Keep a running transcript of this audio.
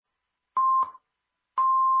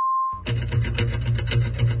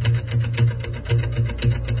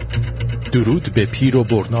درود به پیر و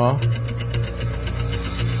برنا.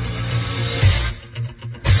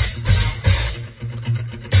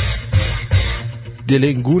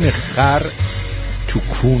 دلنگون خر تو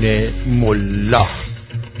کون ملا.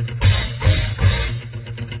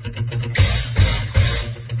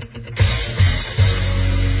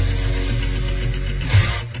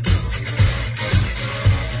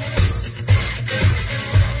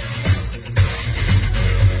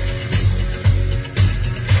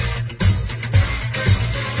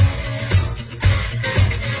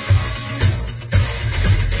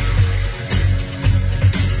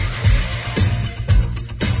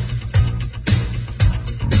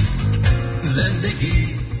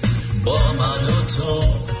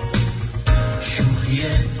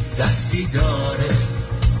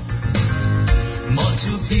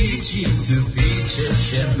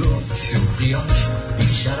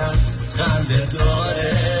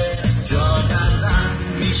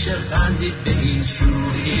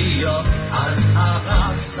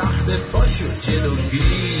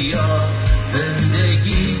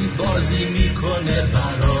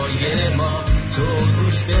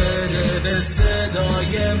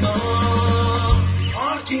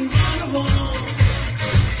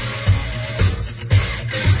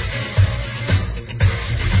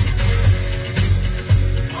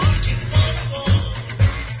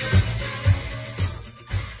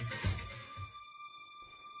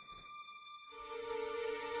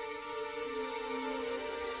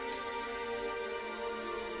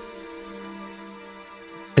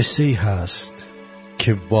 قصه‌ای هست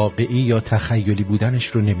که واقعی یا تخیلی بودنش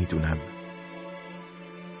رو نمیدونم.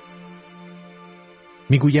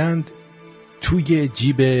 میگویند توی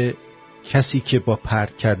جیب کسی که با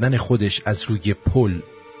پرت کردن خودش از روی پل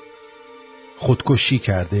خودکشی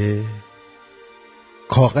کرده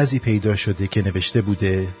کاغذی پیدا شده که نوشته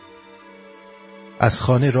بوده از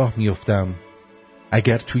خانه راه میافتم،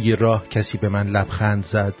 اگر توی راه کسی به من لبخند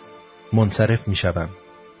زد منصرف میشوم،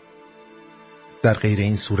 در غیر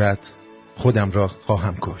این صورت خودم را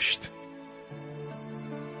خواهم کشت.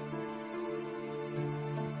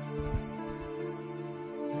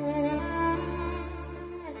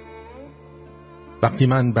 وقتی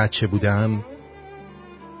من بچه بودم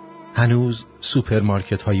هنوز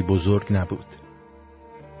سوپرمارکت های بزرگ نبود.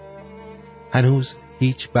 هنوز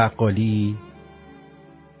هیچ بقالی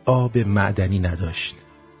آب معدنی نداشت.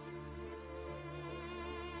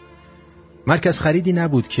 مرکز خریدی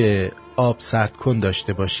نبود که آب سردکن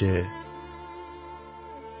داشته باشه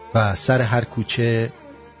و سر هر کوچه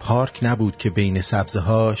پارک نبود که بین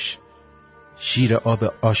سبزهاش شیر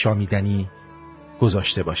آب آشامیدنی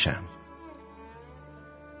گذاشته باشن.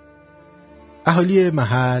 اهالی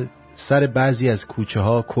محل سر بعضی از کوچه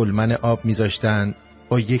ها کلمن آب میذاشتن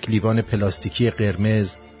با یک لیوان پلاستیکی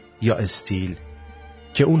قرمز یا استیل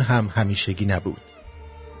که اون هم همیشگی نبود.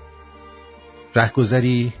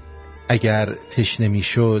 رهگذری اگر تشنه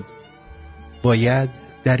میشد باید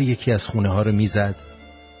در یکی از خونه ها رو میزد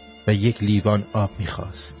و یک لیوان آب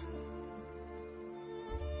میخواست.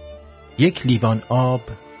 یک لیوان آب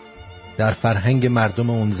در فرهنگ مردم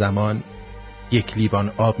اون زمان یک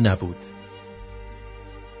لیوان آب نبود.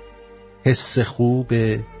 حس خوب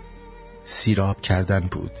سیراب کردن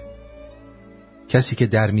بود. کسی که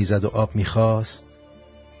در میزد و آب میخواست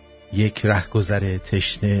یک رهگذر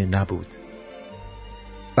تشنه نبود،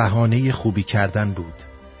 بهانه خوبی کردن بود.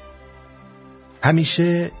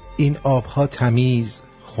 همیشه این آبها تمیز،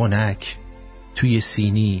 خنک، توی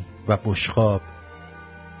سینی و بشقاب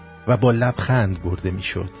و با لبخند برده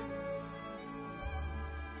میشد.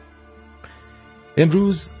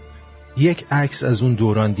 امروز یک عکس از اون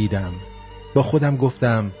دوران دیدم. با خودم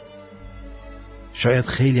گفتم شاید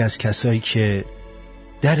خیلی از کسایی که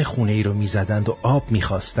در خونه ای رو میزدند و آب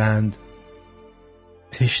میخواستند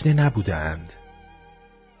تشنه نبودند،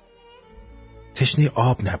 تشنه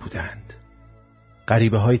آب نبودند.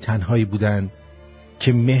 غریبه های تنهایی بودند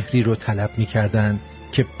که مهری رو طلب میکردند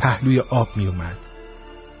که پهلوی آب میومد.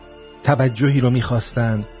 توجهی رو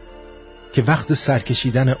میخواستند که وقت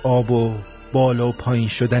سرکشیدن آب و بالا و پایین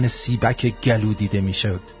شدن سیبک گلو دیده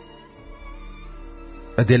میشد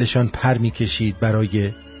و دلشان پر میکشید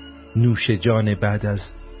برای نوش جان بعد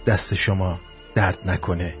از دست شما درد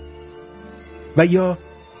نکنه، و یا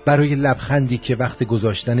برای لبخندی که وقت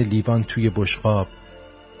گذاشتن لیوان توی بشقاب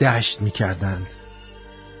دشت میکردند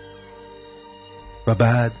و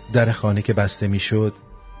بعد در خانه که بسته میشد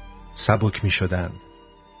سبک میشدند.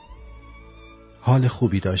 حال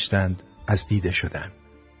خوبی داشتند از دیده شدن.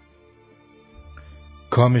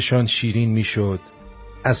 کامشان شیرین میشد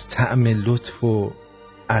از طعم لطف و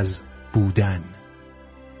از بودن.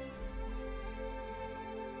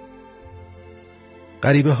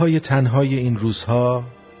 غریبه های تنهای این روزها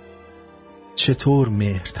چطور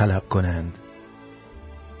مهر طلب کنند؟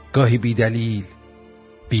 گاهی بی دلیل،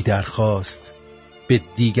 بی درخواست به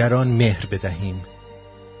دیگران مهر بدهیم.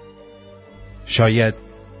 شاید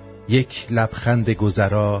یک لبخند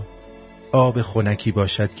گذرا آب خنکی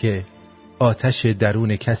باشد که آتش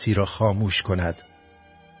درون کسی را خاموش کند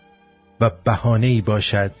و بهانه‌ای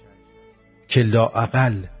باشد که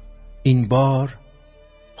لااقل این بار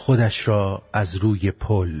خودش را از روی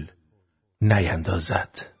پل نیندازد.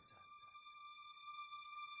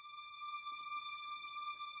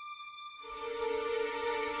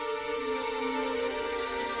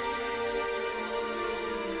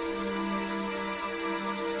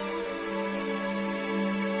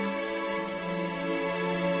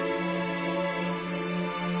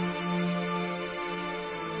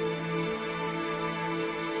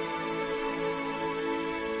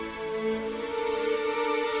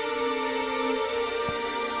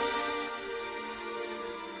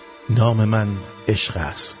 نام من عشق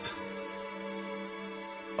است.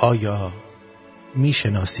 آیا می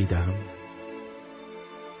شناسیدم؟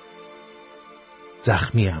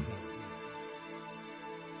 زخمیم،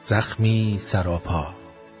 زخمی سراپا.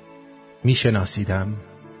 می شناسیدم؟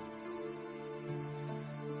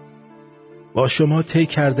 با شما طی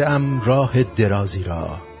کرده ام راه درازی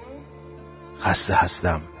را. خسته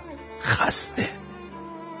هستم، خسته.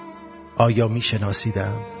 آیا می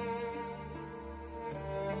شناسیدم؟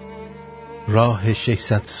 راه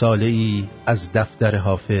 600 ساله‌ای از دفتر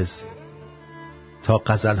حافظ تا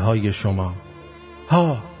غزل‌های شما.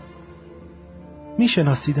 می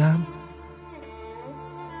شناسیدم؟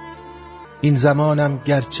 این زمانم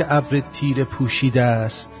گرچه ابر تیره پوشیده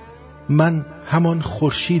است، من همان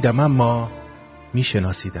خورشیدم، اما می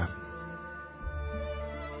شناسیدم.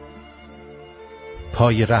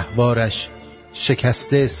 پای رهوارش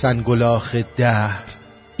شکسته سنگلاخ دهر،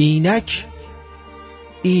 اینک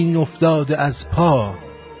این افتاده از پا.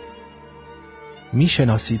 می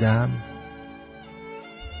شناسیدم؟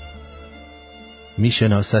 می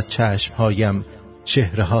شناسد چشمهایم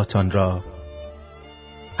چهره هاتان را،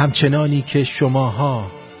 همچنانی که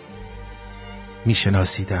شماها می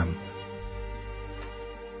شناسیدم.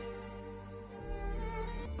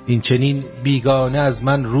 این چنین بیگانه از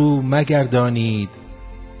من رو مگردانید،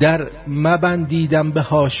 در مبندیدم به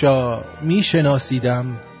حاشا. می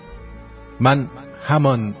شناسیدم؟ من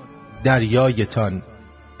همان دریایتان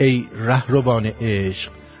ای رهروان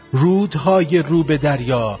عشق، رودهای رو به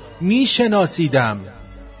دریا. می شناسیدم؟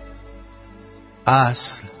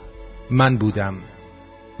 اصل من بودم،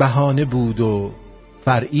 بهانه بود و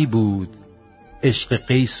فرعی بود عشق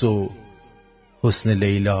قیس و حسن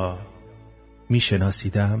لیلا. می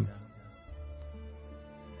شناسیدم؟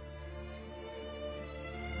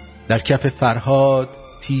 در کف فرهاد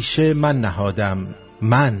تیشه من نهادم،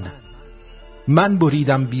 من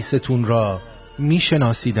بریدم بیستون را. می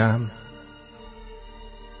شناسیدم؟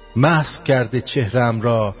 مسخ کرده چهرم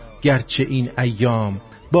را گرچه این ایام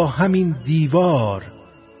با همین دیوار.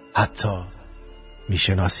 حتی می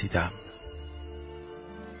شناسیدم؟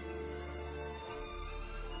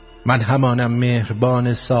 من همانم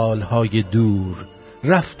مهربان سالهای دور،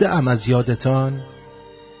 رفته ام از یادتان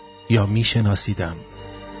یا می شناسیدم؟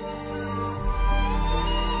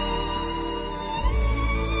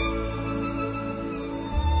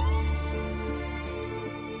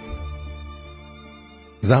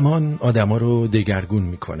 زمان آدما رو دگرگون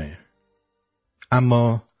میکنه،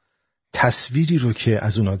 اما تصویری رو که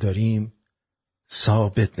از اونا داریم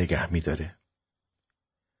ثابت نگه میداره.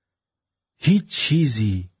 هیچ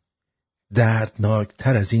چیزی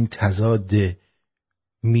دردناکتر از این تضاد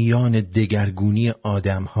میان دگرگونی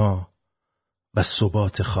آدمها و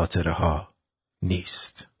ثبات خاطره ها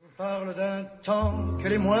نیست. parle d'un temps que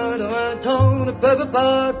les moins de 20 ans ne peuvent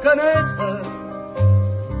pas connaître.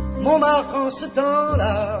 Montmartre en ce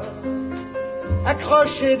temps-là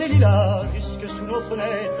accrochait des lilas jusque sous nos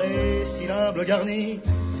fenêtres, et si l'humble garni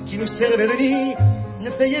qui nous servait le nid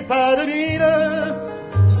ne payait pas de mine.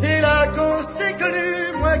 C'est là qu'on s'est connus,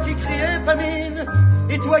 moi qui criais famine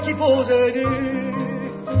et toi qui posais nu.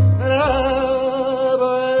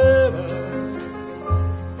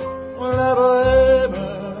 La bohème,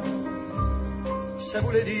 ça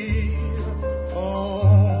voulait dire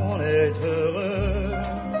on est heureux.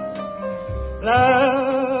 La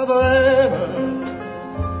bohème,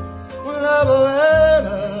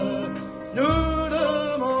 nous ne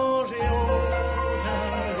mangions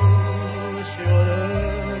qu'un jour sur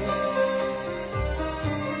deux.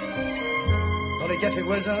 Dans les cafés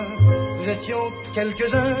voisins, nous étions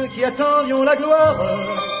quelques-uns qui attendions la gloire.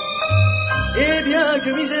 Et bien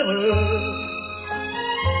que miséreux,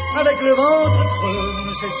 avec le ventre creux, nous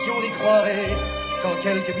ne cessions d'y croire. Quand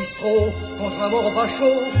quelques bistrots, contre un mot repas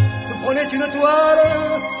chaud, nous prenaient une toile,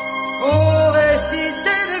 on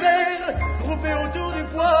récitait des vers, groupés autour du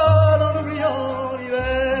poêle, en oubliant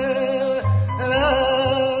l'hiver. La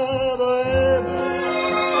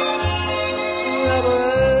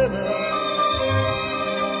bohème,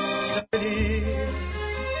 ça veut dire,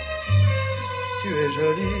 tu es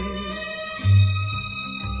jolie.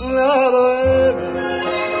 La bohème,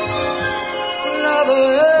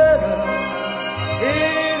 et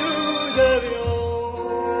nous avions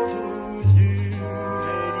tous du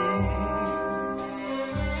génie.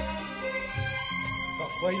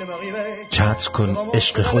 Parfois il m'arrivait چتر کن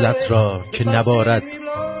عشق خودت را که نبارد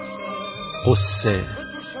قصه،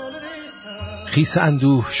 خیس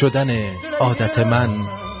اندوه شدن عادت من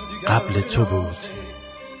قبل تو بود.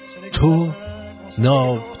 تو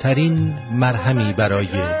نابترین مرهمی برای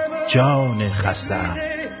جان خسته‌ام.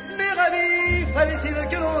 Fallait-il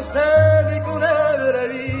que l'on s'aime et qu'on aime la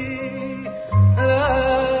vie.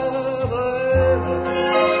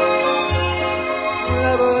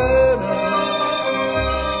 La bohème,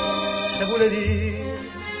 ça voulait dire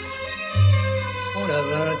on a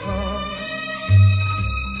 20 ans.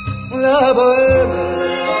 La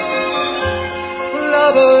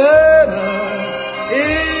bohème,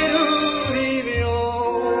 et nous vivions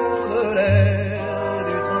de l'air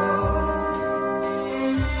du temps.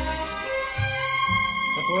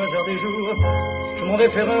 Au hasard des jours, je m'en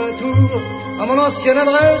vais faire un tour à mon ancienne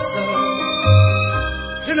adresse.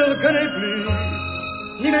 Je ne reconnais plus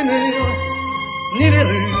ni les murs, ni les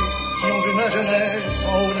rues qui ont vu ma jeunesse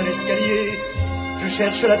en haut d'un escalier. Je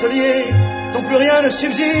cherche l'atelier dont plus rien ne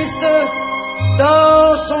subsiste. Dans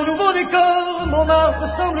son nouveau décor, Montmartre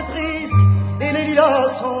semble triste et les lilas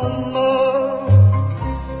sont morts.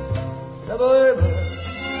 La bohème,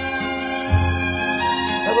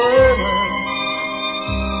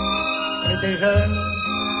 on était jeunes,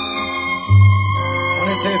 on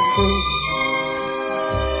était fous.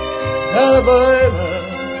 La bohème,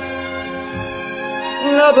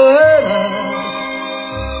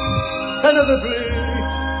 ça ne veut plus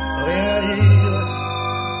rien dire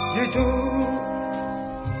du tout.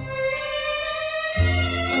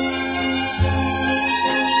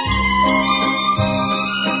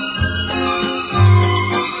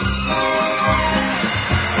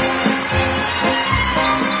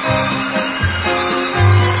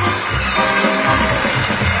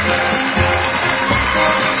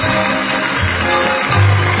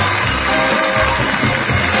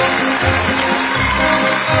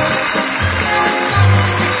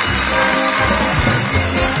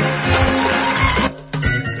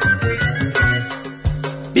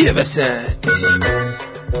 بیا وسط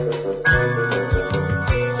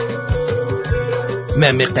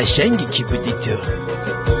ممه قشنگی کی بودی تو؟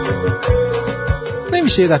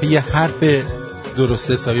 نمیشه یه دفعه یه حرف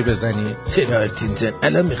درست حسابی بزنی؟ چرا آرتین جان؟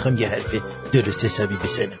 الان میخوام یه حرف درست حسابی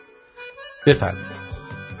بزنم. بفرمایید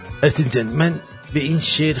آرتین جان. من به این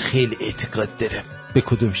شعر خیلی اعتقاد دارم. به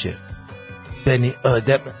کدوم شعر؟ بنی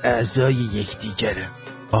آدم اعضای یکدیگرن.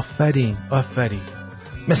 آفرین.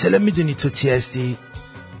 مثلا میدونی تو چی هستی؟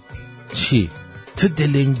 چی؟ تو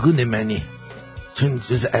دلنگون منی، چون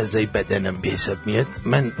جز اعضای بدنم به حساب میاد.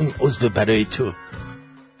 من اون عضو برای تو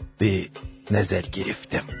به نظر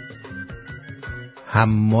گرفتم.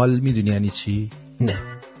 حمال میدونی یعنی چی؟ نه.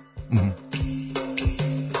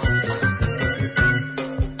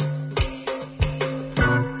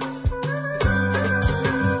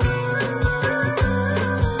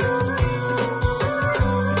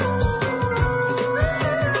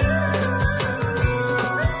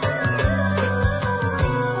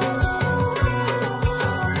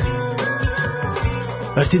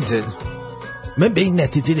 من به این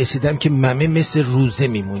نتیجه رسیدم که ممه مثل روزه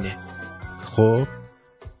میمونه. خب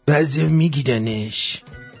بعضی میگیرنش،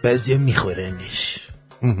 بعضی میخورنش.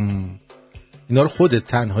 اینا رو خودت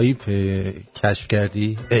تنهایی کشف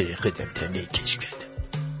کردی؟ خودم تنهایی کشف کردم.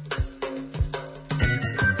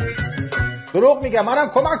 دروغ میگم، منم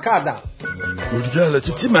کمک کردم.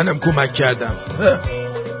 چی منم کمک کردم؟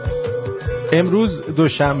 امروز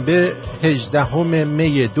دوشنبه 18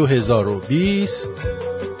 می 2020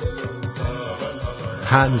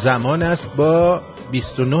 همزمان است با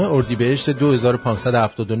 29 اردیبهشت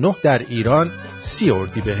 2579 در ایران، 30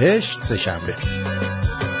 اردیبهشت سه‌شنبه.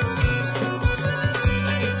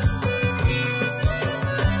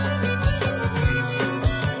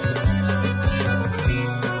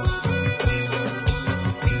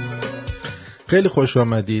 خیلی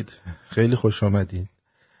خوش آمدید.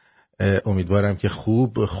 امیدوارم که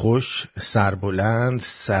خوب، خوش، سربلند،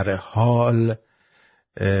 سرحال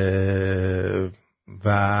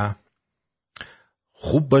و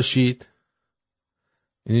خوب باشید.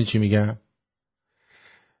 این چی میگم؟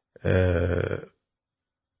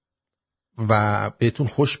 و بهتون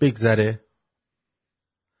خوش بگذره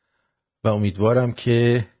و امیدوارم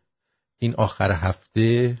که این آخر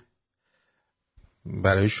هفته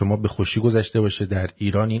برای شما به خوشی گذشته باشه. در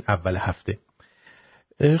ایران این اول هفته.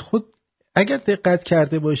 خود اگر دقت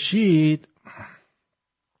کرده باشید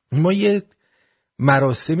ما یه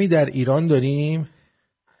مراسمی در ایران داریم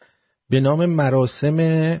به نام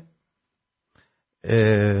مراسم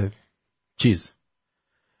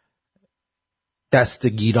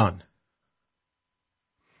دستگیران.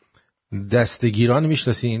 دستگیران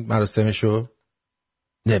میشناسین مراسمشو؟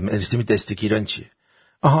 نه، مراسم دستگیران چیه؟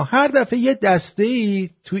 آها، هر دفعه یه دسته‌ای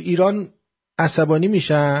تو ایران عصبانی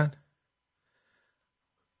میشن،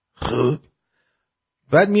 خب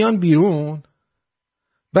بعد میان بیرون،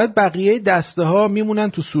 بعد بقیه دسته ها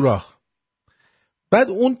میمونن تو سوراخ. بعد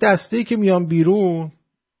اون دسته‌ای که میان بیرون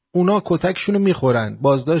اونا کتکشونو میخورن،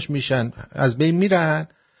 بازداشت میشن، از بین میرن.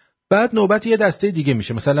 بعد نوبت یه دسته دیگه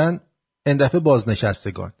میشه، مثلا این دفعه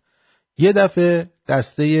بازنشستگان، یه دفعه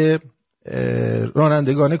دسته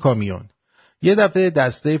رانندگان کامیون، یه دفعه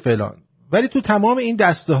دسته فلان. ولی تو تمام این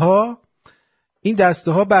دسته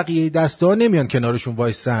ها بقیه دسته ها نمیان کنارشون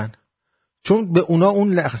وایسن، چون به اونا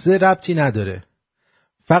اون لحظه ربطی نداره،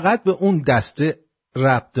 فقط به اون دسته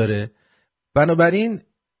ربط داره. بنابراین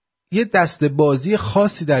یه دسته بازی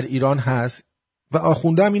خاصی در ایران هست و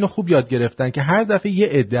آخونده هم اینو خوب یاد گرفتن که هر دفعه یه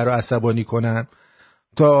عده رو عصبانی کنن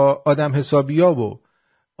تا آدم حسابیا و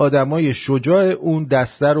آدمای شجاع اون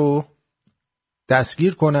دسته رو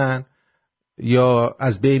دستگیر کنن یا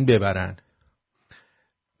از بین ببرن.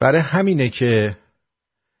 برای همینه که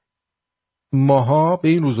ماها به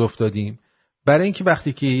این روز افتادیم، برای اینکه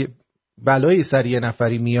وقتی که بلای سر یه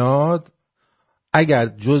نفری میاد اگر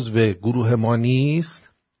جزو گروه ما نیست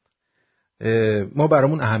ما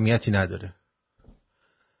برامون اهمیتی نداره.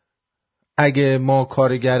 اگه ما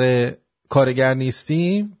کارگر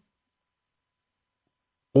نیستیم،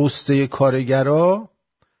 قصه کارگرها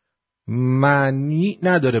معنی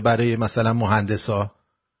نداره برای مثلا مهندسا،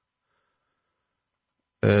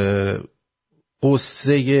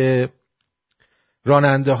 قصه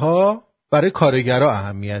راننده ها برای کارگرها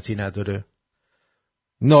اهمیتی نداره،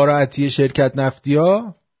 ناراحتی شرکت نفتی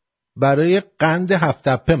ها برای قند 7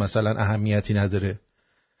 تپه مثلا اهمیتی نداره.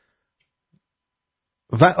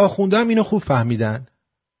 و آخونده هم اینو خوب فهمیدن.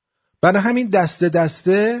 برای همین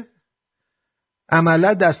دسته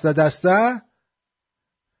عملا دسته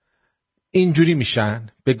اینجوری میشن،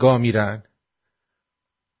 به گا میرن.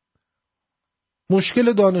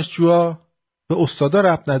 مشکل دانشجوها به استادا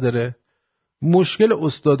ربط نداره، مشکل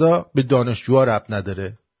استادا به دانشجوها ربط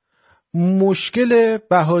نداره، مشکل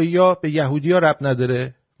بهائی‌ها به یهودی‌ها ربط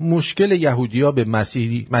نداره، مشکل یهودی‌ها به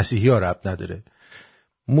مسیحی‌ها ربط نداره،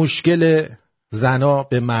 مشکل زنا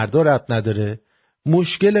به مردا ربط نداره،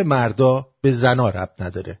 مشکل مردا به زنا ربط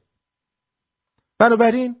نداره.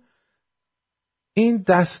 بنابراین این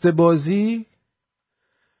دسته بازی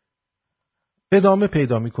ادامه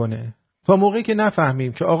پیدا میکنه تا موقعی که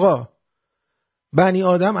نفهمیم که آقا بنی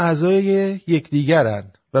آدم اعضای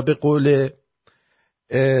یکدیگرن و به قول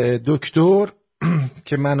دکتر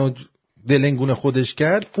که منو دلنگون خودش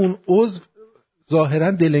کرد، اون عضو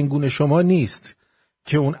ظاهرا دلنگون شما نیست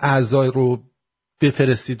که اون اعضای رو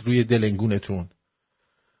بفرستید روی دلنگونتون.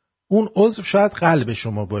 اون عضو شاید قلب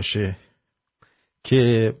شما باشه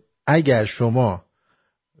که اگر شما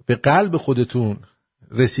به قلب خودتون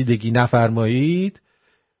رسیدگی نفرمایید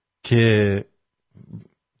که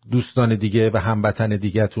دوستان دیگه و هموطن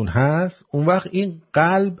دیگه‌تون هست، اون وقت این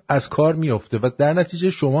قلب از کار میفته و در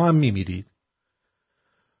نتیجه شما هم میمیرید.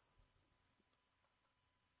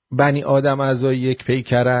 بنی آدم اعضای یک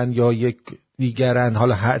پیکرن یا یک دیگرن،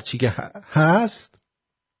 حالا هر چی که هست،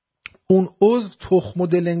 اون عضو تخم و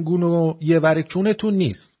دلنگون و یه ورکچونتون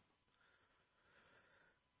نیست.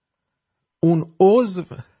 اون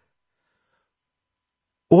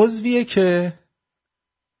عضویه که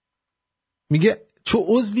میگه چو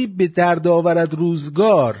عضوی به درد آورد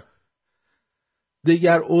روزگار،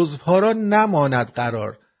 دیگر عضوها را نماند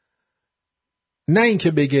قرار. نه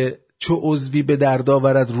اینکه بگه چو عضوی به درد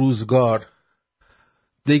آورد روزگار،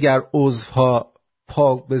 دیگر عضوها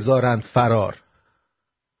پا بذارند فرار.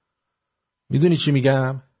 میدونی چی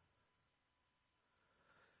میگم؟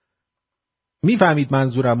 میفهمید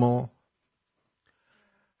منظورمو؟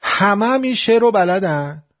 همه این شعر رو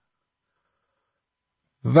بلدن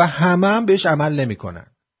و همه بهش عمل نمی کنن.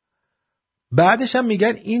 بعدش هم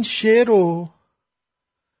میگن این شعر رو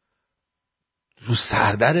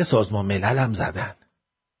سردر سازمان ملل هم زدن.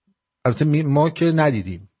 البته ما که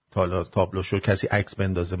ندیدیم حالا تابلوشو کسی عکس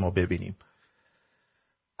بندازه ما ببینیم.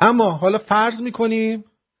 اما حالا فرض میکنیم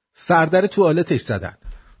سردر توالتش زدن.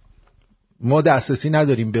 ما دسترسی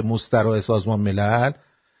نداریم به مستراح سازمان ملل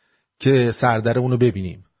که سردر اونو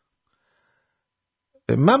ببینیم.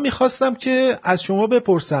 من میخواستم که از شما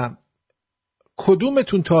بپرسم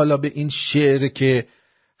کدومتون تا حالا به این شعر که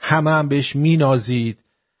هم بهش مینازید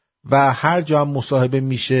و هر جا هم مصاحبه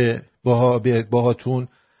میشه باهاتون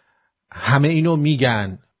همه اینو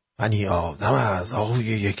میگن بنی آدم از آهوی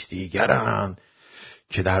یکدیگرند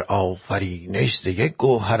که در آفرینش ز یک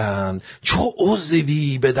گوهرند چو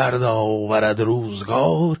عضوی به درد آورد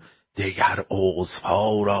روزگار دیگر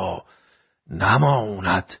عضوها را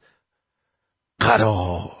نماند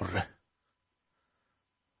قرار.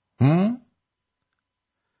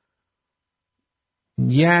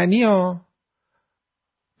 یعنی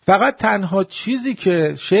فقط تنها چیزی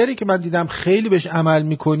که شعری که من دیدم خیلی بهش عمل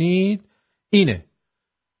میکنید اینه: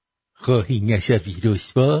 خواهی نشوی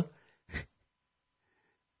رسوا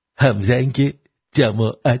همزنگ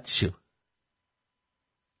جماعت شو.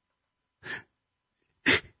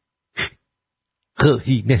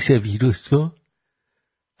 خواهی نشوی رسوا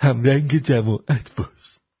همرنگ جماعت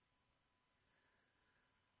باش.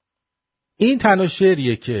 این تنها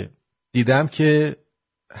شعریه که دیدم که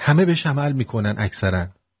همه بهش عمل میکنن اکثرا.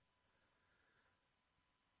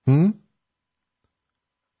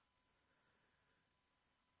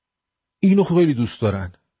 اینو خیلی دوست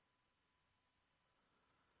دارن،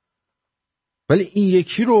 ولی این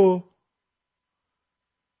یکی رو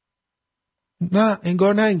نه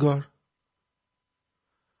انگار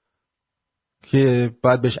که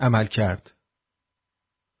باید بهش عمل کرد.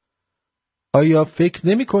 آیا فکر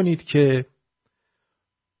نمی کنید که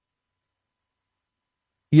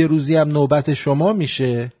یه روزی هم نوبت شما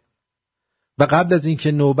میشه و قبل از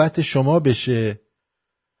اینکه نوبت شما بشه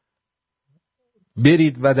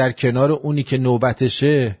برید و در کنار اونی که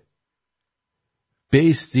نوبتشه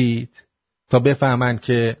بایستید تا بفهمن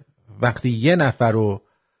که وقتی یه نفر رو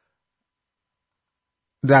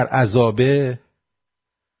در عذابه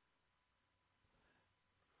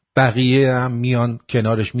بقیه هم میان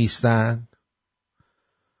کنارش میستن؟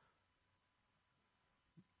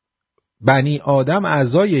 بنی آدم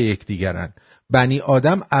اعضای یکدیگرن. بنی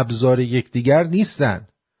آدم ابزار یکدیگر نیستن.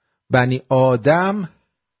 بنی آدم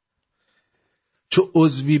چو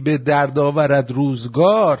عضوی به درد آورد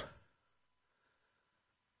روزگار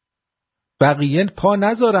بقیه پا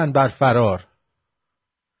نذارن بر فرار.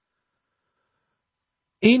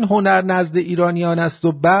 این هنر نزد ایرانیان است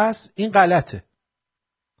و بس. این غلطه.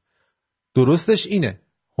 درستش اینه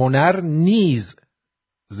هنر نیز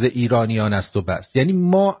ز ایرانیان است و بس. یعنی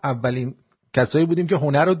ما اولین کسایی بودیم که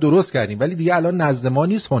هنر رو درست کردیم، ولی دیگه الان نزد ما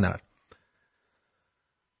نیست هنر.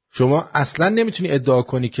 شما اصلا نمیتونی ادعا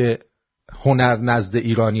کنی که هنر نزد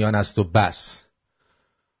ایرانیان است و بس،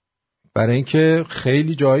 برای اینکه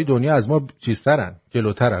خیلی جای دنیا از ما چیزترن،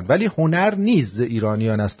 جلوترن. ولی هنر نیز ز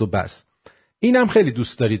ایرانیان است و بس. اینم خیلی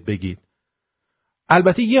دوست دارید بگید.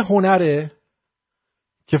 البته یه هنره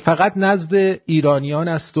که فقط نزد ایرانیان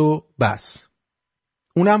است و بس،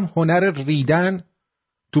 اونم هنر ریدن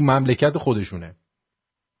تو مملکت خودشونه.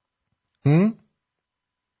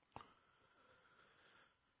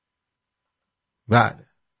 بله،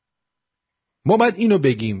 ما باید اینو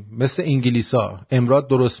بگیم مثل انگلیسا. امراد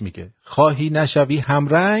درست میگه خواهی نشوی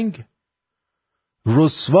همرنگ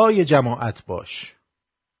رسوای جماعت باش.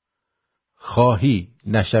 خواهی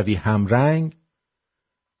نشوی همرنگ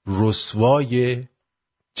رسوای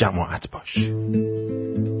جماعت باش.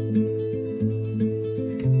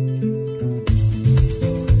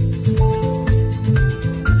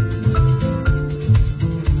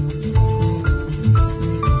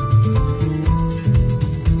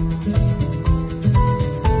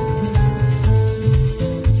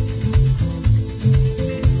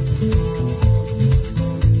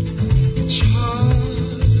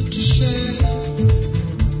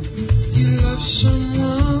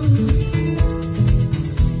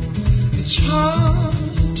 It's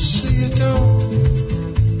hard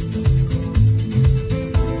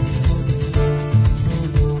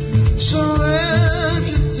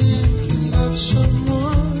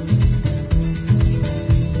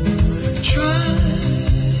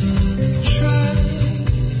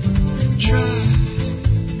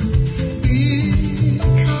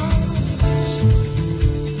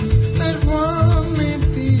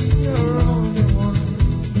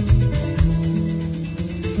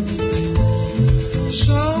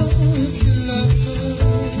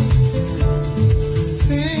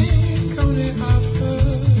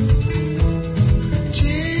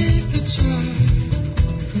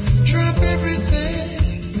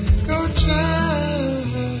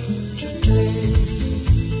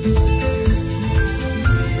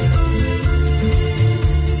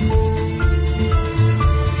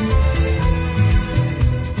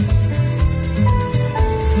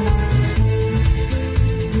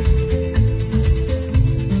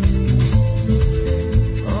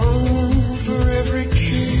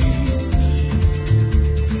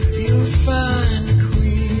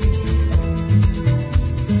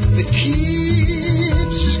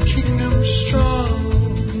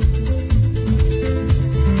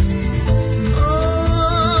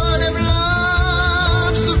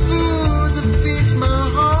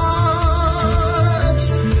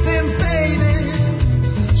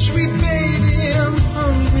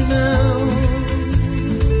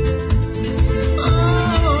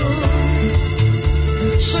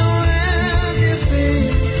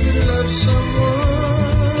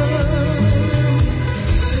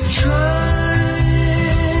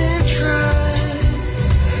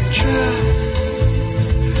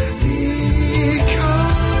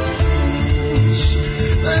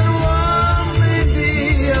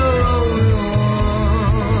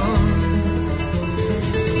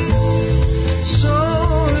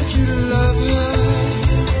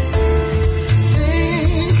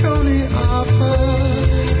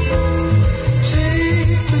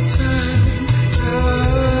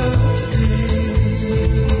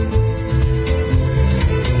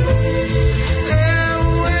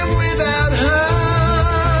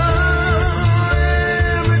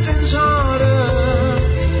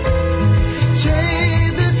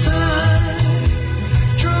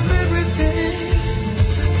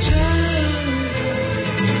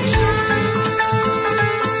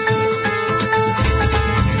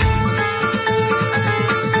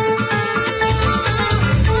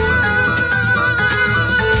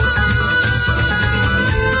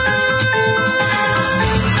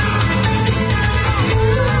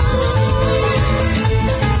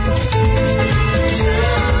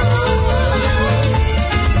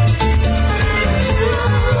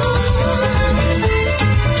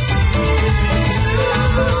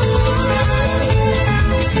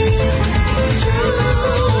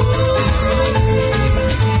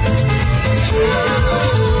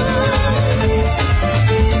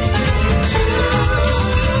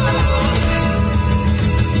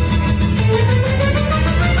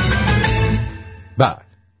بله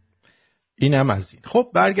اینم از این.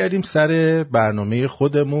 خب برگردیم سر برنامه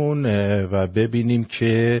خودمون و ببینیم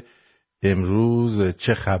که امروز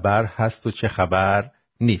چه خبر هست و چه خبر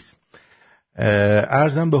نیست.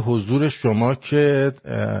 عرضم به حضور شما که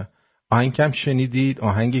آهنگم شنیدید،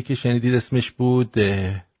 آهنگی که شنیدید اسمش بود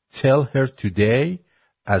Tell Her Today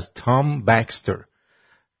از تام بکستر.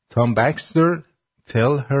 تام بکستر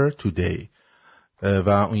Tell Her Today و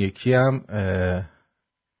اون یکی هم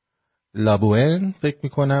لابوئن فکر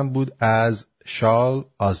میکنم بود از شال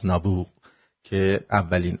آزنابور که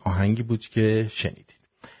اولین آهنگی بود که شنیدید.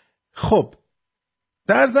 خب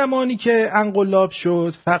در زمانی که انقلاب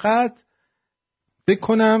شد فقط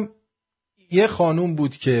بکنم یه خانوم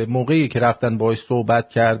بود که موقعی که رفتن باهاش صحبت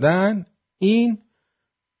کردن این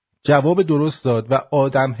جواب درست داد و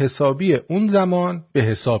آدم حسابی اون زمان به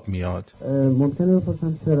حساب میاد. ممکنه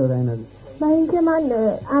بپرسم چرا رأی ندید؟ برای اینکه من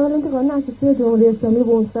اولا که قانون اساسی جمهوری اسلامی رو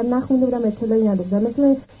به اون صورت نخونده بودم، اطلاعی نداشتم.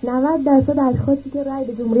 مثل 90% اشخاصی که رأی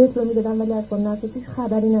به جمهوری اسلامی دادن ولی از قانون اساسیش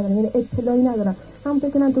خبری ندارم، یعنی اطلاعی ندارم.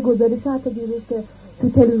 همونطور که من تو گزارش حتی دیروز که تو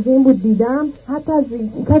تلویزیون بود دیدم، حتی از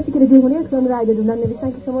کسی که به جمهوری اسلامی رأی دادن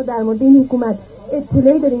نوشتن که شما در مورد این حکومت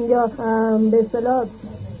اطلاعی دارین یا به اصطلاح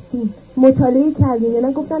مطالعه کردین.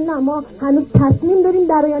 یعنی گفتن نه ما هنوز تصمیم داریم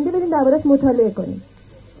در آینده بریم دربارش مطالعه کنیم.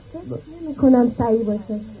 نمی‌کنم صحیح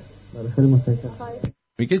باشه. خیلی متشکرم.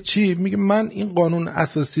 میگه چی؟ میگه من این قانون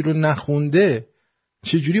اساسی رو نخونده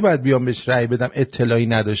چجوری باید بیام بهش رأی بدم؟ اطلاعی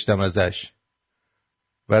نداشتم ازش،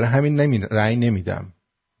 برای همین رأی نمیدم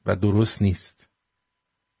و درست نیست.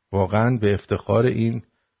 واقعا به افتخار این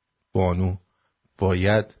بانو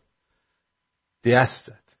باید دست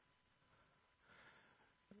زد.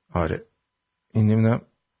 آره این نمیدونم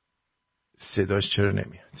صداش چرا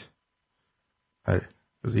نمیاد. آره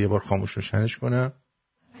بذار یه بار خاموش روشنش کنم.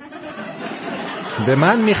 به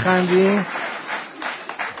من میخندی؟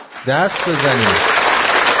 دست بزنی.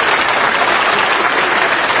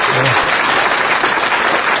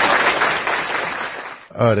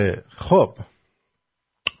 آره خب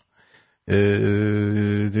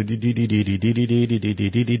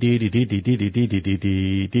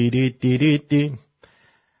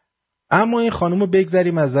اما این خانومو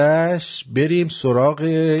بگذاریم ازش، بریم سراغ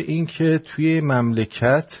این که توی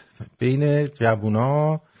مملکت بین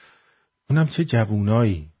جوونا، اونم چه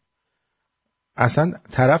جوونایی، اصلا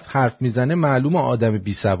طرف حرف میزنه معلومه آدم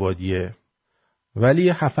بی سوادیه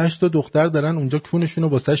ولی 7-8 تا دختر دارن اونجا کونشونو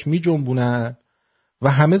واسش میجنبونن و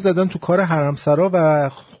همه زدن تو کار حرمسرا. و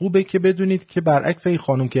خوبه که بدونید که برعکس این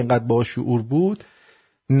خانم که اینقدر با شعور بود،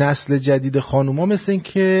 نسل جدید خانوما مثل این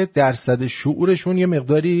که درصد شعورشون یه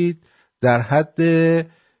مقداری در حد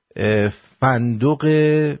فندق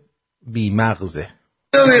بیمغزه.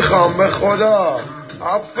 نمیخوام به خدا.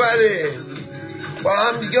 آفرین، با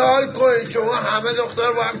هم دیگه حال کنید. شما همه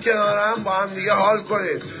دختر با هم کنارم، با هم دیگه حال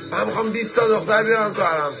کنید. من میخوام 20 تا دختر بیارم تو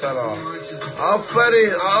حرمسرا.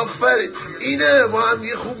 آفرین آفرین، اینه با هم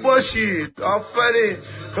دیگه خوب باشید. آفرین،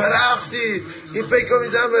 برقصید. این فکر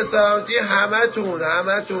میزنم به سلامتی همتون.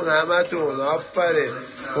 آفرین،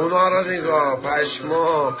 اونا رو نگاه،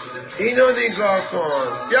 پشما اینو نگاه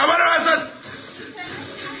کن. بیا برو ازت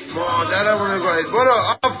مادرمو نگاهید. برو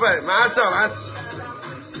آفرین، محسن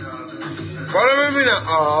برو ببینم.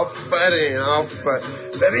 آفرین.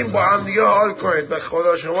 ببین با هم دیگه حال کنید. به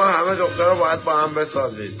خدا شما همه دخترها باید با هم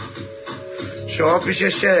بسازید. شما پیش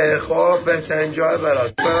شیخ خب بهترین جای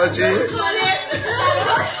برات. برای چی؟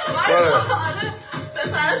 برو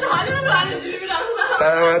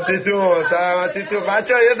سلامتی تو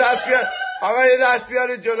بچه ها. یه دست بیار آقا، یه دست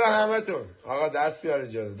بیارید جلو همتون. آقا دست بیارید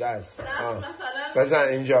جلو. دست بزن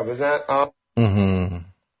اینجا، بزن.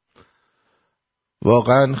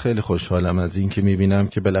 واقعا خیلی خوشحالم از این که میبینم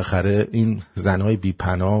که بالاخره این زنهای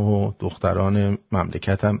بیپناه و دختران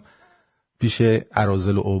مملکتم پیش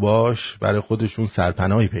اراذل و اوباش برای خودشون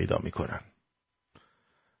سرپناهی پیدا میکنن.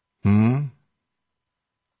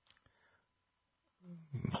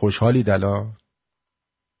 خوشحالی دلا؟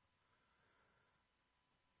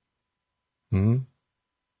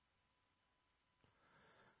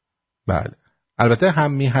 بله. البته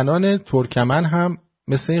هم میهنان ترکمن هم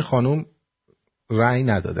مثل این خانوم رأی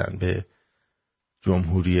ندادن به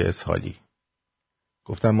جمهوری اسحاقی.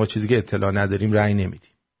 گفتن ما چیزی که اطلاع نداریم رأی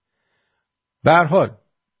نمیدیم. به هر حال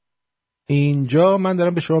اینجا من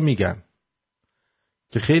دارم به شما میگم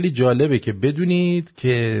که خیلی جالبه که بدونید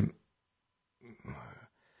که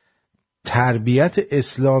تربیت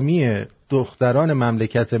اسلامی دختران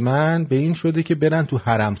مملکت من به این شده که برن تو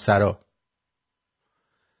حرمسرا.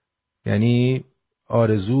 یعنی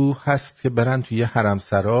آرزو هست که برن توی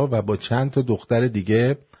حرمسرا و با چند تا دختر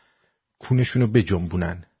دیگه کونشونو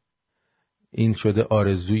بجنبونن. این شده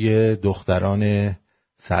آرزوی دختران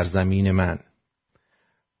سرزمین من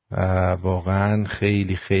و واقعا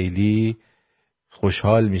خیلی خیلی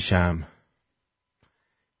خوشحال میشم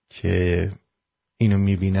که اینو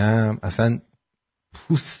میبینم. اصلا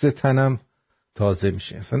پوست تنم تازه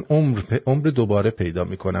میشه، اصلا عمر دوباره پیدا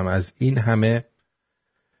میکنم از این همه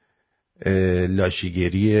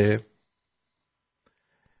لاشیگری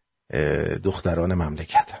دختران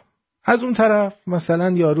مملکتم. از اون طرف مثلا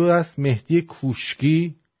یارو از مهدی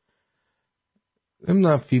کوشکی،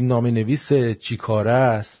 نمیدونم فیلم نامه نویس چی کاره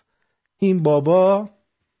است، این بابا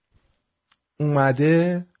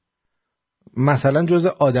اومده مثلا جز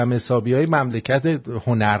آدم حسابی های مملکت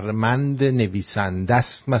هنرمند نویسنده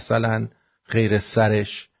است، مثلا غیر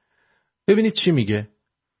سرش. ببینید چی میگه.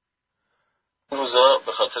 روزا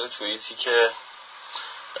به خاطر توییتی که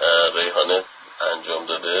ریحانه انجام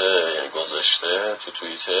داده گذاشته تو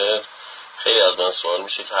توییتر، خیلی از من سوال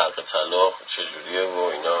میشه که حق طلاق چجوریه و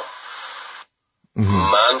اینا.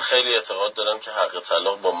 من خیلی اعتقاد دارم که حق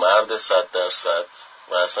طلاق با مرد 100%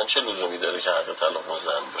 و اصلا چه لزومی داره که حق طلاق با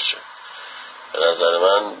زن باشه. به نظر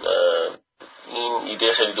من این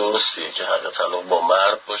ایده خیلی درستیه که حق طلاق با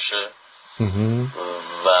مرد باشه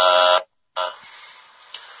و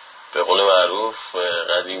به قول معروف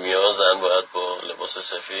قدیمی ها زن باید با لباس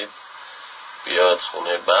سفید بیاد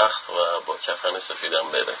خونه بخت و با کفن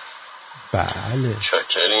سفیدم بره. بله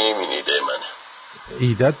شاکریم، این ایده منه.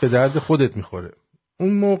 ایدت به درد خودت میخوره.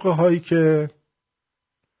 اون موقع هایی که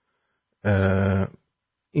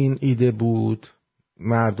این ایده بود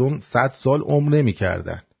مردم 100 سال عمر نمی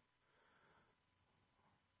کردن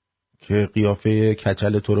که قیافه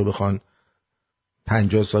کچل تو رو بخوان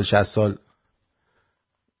 50 سال 60 سال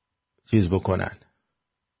چیز بکنن،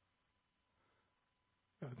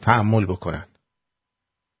 تحمل بکنن.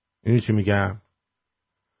 اینو چی میگم؟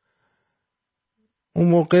 اون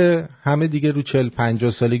موقع همه دیگه رو 40-50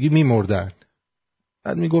 سالگی میمردن،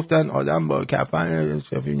 بعد میگفتن آدم با کفن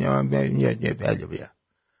سفید.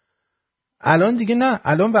 الان دیگه نه.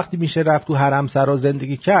 الان وقتی میشه رفت تو حرم سرا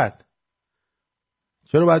زندگی کرد،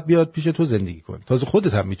 چرا باید بیاد پیش تو زندگی کنی؟ تازه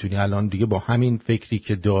خودت هم میتونی الان دیگه با همین فکری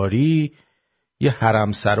که داری یه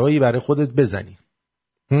حرم سرایی برای خودت بزنی.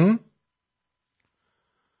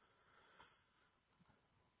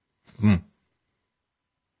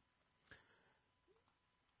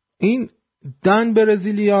 این دان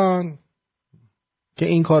برزیلیان که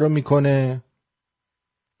این کارو میکنه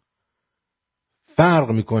فرق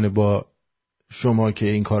میکنه با شما که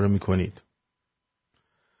این کارو میکنید.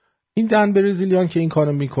 این دان برزیلیان که این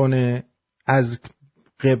کارو میکنه از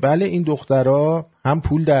قبل این دخترها هم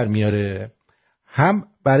پول در میاره، هم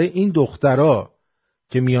برای این دخترها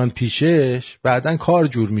که میان پیشش بعدن کار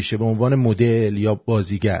جور میشه به عنوان مدل یا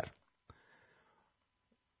بازیگر.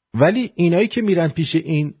 ولی اینایی که میرن پیش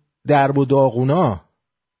این درب و داغونا،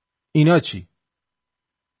 اینا چی؟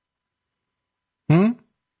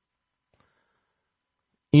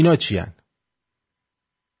 اینا چی هن؟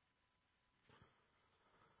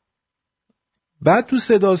 بعد تو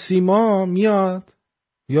صدا سیما میاد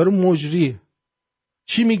یارو مجری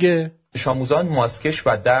چی میگه؟ دانش آموزان ماسکش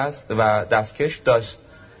و دستکش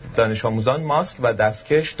دانش آموزان ماسک و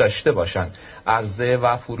دستکش داشته باشند. عرضه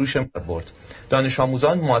و فروش برد. دانش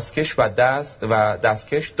آموزان ماسکش و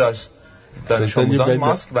دستکش دانش آموزان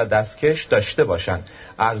ماسک و دستکش داشته باشند.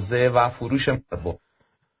 عرضه و فروش برد.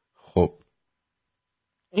 خب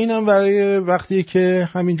اینم برای وقتی که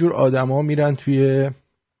همینجور آدما میرن توی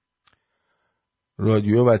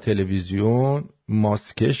رادیو و تلویزیون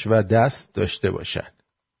ماسکش و دست داشته باشن.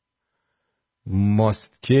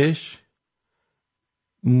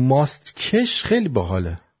 ماستکش خیلی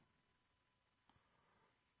باحاله.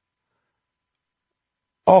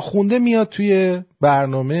 آخونده میاد توی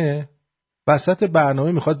برنامه، وسط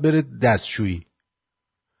برنامه میخواد بره دستشویی.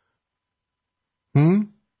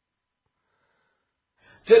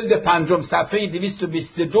 جلد 5 صفحه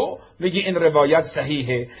 222 میگه این روایت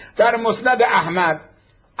صحیحه. در مسند احمد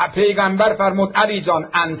پیغمبر فرمود علی جان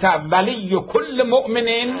انت ولی و کل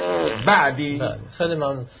مؤمنین بعدی. خیلی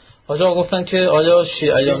ممنون. حاج آقا گفتن که آیا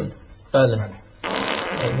شیعیان بله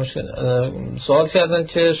مشکل سوال کردن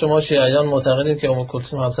که شما شیعیان معتقدین که ام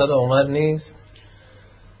کلثوم همسر عمر نیست؟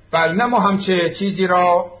 بله نه، ما همچه چیزی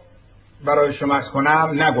را برای شما عرض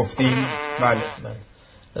کنم نگفتیم. بله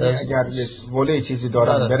اگر ولی چیزی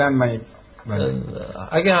دارن برن من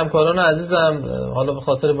اگه همکاران عزیزم حالا به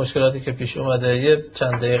خاطر مشکلاتی که پیش اومده یه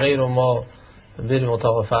چند دقیقه رو ما بریم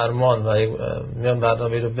اتاق فرمان و میان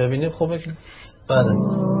برنامه رو ببینیم. خوبه که بله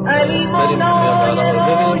بریم برنامه رو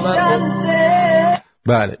ببینیم.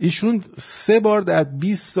 بله ایشون 3 بار در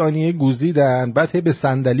 20 ثانیه گوزیدن، بعد به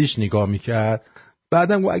صندلیش نگاه میکرد،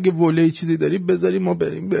 بعدم اگه وله چیزی داری بذاری ما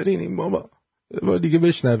برینیم بابا دیگه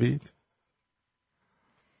بشنوید.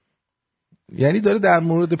 یعنی داره در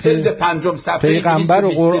مورد پیغمبر و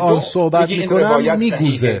قرآن صحبت میکنم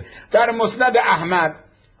میگوزه. در مسند احمد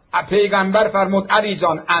پیغمبر فرمود علی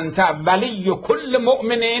جان انت ولی و کل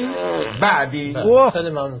مؤمن بعدی. خیلی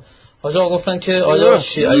ممنون. آجا گفتن که آیا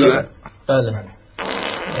شیعیان بله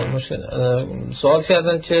سوال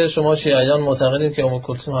کردن که شما شیعیان معتقدین که ام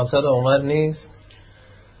کلثوم همسر عمر نیست؟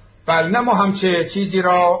 بله نه ما همچه چیزی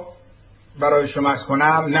را برای شما عرض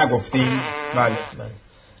کنم نگفتیم. بله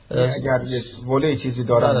اگر ولی چیزی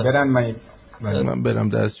دارن برن من برم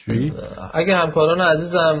دستشویی. اگه همکاران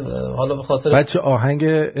عزیزم حالا به خاطر بچه آهنگ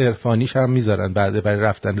عرفانیش هم میذارن بعد برای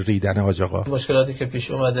رفتن ریدن حاج آقا. مشکلاتی که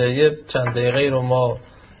پیش اومده یه چند دقیقه رو ما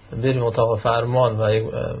بریم اتاق فرمان و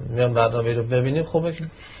میام برنامه رو ببینیم. خوبه که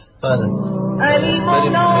بله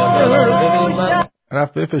بریم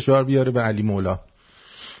رفت فشار بیاره به علی مولا.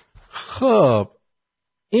 خب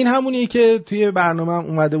این همونیه که توی برنامه هم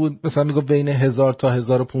اومده بود مثلا میگفت بین 1000 تا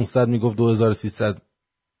 1500 میگفت 2300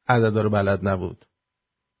 عددا رو بلد نبود.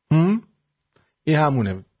 این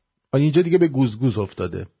همونه. اینجا دیگه به گوزگوز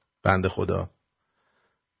افتاده بنده خدا.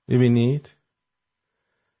 ببینید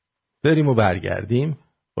بریم و برگردیم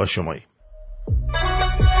با شمایی.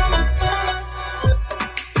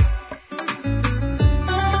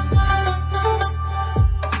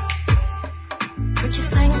 تو که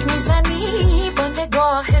سنگ میزنی با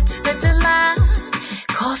نگاهت به دلم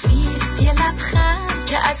کافیست یه لبخند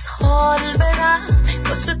که از حال برم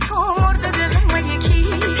واسه تو مرد دلم یکی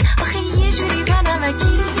آخه یه جوری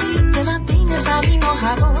بنمکی دلم بین زمین و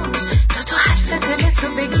هواش تو حرف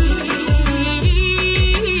دلتو بگی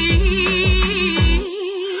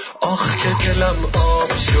آخ که دلم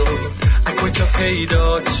آب شد کجا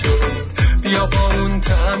پیدا شد بیا با اون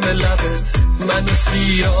طعم لبت منو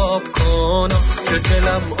سیراب کن. آخ که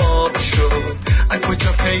دلم آب شد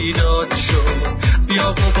کجا پیدا شد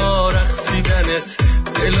بیا با رقصیدنت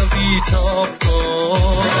دلو بیتاب کن.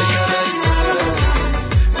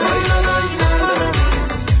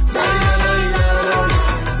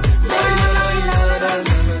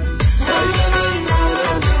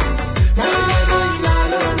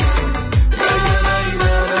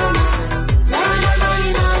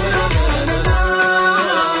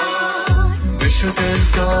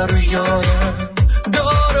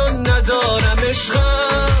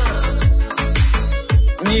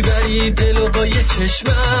 میبری دلو با یه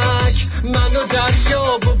چشمک منو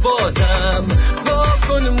دریاب و بازم وا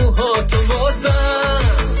کن موهاتو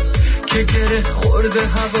واسم که گره خورده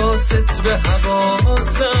حواست به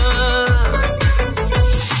حواسم.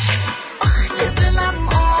 آخ که دلم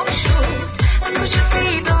آب شد کجا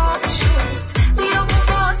پیدا شد بیا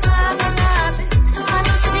با طعم لبت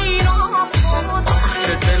منو سیراب کن. آخ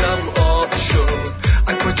که دلم آب شد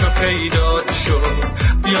کجا پیدا شد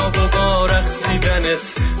بیا با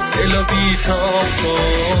رقصیدنت دلو بیتاب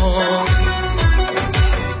کن.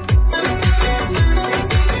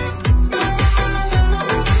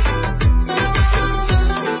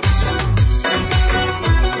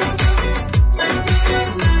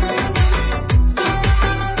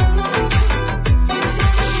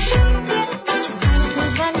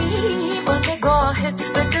 میزنی با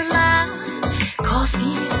نگاهت به دلم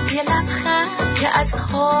کافیست یه لبخند که از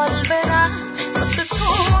حال برم واسه تو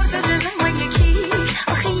مرد دلم یکی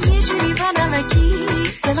آخه یه جوری بنمکی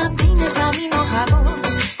دلم بین زمین و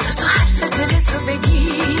هواش تو حرف دلتو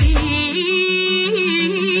بگی.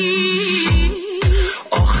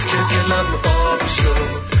 آخ که دلم آب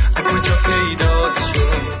شد کجا پیدا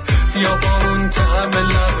شد بیا با اون طعم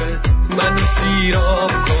لبت منو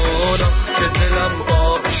سیراب کن. آخ که دلم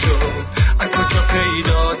آب شد کجا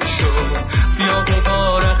پیدا شد بیا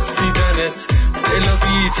با رقصیدنت دلو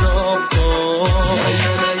بیتاب کن.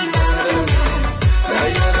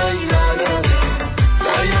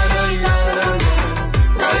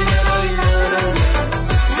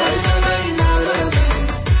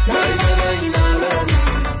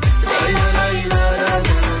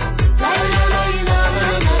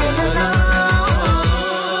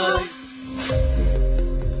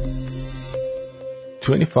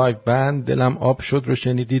 بند دلم آب شد رو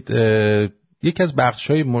شنیدید. یکی از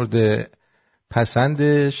بخش‌های مورد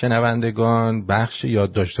پسند شنوندگان بخش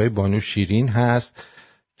یادداشت‌های بانو شیرین هست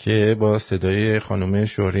که با صدای خانم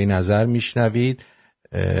شهره نظر میشنوید.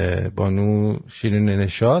 بانو شیرین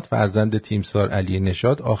نشاط فرزند تیمسار علی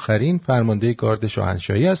نشاط آخرین فرمانده گارد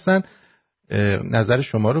شاهنشاهی هستند. نظر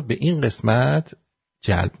شما رو به این قسمت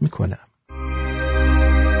جلب میکنم.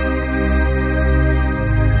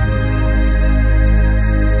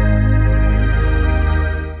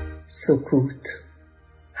 سکوت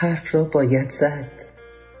حرف را باید زد،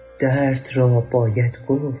 درد را باید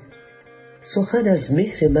گفت. سخن از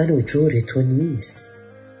مهر من و جور تو نیست،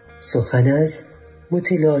 سخن از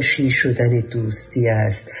متلاشی شدن دوستی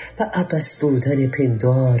است و عبث بودن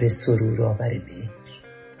پندار سرورآور مهر،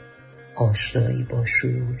 آشنایی با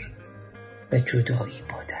شور و جدایی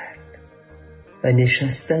با درد و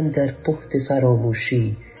نشستن در بحت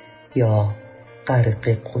فراموشی یا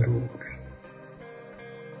غرق غرور.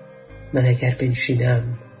 من اگر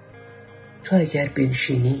بنشینم، تو اگر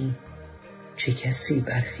بنشینی، چه کسی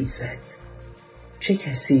برخیزد، چه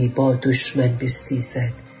کسی با دشمن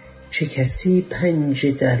بستیزد، چه کسی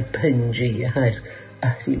پنجه در پنجه هر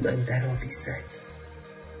اهریمن در آویزد.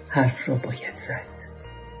 حرف را باید زد،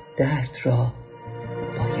 درد را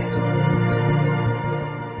باید گفت.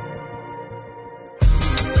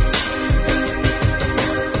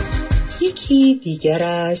 یکی دیگر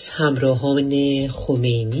از همراهان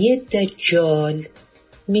خمینی دجال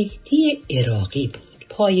مهدی عراقی بود،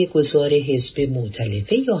 پایه‌گذار حزب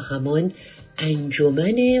مؤتلفه یا همان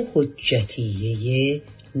انجمن حجتیه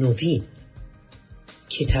نوین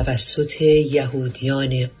که توسط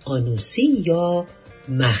یهودیان آنوسی یا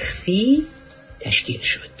مخفی تشکیل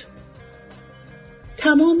شد.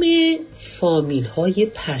 تمام فامیل‌های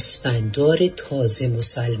پسوندار تازه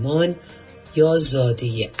مسلمان یا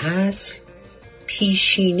زاده اصل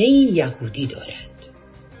پیشینه یهودی دارند.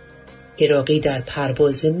 عراقی در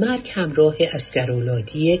پرواز مرگ همراه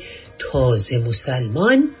عسکرولادی تازه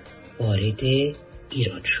مسلمان وارد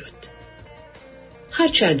ایران شد.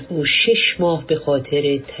 هرچند او 6 ماه به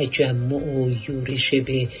خاطر تجمع و یورش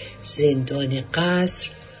به زندان قصر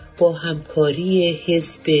با همکاری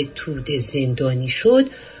حزب توده زندانی شد،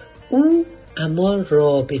 او اما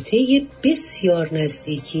رابطه بسیار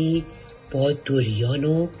نزدیکی با دوریان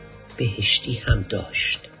و بهشتی هم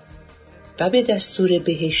داشت و به دستور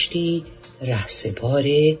بهشتی رهسپار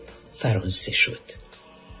فرانسه شد.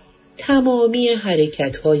 تمامی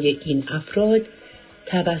حرکت‌های این افراد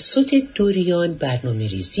توسط دوریان برنامه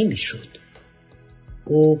ریزی می شد.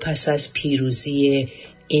 او پس از پیروزی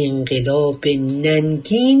انقلاب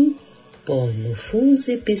ننگین با نفوذ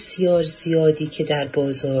بسیار زیادی که در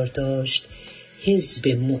بازار داشت، حزب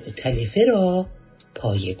مؤتلفه را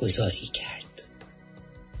پایه‌گذاری کرد.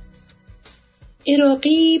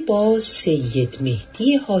 عراقی با سید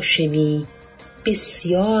مهدی هاشمی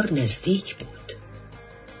بسیار نزدیک بود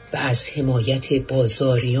و از حمایت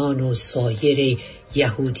بازاریان و سایر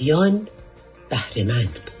یهودیان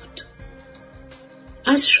بهره‌مند بود.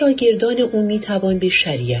 از شاگردان او میتوان به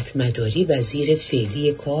شریعت مداری وزیر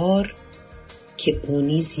فعلی کار که او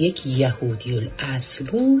نیز یک یهودی الاصل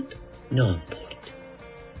بود نام برد.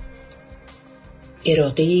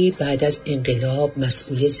 عراقی بعد از انقلاب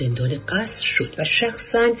مسئول زندان قصر شد و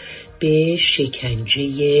شخصاً به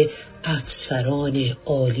شکنجه افسران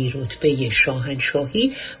عالی رتبه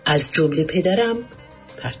شاهنشاهی از جمله پدرم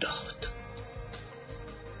پرداخت.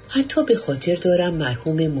 حتی به خاطر دارم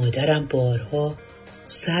مرحوم مادرم بارها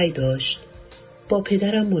سعی داشت با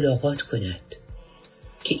پدرم ملاقات کند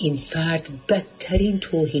که این فرد بدترین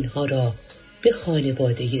توهین‌ها را به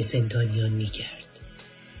خانواده زندانیان می‌کرد.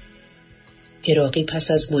 عراقی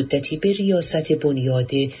پس از مدتی به ریاست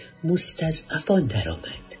بنیاد مستضعفان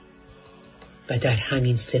درآمد و در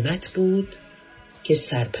همین سمت بود که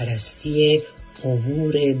سرپرستی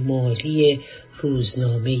امور مالی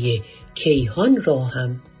روزنامه کیهان را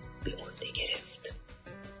هم به عهده گرفت.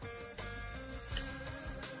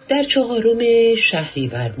 در 4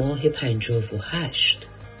 شهریور ماه 58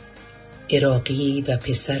 عراقی و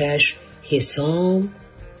پسرش حسام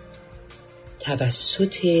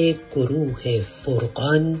توسط گروه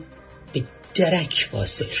فرقان به درک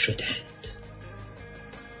واصل شدند.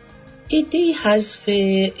 عده‌ای حذف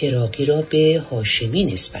عراقی را به هاشمی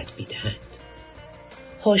نسبت می‌دهند.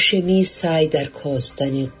 هاشمی سعی در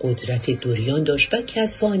کاستن قدرت دوریان داشت و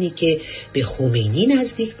کسانی که به خمینی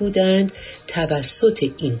نزدیک بودند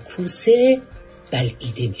توسط این کوسه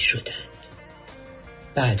بلعیده می‌شدند.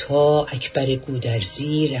 بعدها اکبر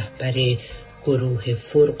گودرزی رهبر گروه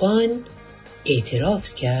فرقان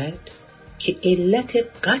اعتراف کرد که علت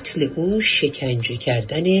قتل او شکنجه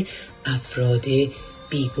کردن افراد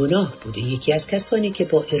بیگناه بوده. یکی از کسانی که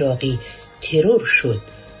با عراقی ترور شد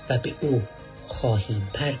و به او خواهیم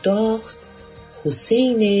پرداخت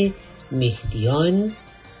حسین مهدیان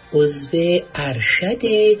عضو ارشد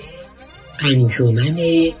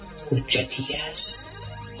انجمن حجتیه است.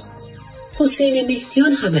 حسین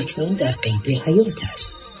مهدیان همکنون در قید حیات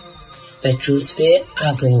است و جزو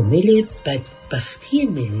عوامل بدبختی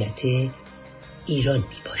ملت ایران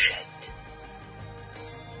می باشد.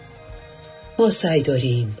 ما سعی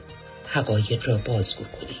داریم حقایق را بازگو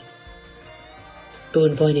کنیم. به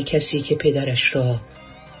عنوان کسی که پدرش را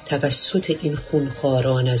توسط این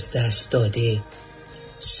خونخواران از دست داده،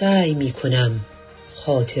 سعی می کنم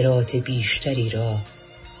خاطرات بیشتری را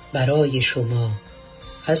برای شما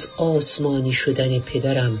از آسمانی شدن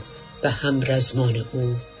پدرم و همرزمان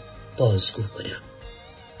او بازگو کنم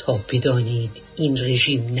تا بدانید این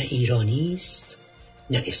رژیم نه ایرانی است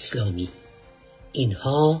نه اسلامی.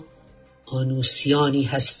 اینها آنوسیانی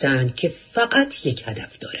هستند که فقط یک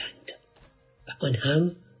هدف دارند و آن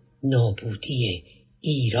هم نابودی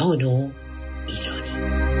ایران و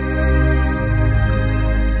ایرانی.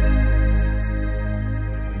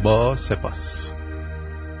 با سپاس.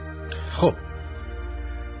 خب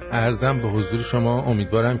عرضم به حضور شما،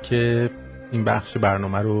 امیدوارم که این بخش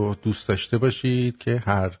برنامه رو دوست داشته باشید که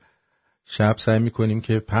هر شب سعی میکنیم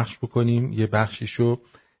که پخش بکنیم یه بخشیشو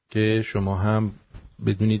که شما هم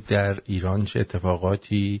بدونید در ایران چه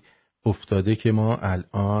اتفاقاتی افتاده که ما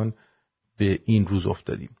الان به این روز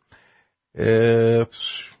افتادیم.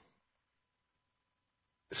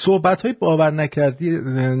 صحبت‌های باور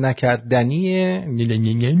نکردنی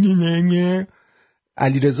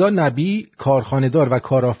علیرضا نبی، کارخانه‌دار و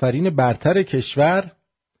کارآفرین برتر کشور،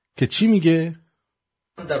 که چی میگه؟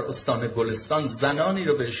 در استان گلستان زنانی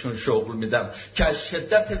رو بهشون شغل میدم که از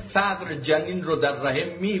شدت فقر جنین رو در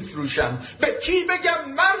رحم میفروشن. به کی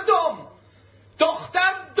بگم مردم؟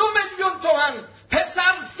 دختر 2 میلیون تومان،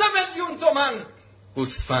 پسر 3 میلیون تومان،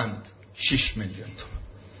 گوسفند 6 میلیون تومان.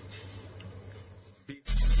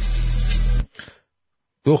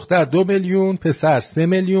 دختر 2 میلیون، پسر 3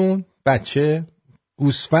 میلیون، بچه،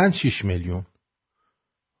 گوسفند 6 میلیون.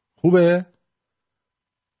 خوبه؟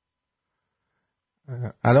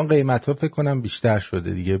 الان قیمت ها فکر کنم بیشتر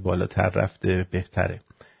شده دیگه، بالاتر رفته، بهتره.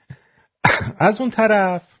 از اون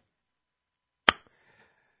طرف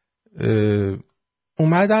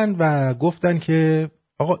اومدن و گفتن که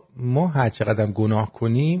آقا ما هر چقدر گناه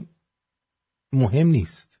کنیم مهم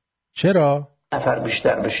نیست. چرا؟ نفر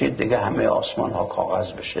بیشتر بشید دیگه همه آسمان ها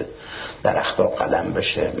کاغذ بشه، درخت‌ها قلم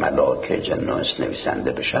بشه، ملائکه جن و انس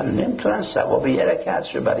نویسنده بشن، نمیتونن ثواب یه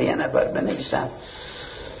رکعتشو برای یه نفر بنویسن.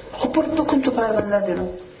 خب بکن تو پرونده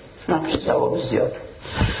دیرو، نمیشه ثواب زیاد.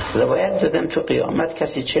 روایت دادم تو قیامت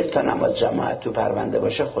کسی 40 تا نماز جماعت تو پرونده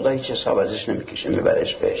باشه خدا هیچ حساب ازش نمیکشه،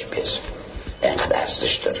 میبرش بهش پیس. اینقدر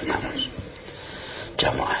ارزش داره نماز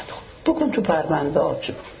جماعت. بکن تو پرونده ها.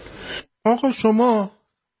 آقا شما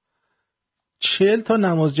 40 تا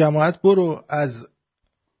نماز جماعت برو، از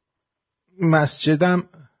مسجدم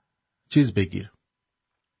چیز بگیر،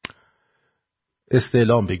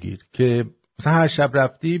 استعلام بگیر که مثلا هر شب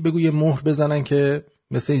رفتی بگو یه مهر بزنن که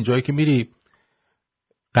مثل این جایی که میری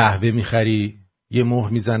قهوه میخری یه مهر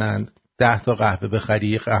میزنن، 10 تا قهوه بخری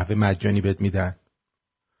یه قهوه مجانی بهت میدن.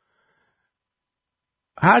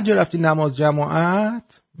 هر جا رفتی نماز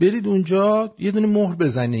جماعت برید اونجا یه دونه مهر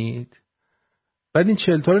بزنید، بعد این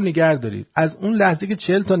 40 تا رو نگه دارید. از اون لحظه که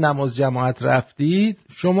 40 تا نماز جماعت رفتید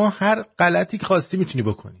شما هر غلطی که خواستی میتونی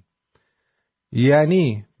بکنی.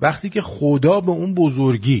 یعنی وقتی که خدا به اون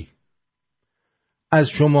بزرگی از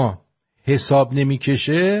شما حساب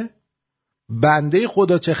نمیکشه، بنده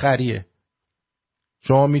خدا چه خریه؟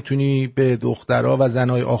 شما میتونی به دخترها و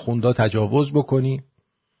زنهای آخوندا تجاوز بکنی،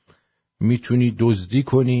 میتونی دزدی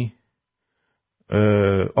کنی،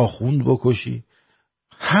 آخوند بکشی،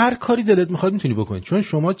 هر کاری دلت میخواد میتونی بکنی، چون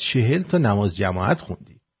شما 40 تا نماز جماعت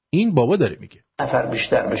خوندی. این بابا داره میگه. نفر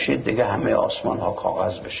بیشتر بشید دیگه همه آسمان ها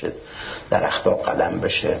کاغذ بشه، درخت‌ها قلم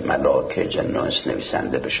بشه، ملائکه جن و انس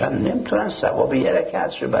نویسنده بشن، نمیتونن ثواب یه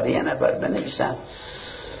رکعتشو برای یه نفر بنویسن.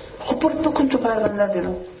 خب بکن تو پرونده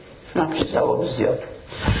دیرو، نمیشه ثواب زیاد.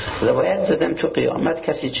 روایت دادم تو قیامت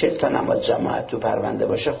کسی 40 تا نماز جماعت تو پرونده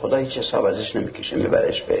باشه خدا هیچ حساب ازش نمیکشه،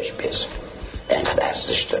 میبرش بهش پیس. اینقدر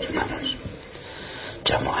ارزش داره نماز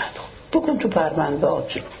جماعت. بکن تو پرونده ها،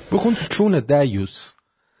 بکن تو چون دیوس،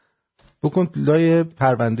 بکن لای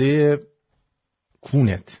پرونده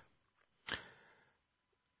کونت.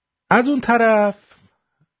 از اون طرف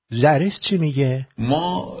ژرف چی میگه؟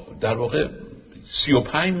 ما در واقع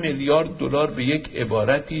 35 میلیارد دلار به یک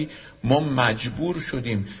عبارتی ما مجبور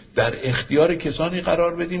شدیم در اختیار کسانی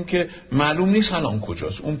قرار بدیم که معلوم نیست الان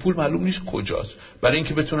کجاست، اون پول معلوم نیست کجاست، برای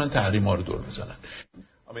اینکه بتونن تحریم‌ها رو دور بزنن.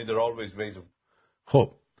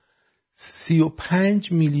 خب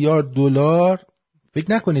 35 میلیارد دلار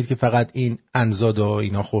فکر نکنید که فقط این انزاده ها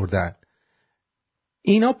اینا خوردن.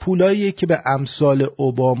 اینا پولاییه که به امثال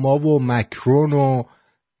اوباما و مکرون و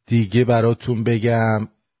دیگه براتون بگم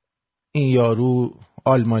این یارو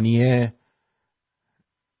آلمانیه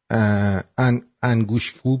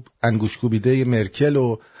انگوشکوبیده مرکل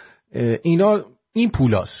و اینا، این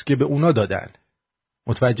پولاست که به اونا دادن.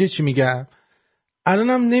 متوجه چی میگم؟ الان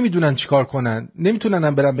هم نمیدونن چیکار کنن، نمیتونن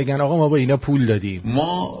هم برن بگن آقا ما با اینا پول دادیم.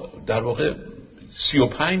 ما در واقع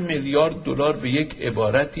 35 میلیارد دلار به یک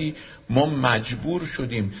عبارتی ما مجبور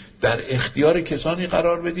شدیم در اختیار کسانی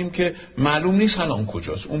قرار بدیم که معلوم نیست الان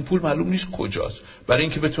کجاست، اون پول معلوم نیست کجاست، برای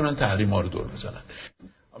اینکه بتونن تحریم‌ها رو دور بزنن.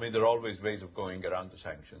 I mean, there are always ways of going around the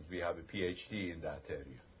sanctions. We have a PhD in that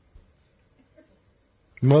area.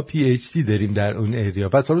 ما PhD داریم در اون ایریا.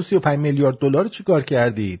 پس حالا 35 میلیارد دلار چی کار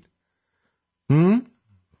کردید؟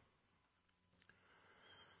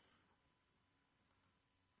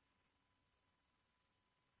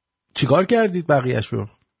 چیکار کردید بقیه‌شو؟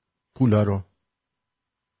 پولا رو.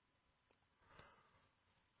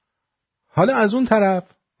 حالا از اون طرف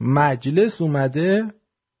مجلس اومده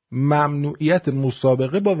ممنوعیت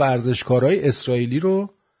مسابقه با ورزشکارای اسرائیلی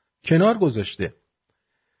رو کنار گذاشته.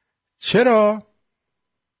 چرا؟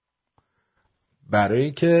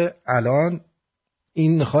 برای که الان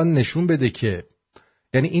این میخوان نشون بده که،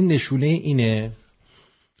 یعنی این نشونه اینه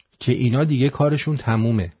که اینا دیگه کارشون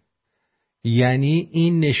تمومه. یعنی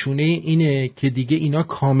این نشونه اینه که دیگه اینا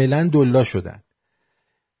کاملا دلا شدن.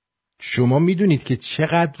 شما میدونید که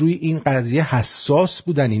چقدر روی این قضیه حساس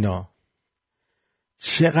بودن اینا،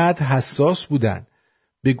 چقدر حساس بودن.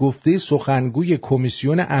 به گفته سخنگوی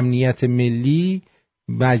کمیسیون امنیت ملی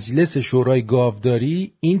مجلس شورای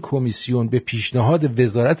گاوداری، این کمیسیون به پیشنهاد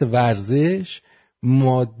وزارت ورزش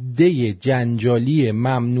ماده جنجالی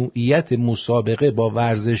ممنوعیت مسابقه با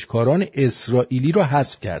ورزشکاران اسرائیلی را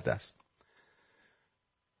حذف کرده است.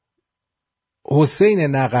 حسین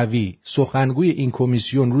نقوی سخنگوی این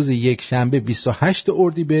کمیسیون روز یکشنبه 28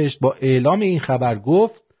 اردیبهشت با اعلام این خبر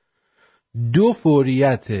گفت 2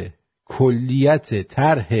 فوریت کلیت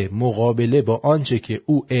طرح مقابله با آنچه که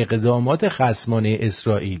او اقدامات خصمانه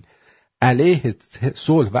اسرائیل علیه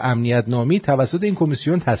صلح و امنیت نامی توسط این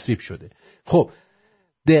کمیسیون تصویب شده. خب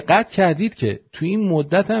دقت کردید که تو این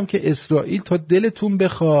مدت هم که اسرائیل تا دلتون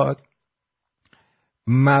بخواد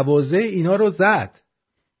مواضع اینا رو زد.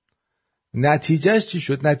 نتیجهش چی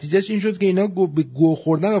شد؟ نتیجهش این شد که اینا به گو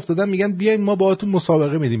خوردن افتادن، میگن بیاین ما باهاتون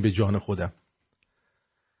مسابقه میدیم به جان خودم.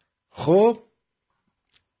 خب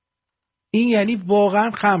این یعنی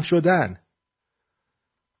واقعا خم شدن،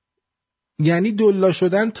 یعنی دلا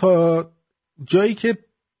شدن تا جایی که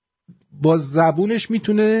با زبونش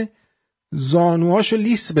میتونه زانوهاشو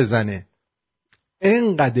لیس بزنه.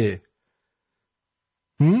 انقدر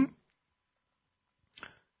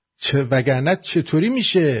وگرنه چطوری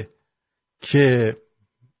میشه که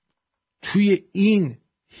توی این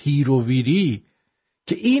هیروویری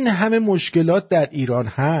که این همه مشکلات در ایران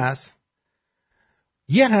هست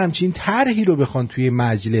یه همچین طرحی رو بخوان توی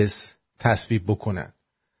مجلس تصویب بکنن؟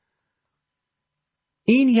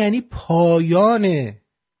 این یعنی پایان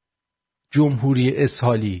جمهوری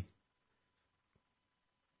اسحاقی.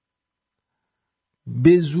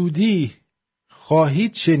 به زودی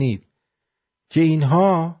خواهید شنید که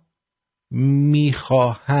اینها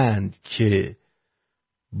میخواهند که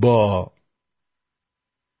با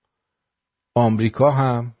آمریکا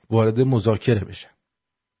هم وارد مذاکره بشن.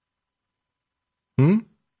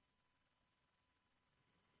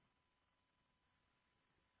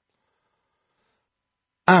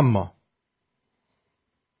 اما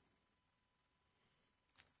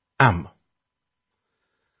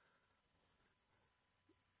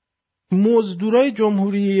مزدورای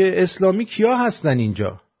جمهوری اسلامی کیا هستن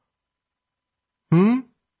اینجا؟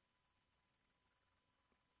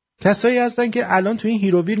 کسایی هستن که الان تو این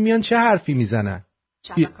هیروویر میان چه حرفی میزنن؟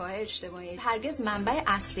 شبکه‌های اجتماعی هرگز منبع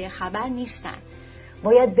اصلی خبر نیستن.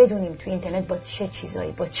 باید بدونیم تو اینترنت با چه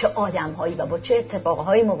چیزایی، با چه آدم‌هایی و با چه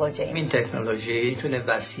اتفاقهایی مواجهیم. این تکنولوژی میتونه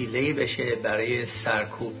وسیله‌ای بشه برای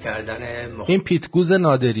سرکوب کردن این پیتگوز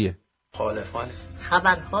نادریه. مخالفان.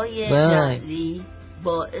 خبرهای جعلی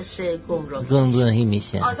باعث گمراهی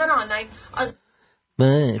میشه. آزار آنلاین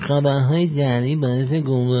خبرهای جعلی باعث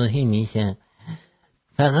گمراهی میشه.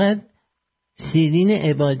 فقط سیرین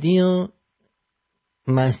عبادی و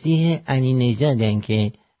مسیح علی نژادن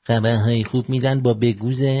که خبرهای خوب میدن با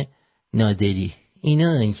بگوز نادری.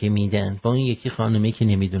 اینا هن که میدن با اون یکی خانومه که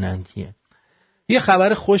نمیدونن کیه. یه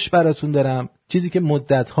خبر خوش براتون دارم، چیزی که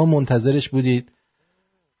مدت‌ها منتظرش بودید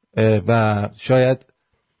و شاید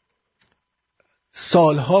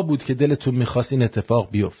سالها بود که دلتون میخواست این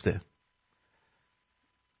اتفاق بیفته.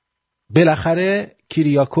 بالاخره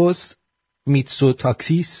کیریاکوس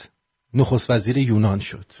میتسوتاکیس نخست وزیر یونان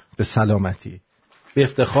شد به سلامتی. به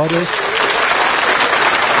افتخارش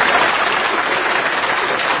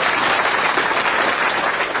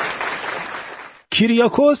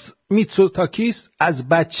کیریاکوس میتسوتاکیس از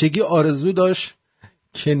بچگی آرزو داشت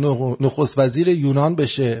که نخست وزیر یونان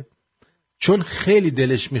بشه، چون خیلی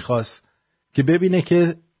دلش میخواست که ببینه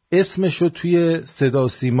که اسمشو توی صدا و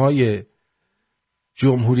سیمای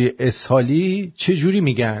جمهوری اسحالی چه جوری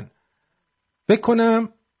میگن. بکنم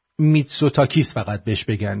میتسوتاکیس فقط بهش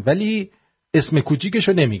بگن، ولی اسم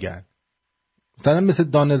کوچیکشو نمیگن. مثلا مثل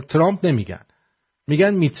دونالد ترامپ نمیگن،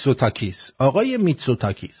 میگن میتسوتاکیس، آقای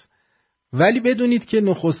میتسوتاکیس. ولی بدونید که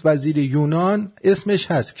نخست وزیر یونان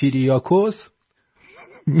اسمش هست کیریاکوس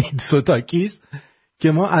میتسوتاکیس،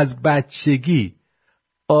 که ما از بچگی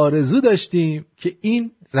آرزو داشتیم که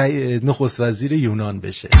این نخست وزیر یونان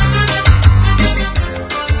بشه.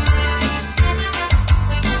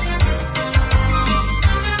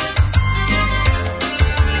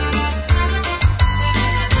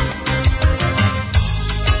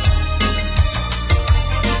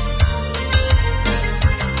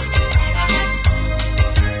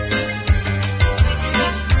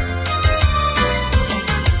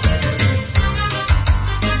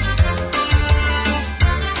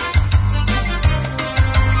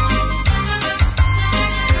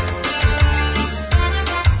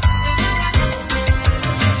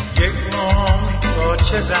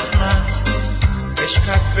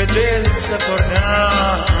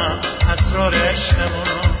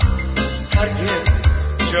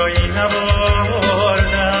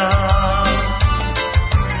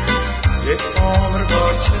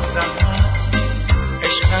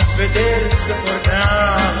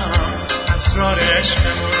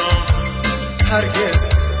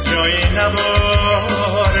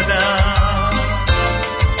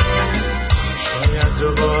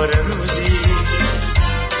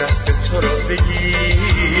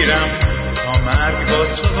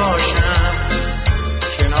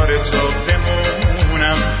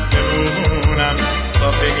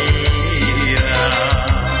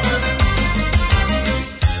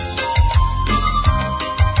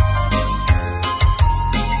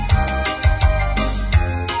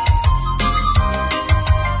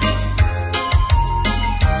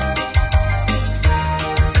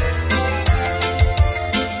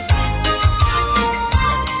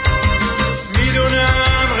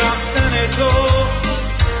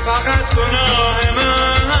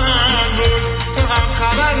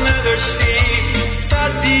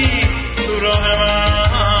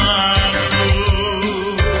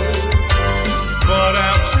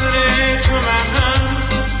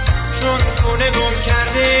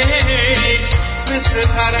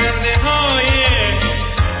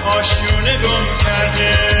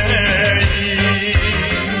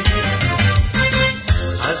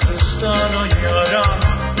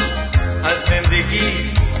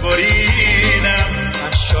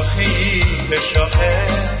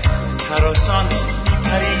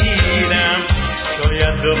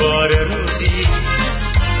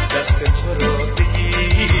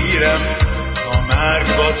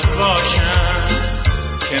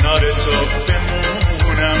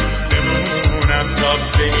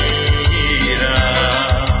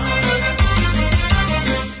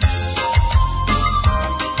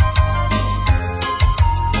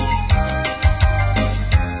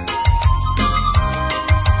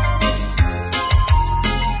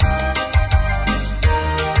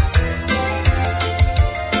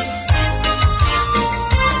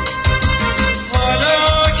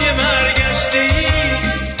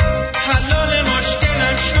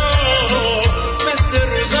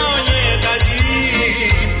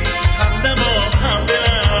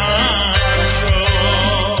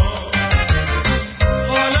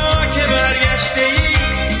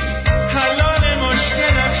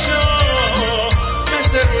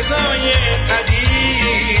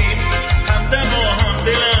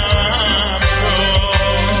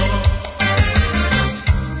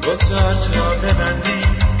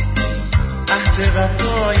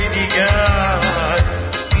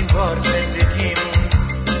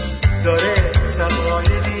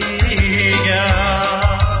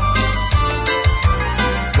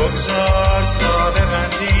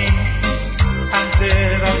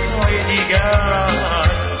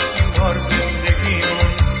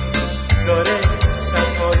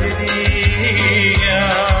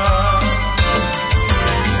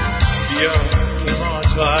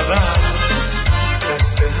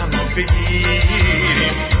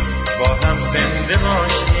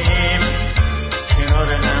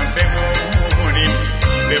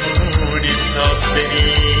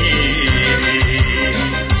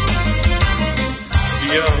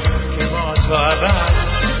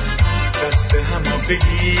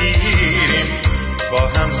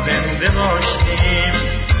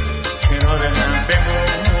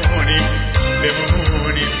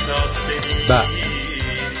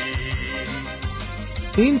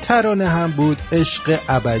 این ترانه هم بود عشق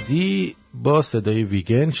ابدی با صدای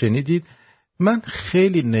ویگن. شنیدید من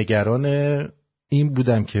خیلی نگران این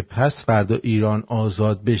بودم که پس فردا ایران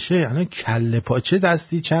آزاد بشه، الان کله پاچه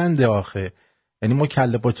دستی چنده آخه؟ یعنی ما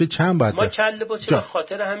کله پاچه چند باید ما کله پاچه به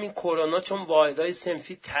خاطر همین کرونا، چون واحدهای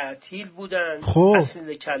صنفی تعطیل بودن، خب.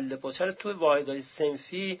 اصل کله پاچه رو توی واحدهای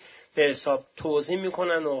صنفی به حساب توزیع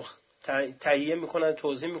میکنن و تهیه میکنن،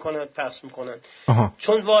 توزیع میکنن، پخش میکنن.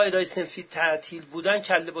 چون واحدهای صنفی تعطیل بودن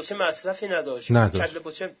کله پاچه مصرفی نداشت. کله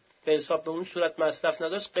پاچه به حساب به اون صورت مصرف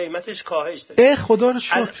نداشت، قیمتش کاهش داشت. خدا رو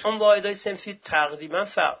شکر. از اون واحدهای صنفی تقریبا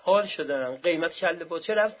فعال شدن، قیمت کله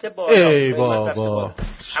پاچه رفته بالا.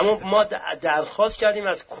 اما ما درخواست کردیم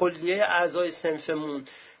از کلیه اعضای صنفمون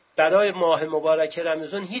برای ماه مبارک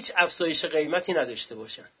رمضان هیچ افزایش قیمتی نداشته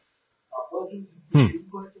باشن.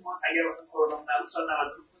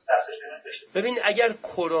 ببین اگر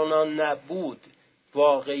کرونا نبود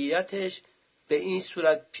واقعیتش به این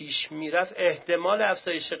صورت پیش میرفت، احتمال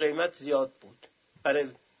افزایش قیمت زیاد بود برای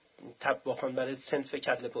طباخان، برای صنف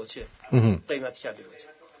کله پاچه. قیمت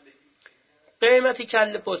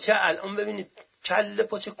کله پاچه الان ببینید، کله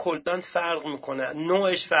پاچه کلاً فرق میکنه،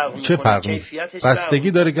 نوعش فرق میکنه، کیفیتش فرق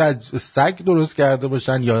بستگی داره که از سگ درست کرده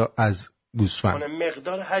باشن یا از گوسفند،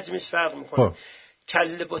 مقدار حجمش فرق میکنه.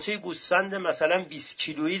 کله پاچه گوسفند مثلا 20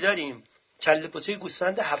 کیلویی داریم، کله پاچه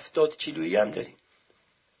گوسفند 70 کیلویی هم داریم.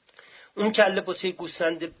 اون کله پاچه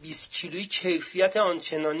گوسفند 20 کیلویی کیفیت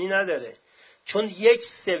آنچنانی نداره، چون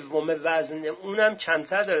 1/3 وزن اونم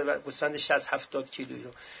کمتر داره، گوسفند 60-70 کیلویی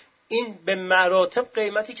رو. این به مراتب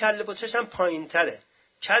قیمتی کله پاچه‌ش هم پایین‌تره.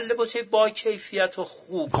 کله پاچه با کیفیت و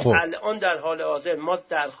خوب الان در حال حاضر ما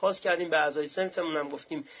درخواست کردیم به اعضای صنفمون، هم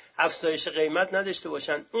گفتیم افزایش قیمت نداشته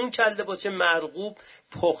باشن. اون کله پاچه مرغوب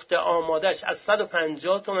پخته آمادهش از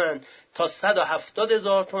 150 تومن تا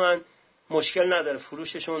 170,000 تومن مشکل نداره،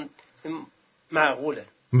 فروششون معقوله.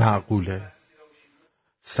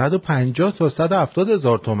 150 تا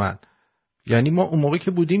 170,000 تومن. یعنی ما اون موقع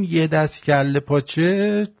که بودیم یه دست کله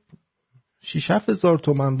پاچه 6-7,000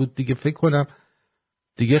 تومن بود دیگه، فکر کنم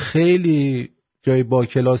دیگه خیلی جای با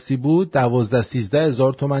کلاسی بود.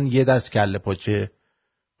 12-13,000 تومن یه دست کله پاچه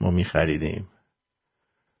ما می خریدیم.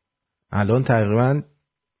 الان تقریبا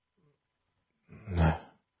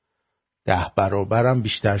 10 برابرم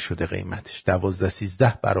بیشتر شده قیمتش،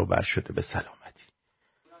 12-13 برابر شده به سلامتی.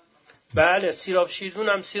 بله سیراب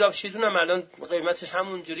شیردونم الان قیمتش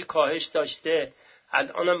همونجوری کاهش داشته،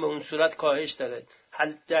 الانم به اون صورت کاهش داره.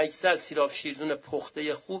 حد اکثر سیراب شیردون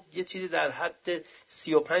پخته خوب یه چیزی در حد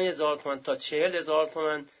 35,000 تومان تا 40,000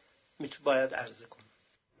 تومان باید عرضه کنه.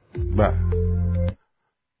 بله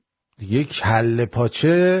دیگه کله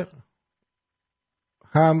پاچه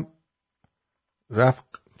هم رفت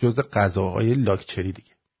جز غذاهای لاکچری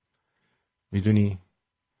دیگه. میدونی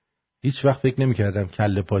هیچ وقت فکر نمی‌کردم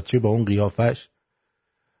کله پاچه با اون قیافش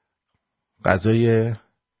غذای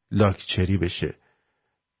لاکچری بشه.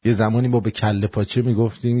 یه زمانی ما به کله پاچه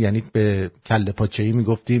میگفتیم، یعنی به کله پاچه‌ای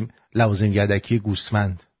میگفتیم لوازم یدکی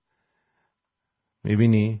گوسفند.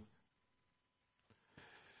 میبینی؟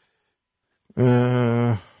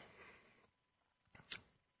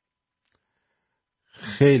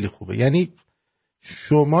 خیلی خوبه. یعنی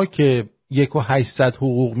شما که 1,800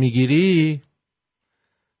 حقوق میگیری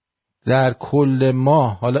در کل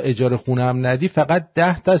ماه، حالا اجاره خونه هم ندی، فقط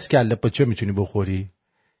 10 دست کله پاچه میتونی بخوری.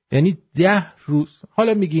 یعنی 10 روز،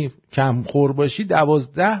 حالا میگی کم خور باشی،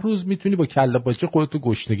 12 روز میتونی با کله پاچه خودتو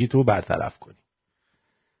گشنگی تو برطرف کنی.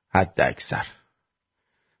 حد اکثر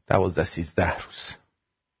 12-13 روز.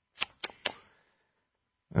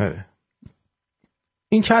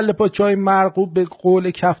 این کله پاچه‌های مرغوب به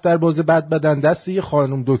قول کفترباز بد بدن دست یه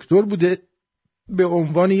خانم دکتر بوده، به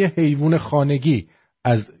عنوان یه حیوان خانگی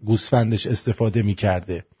از گوسفندش استفاده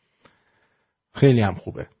می‌کرده. خیلی هم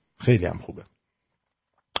خوبه، خیلی هم خوبه.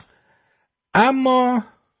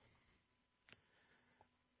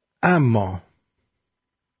 اما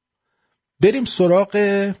بریم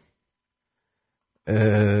سراغ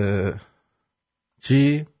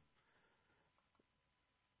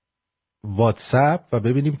واتساپ و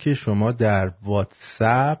ببینیم که شما در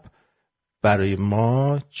واتساپ برای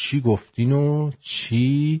ما چی گفتین و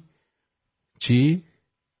چی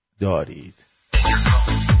دارید.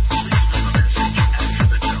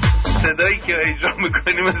 صدایی که اجرا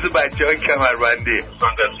میکنی مثل بچه های کمربندی.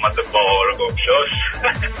 من قسمت بهار گمشاش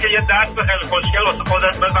که یه دست خیلی خوشگل واسه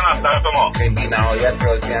خودت بزن از طرف ما. بی نهایت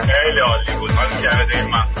راضیم. خیلی عالی بود. من جهده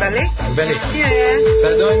من. بله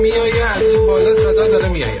صدا میایه از این بالا، صدا داره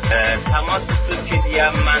میایه. تماس تو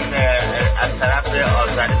دیم من از طرف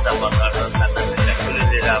آذری زبان‌دار هستم. تشکر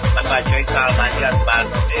دیدم و بچه های کارمندی از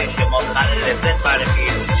برنامه شما خیلی لذت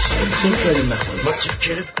برمید. چون خیلی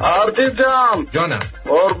مخصوص آردی جام جانم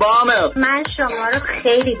قربانه. من شما رو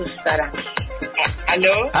خیلی دوست دارم.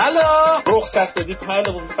 الو رخصت بدی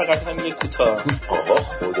پهلوان، فقط همین یک کوتاه. آقا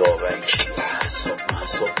خدا وکیل،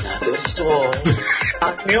 حساب نداری تو؟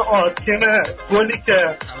 آرمین آرتینه گلی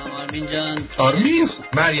که آرمین جان. آرمین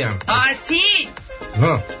مریم آرتین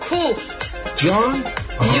کوفت جان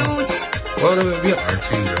یوز بارو بیا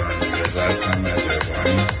آرتین جان یه درستم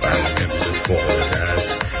مهربانی برنامه امروز فوق‌العاده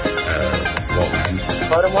است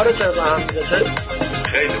واقعا. ما رو چرا هم میده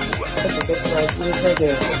خیلی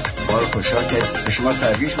خوبه. بار خوشحال که به شما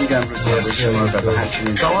تبریک میگم رو زیاده شما و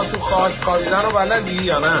همچنین شما تو خاک خوابیدن رو بلدی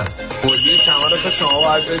یا نه؟ بودی کمرتو شما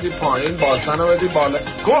باید بدی پایین، بالسن رو بدی بالا.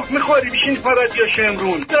 گفت میخوری بشین پارادیو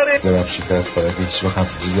شمرون داره. ببخشید که از خواهد هیچ وقت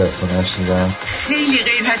همچیزی از تو نشنیدم. خیلی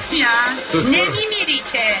غیر هستی هم نمیمیری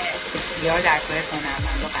که یا در کار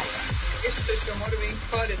هنرمند و قدم عشق شما رو به این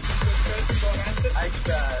کارت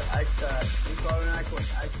اکبر این کارو نکن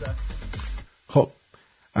اکبر. خب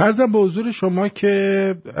عرضم به حضور شما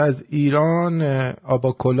که از ایران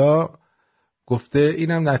آباکولا گفته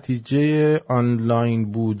اینم نتیجه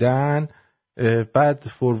آنلاین بودن، بعد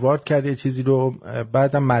فوروارد کرد یه چیزی رو،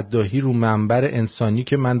 بعدم مداحی رو منبر انسانی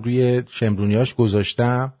که من روی شمرونیاش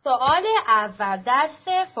گذاشتم. سوال اول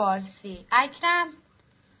درس فارسی. اکرم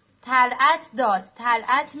طلعت داد،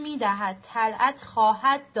 طلعت میدهد، طلعت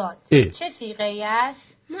خواهد داد. چه صیغه‌ای است؟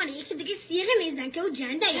 مانه یکی دیگه صیغه نیستن که او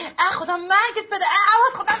جنده یه خدا مرگت بده،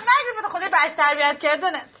 عوض خدا مرگت بده، خدای بچه تربیت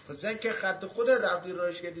کردنت. خودن که خط خود رفتی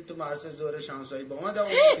روش کردی تو مرسه زور شانسایی با ما دوام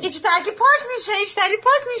ایچ ترکی پاک میشه، ایچ تری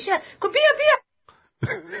پاک میشه. کو بیا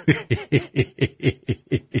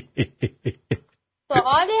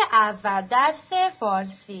سوال اول درس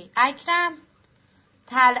فارسی. اکرم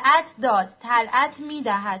طلعت داد، طلعت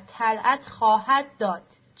میدهد، طلعت خواهد داد.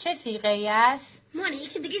 چه صیغه‌ای است؟ مانه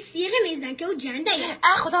یکی دیگه صیغه نیستن که او جنده یه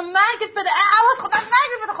خدا مرگت بده، عوض خدا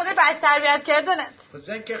مرگت بده، خدای بچه تربیت کردنت.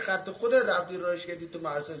 خودن که خط خود رفتی روش کردی تو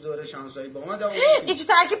مرسه زور شانسایی با ما دوام ایچ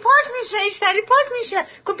ترکی پاک میشه، ایچ تری پاک میشه.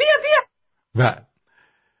 کو بیا و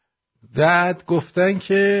بعد گفتن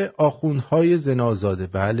که آخوندهای زنازاده.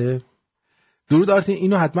 بله درود آرتین،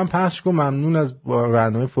 اینو حتما پخش کن، ممنون از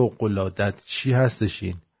برنامه فوق‌العاده. چی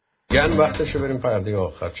هستشین؟ یعنی وقتشه بریم پرده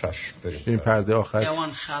آخر. چشم بریم پرده آخر.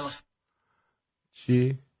 حیوان خلق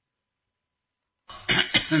چی؟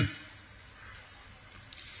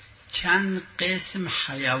 چند قسم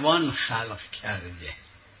حیوان خلق کرده.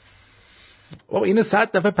 اینو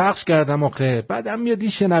 100 دفعه پخش کردم آخه، بعدم میاد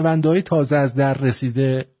این شنونده‌های تازه از در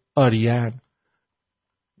رسیده آریان.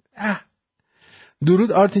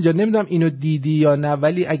 درود آرتین جان، نمیدونم اینو دیدی یا نه،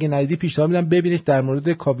 ولی اگه ندیدی پیشنهاد میدم ببینش. در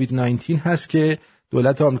مورد کووید 19 هست که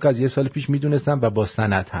دولت آمریکا از 1 سال پیش میدونستن و با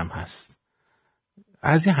سند هم هست.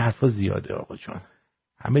 از این حرفا زیاده آقا جان،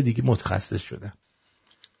 همه دیگه متخصص شدن.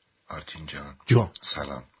 آرتین جان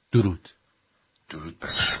سلام. درود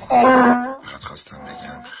برای شما. فقط خواستم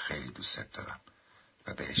بگم خیلی دوست دارم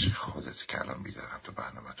و به عشق خودت که الان بیدارم تو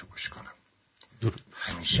برنامه تو گوش کنم. درود.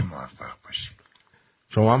 همیشه موفق باشی.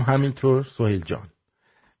 شما هم همینطور سهیل جان،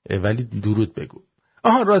 ولی درود بگو.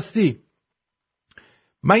 راستی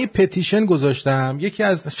من یه پتیشن گذاشتم، یکی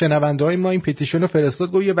از شنونده های ما این پتیشن رو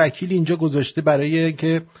فرستاد، گفت یه وکیل اینجا گذاشته برای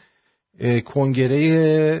که کنگره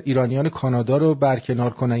ایرانیان کانادا رو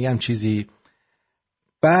برکنار کنن یه هم چیزی.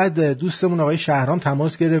 بعد دوستمون آقای شهرام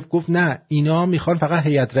تماس گرفت، گفت نه اینا میخوان فقط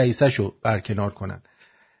هیئت رئیسه‌شو برکنار کنن.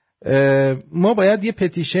 ما باید یه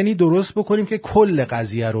پتیشنی درست بکنیم که کل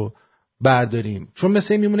قضیه رو برداریم، چون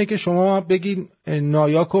مثل میمونه که شما بگین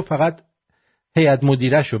نایاکو فقط هیئت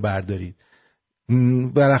مدیره‌شو بردارید،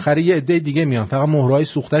 بالاخره یه عده دیگه میان فقط مهرهای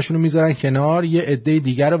سوخته‌شون رو میذارن کنار، یه عده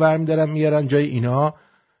دیگه رو برمی‌دارن میارن جای اینا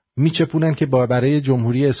میچپونن که برای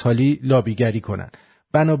جمهوری اسحاقی لابیگری کنن.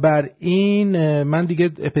 بنابراین من دیگه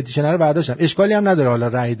پتیشن رو برداشتم، اشکالی هم نداره حالا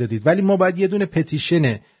رأی دادید، ولی ما باید یه دونه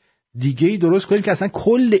پتیشن دیگه‌ای درست کنیم که اصلا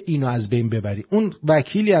کل اینو از بین ببری. اون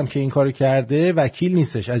وکیلی هم که این کارو کرده وکیل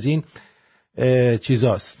نیستش، از این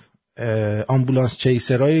چیزاست، آمبولانس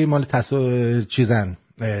چیسرای مال چیزن،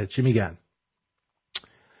 چی میگن،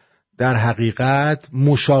 در حقیقت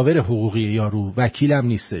مشاور حقوقی یارو، وکیل هم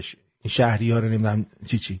نیستش، این شهری‌ها رو نمیدونم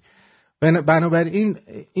چی. بنابراین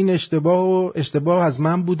این اشتباه از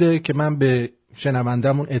من بوده که من به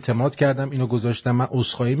شنوندمون اعتماد کردم، اینو گذاشتم. من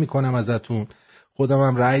عذرخواهی میکنم ازتون، خودم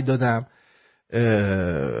هم رأی دادم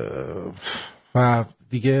و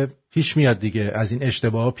دیگه پیش میاد دیگه، از این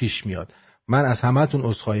اشتباه پیش میاد. من از همه‌تون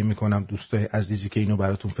عذرخواهی میکنم دوستای عزیزی که اینو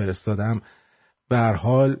براتون فرستادم. به هر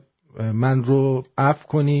حال من رو عفو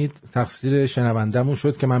کنید، تقصیر شنوندمون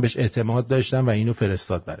شد که من بهش اعتماد داشتم و اینو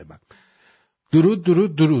فرستاد برای من. درود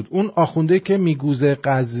درود درود. اون آخونده که میگوزه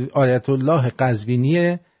آیت الله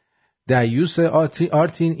قزوینی دیوس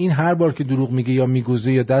آرتین، این هر بار که دروغ میگه یا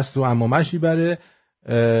میگوزه یا دست رو عمامش میبره.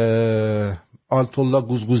 آلتولا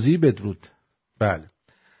گوزگوزی بدرود. بله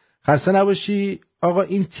خسته نباشی آقا.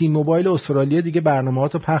 این تیم موبایل استرالیا دیگه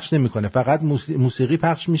برنامه‌هاتو پخش نمیکنه، فقط موسیقی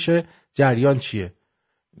پخش میشه. جریان چیه؟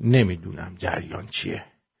 نمیدونم جریان چیه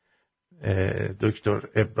دکتر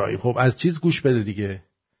ابراهیم. خب از چیز گوش بده دیگه،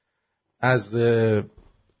 از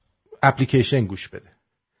اپلیکیشن گوش بده.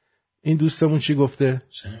 این دوستمون چی گفته؟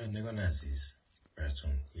 شنوندگان عزیز،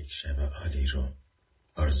 براتون یک شب عالی رو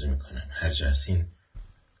آرزو میکنم. هر جا هستین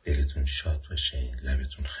دلتون شاد باشه،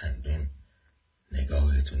 لبتون خندون،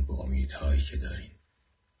 نگاهتون به امیدهایی که دارین.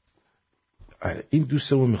 این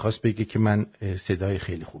دوستمون میخواست بگه که من صدای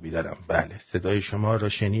خیلی خوبی دارم. بله صدای شما را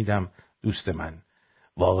شنیدم دوست من،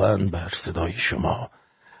 واقعا بر صدای شما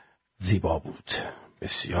زیبا بود،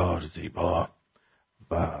 بسیار زیبا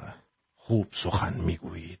و خوب سخن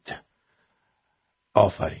میگویید.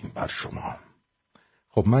 آفرین بر شما.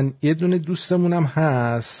 خب من یه دونه دوستمونم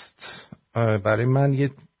هست برای من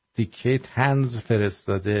یه دیکیت هنز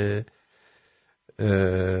فرستاده،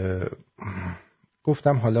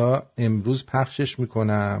 گفتم حالا امروز پخشش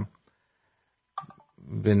میکنم،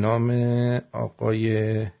 به نام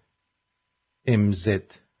آقای امزد.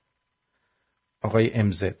 آقای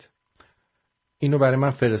امزد اینو برای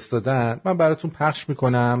من فرستادن، من براتون پخش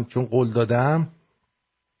میکنم چون قول دادم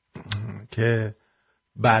که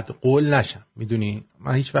بد قول نشم. میدونی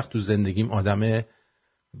من هیچ وقت تو زندگیم آدم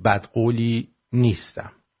بد قولی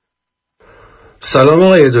نیستم. سلام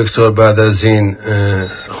آقای دکتر، بعد از این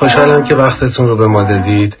خوشحالم که وقتتون رو به ما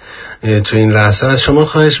دادید. تو این لحظه از شما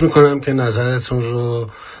خواهش میکنم که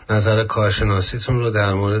نظر کارشناسیتون رو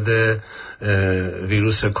در مورد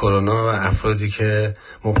ویروس کرونا و افرادی که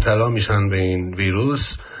مبتلا میشن به این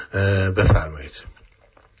ویروس بفرمایید.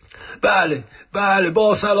 بله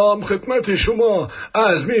با سلام خدمت شما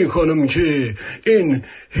عرض میکنم که این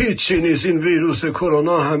هیچی نیست. این ویروس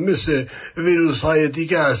کرونا هم مثل ویروس های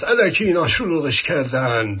دیگه است. الکی اینا شلوغش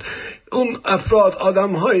کردن. اون افراد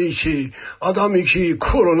آدمی که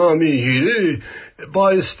کرونا میگیره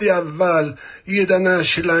بایستی اول یه دنه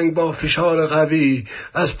شلنگ با فشار قوی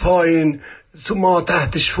از پایین تو ما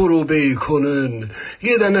تحتش فرو بیکنن،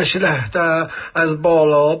 یه دنه شلهته از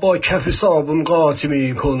بالا با کف صابون قاطی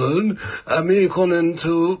میکنن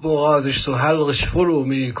تو بغازش تو حلقش فرو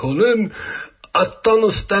میکنن،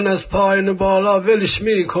 اتانستن از پایین بالا ولش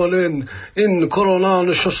میکنن. این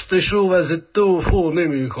کرونا شستشو و ضد عفو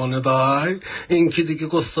نمیکنه. دای این که دیگه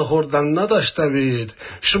قصه خوردن نداشته بید.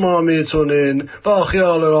 شما میتونین با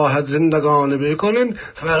خیال راحت زندگانی بکنین.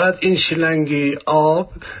 فقط این شلنگی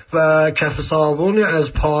آب و کف صابون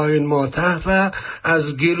از پایین ما تحت و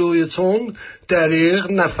از گلویتون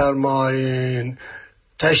دریغ نفرمایین.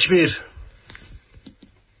 تشبیر.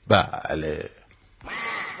 بله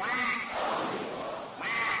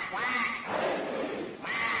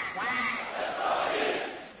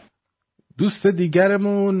دوست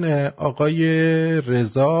دیگرمون آقای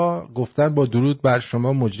رضا گفتن با درود بر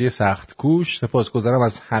شما مجری سخت کوش، سپاسگزارم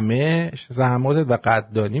از همه زحماتت و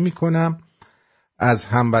قدردانی میکنم از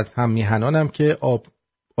هم میهنانم که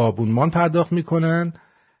آبونمان پرداخت میکنن.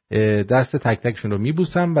 دست تک تکشون رو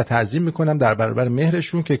میبوسم و تعظیم میکنم در برابر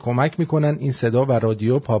مهرشون که کمک میکنن این صدا و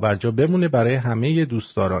رادیو پابرجا بمونه برای همه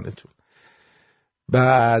دوستدارانتون.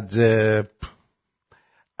 بعد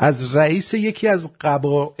از رئیس یکی از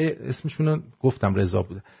قبایل، اسمشون رو گفتم رضا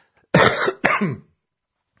بوده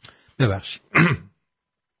ببخشید،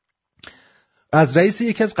 از رئیس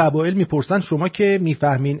یکی از قبایل میپرسن شما که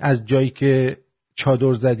میفهمین از جایی که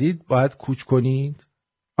چادر زدید باید کوچ کنید؟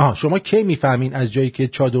 شما کی میفهمین از جایی که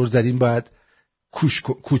چادر زدین باید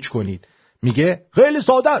کوچ کنید؟ میگه خیلی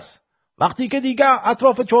ساده است، وقتی که دیگه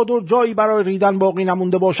اطراف چادر جایی برای ریدن باقی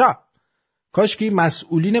نمونده باشه. کاش که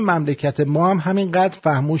مسئولین مملکت ما هم همینقدر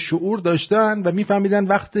فهم و شعور داشتن و میفهمیدن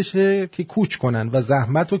وقتشه که کوچ کنن و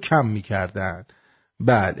زحمت رو کم میکردن.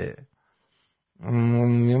 بله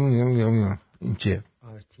این چه؟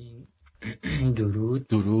 آرتین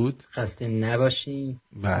درود خسته نباشی.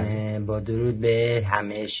 بله. با درود به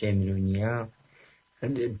همه شمرونیا.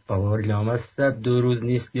 بابا لامصب 2 روز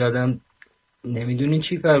نیست یادم نمیدونی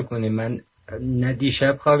چی کار کنه. من نه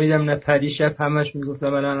دیشب خوابیدم نه پریشب، همش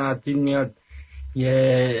میگفتم الان آرتین میاد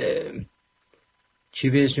یه چی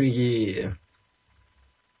بهش میگی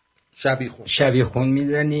شبیخون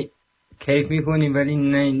میزنی کیف میکنیم، ولی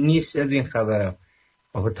نیست از این خبر.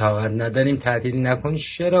 آقا طاقت نداریم تعطیل نکن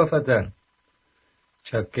شرافتا.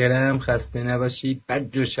 چاکرم خسته نباشی.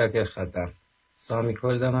 بدجور شاکر خطم. سامی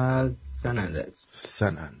کردم از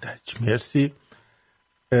سنندج. مرسی.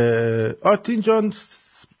 آرتین جان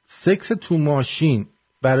سکس تو ماشین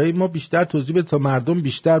برای ما بیشتر توضیح بده تا مردم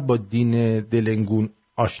بیشتر با دین دلنگون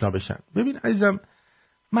آشنا بشن. ببین عزیزم،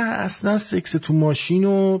 من اصلا سکس تو ماشین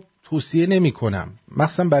رو توصیه نمی کنم،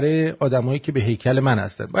 مخصوصا برای آدمایی که به هیکل من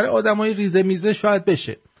هستن. برای آدمای ریزه میزه شاید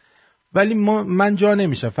بشه، ولی من جا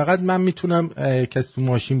نمیشم. فقط من میتونم کسی تو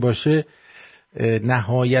ماشین باشه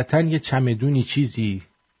نهایتا یه چمدونی چیزی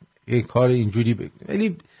یه کار اینجوری بگم.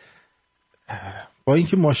 ولی با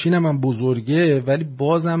اینکه ماشینم هم بزرگه ولی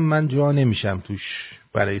بازم من جا نمیشم توش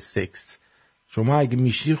برای سکس. شما اگه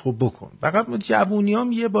میشی خب بکن. فقط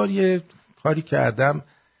جوونیام یه بار یه کاری کردم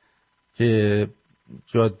که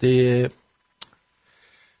جاده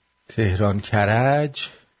تهران کرج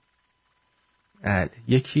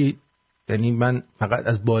یکی، یعنی من فقط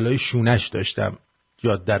از بالای شونش داشتم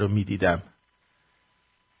جاده رو میدیدم.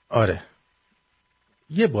 آره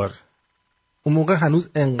یه بار، اون موقع هنوز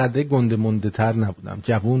انقدر گنده منده تر نبودم،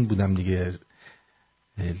 جوون بودم دیگه،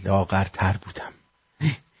 لاغرتر بودم.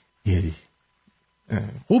 یعنی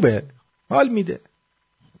خوبه، حال میده.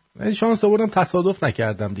 شانس آوردم تصادف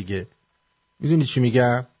نکردم دیگه. میدونی چی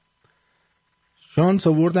میگم؟ شانس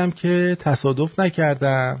آوردم که تصادف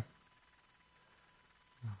نکردم.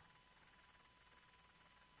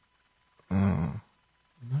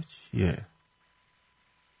 چیه؟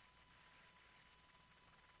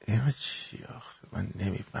 اینا چیه آخه؟ من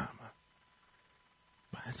نمیفهمم.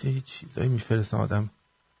 بعضی چیزایی میفرستم آدم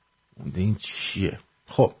مونده این چیه.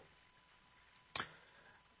 خب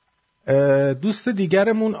دوست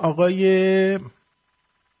دیگرمون آقای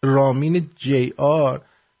رامین جی آر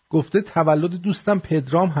گفته تولد دوستم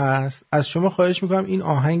پدرام هست، از شما خواهش میکنم این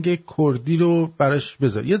آهنگ کردی رو براش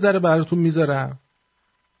بذار. یه ذره براتون میذارم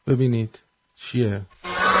ببینید چیه.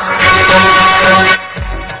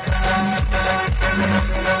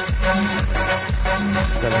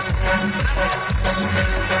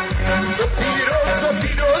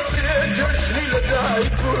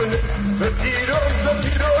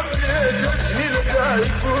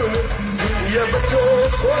 یا به تو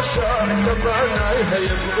خوشا که معنی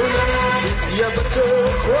هیبونه، یا به تو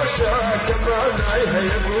خوشا که معنی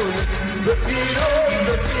هیبونه. به پیروز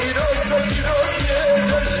به پیروز به پیروز یه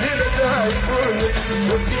جشنی لدای بونه،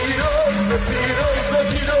 به پیروز به پیروز به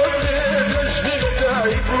پیروز یه جشنی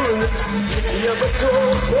لدای بونه. یا به تو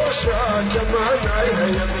خوشا که معنی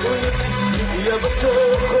هیبونه، یا به تو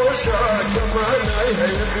خوشا که معنی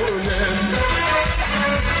هیبونه.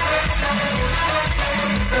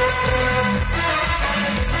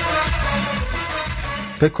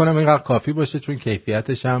 فکر کنم اینقدر کافی باشه چون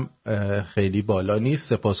کیفیتش هم خیلی بالا نیست.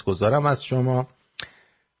 سپاسگزارم از شما.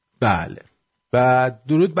 بله و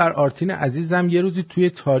درود بر آرتین عزیزم. یه روزی توی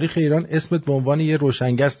تاریخ ایران اسمت به عنوان یه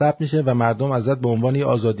روشنگر ثبت میشه و مردم ازت به عنوان یه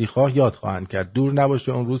آزادیخواه یاد خواهند کرد. دور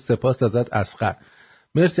نباشه اون روز. سپاس ازت اصغر.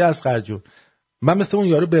 مرسی اصغر جون. من مثل اون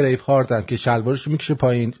یارو بریف هاردم که شلوارش میکشه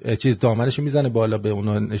پایین، چیز دامنش میزنه بالا، به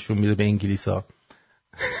اونا نشون میده به انگلیسا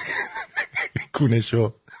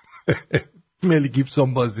کونشو ملی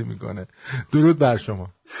گیبسون بازی میکنه. درود بر شما.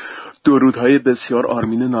 درودهای بسیار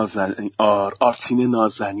آرتین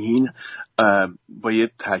نازنین. با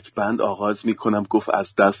یه تکبند آغاز میکنم. گفت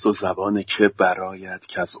از دست و زبان که برایت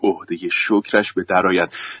که از عهده شکرش به درآید.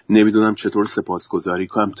 نمیدونم چطور سپاسگزاری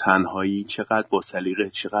کنم. تنهایی چقدر با سلیقه،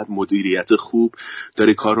 چقدر مدیریت خوب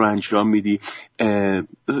داری کار رو انجام میدی.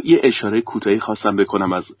 یه اشاره کوتاهی خواستم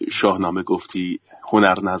بکنم. از شاهنامه گفتی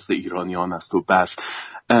هنر نزد ایرانیان است و بس.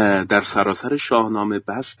 در سراسر شاهنامه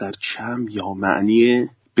بس در چم یا معنی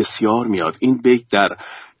بسیار میاد. این بیت در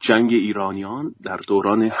جنگ ایرانیان در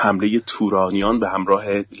دوران حمله تورانیان به همراه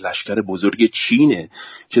لشکر بزرگ چینه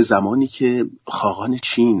که زمانی که خاقان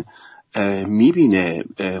چین میبینه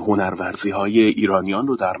هنرورزی های ایرانیان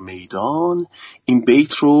رو در میدان، این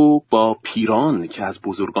بیت رو با پیران که از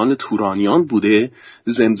بزرگان تورانیان بوده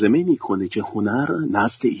زمزمه میکنه که هنر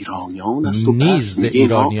نزد ایرانیان است و نزد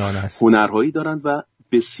ایرانیان است. هنرهایی دارن و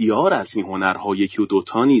بسیار از این هنرها یکی و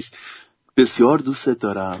دوتا نیست. بسیار دوست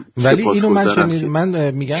دارم. ولی اینو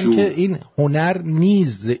من میگم که این هنر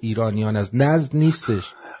نیز ایرانیان است، نزد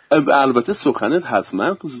نیستش. البته سخنت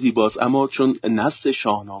حتما زیباست، اما چون نص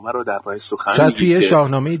شاهنامه رو درباره سخن شاید توی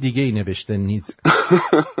شاهنامه دیگه ای نوشته نیست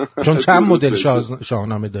چون چند مدل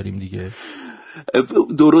شاهنامه داریم دیگه.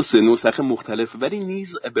 درسته نسخه مختلف، ولی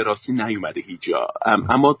نیز به راستی نیومده هیچ جا.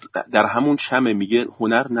 اما در همون چمه میگه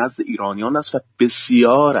هنر نزد ایرانیان است و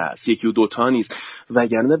بسیار است، یکی و دوتا نیست.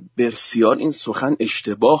 وگرنه بسیار این سخن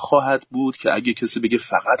اشتباه خواهد بود که اگه کسی بگه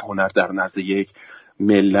فقط هنر در نزد یک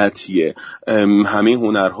ملتیه. همه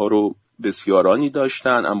هنرها رو بسیارانی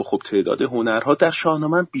داشتن، اما خب تعداد هنرها در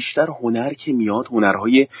شاهنامه بیشتر هنر که میاد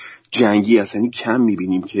هنرهای جنگی است، یعنی کم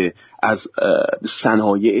میبینیم که از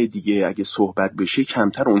صنایع دیگه اگه صحبت بشه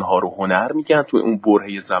کمتر اونها رو هنر میگن. تو اون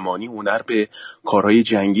برهه زمانی هنر به کارهای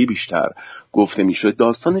جنگی بیشتر گفته میشد.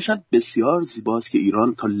 داستانش هم بسیار زیباست که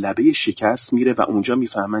ایران تا لبه شکست میره و اونجا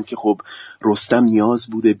میفهمن که خب رستم نیاز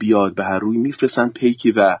بوده بیاد، به هر روی میفرستن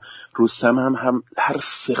پیکی و رستم هم هر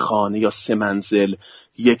 3 خانه یا 3 منزل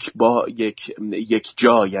یک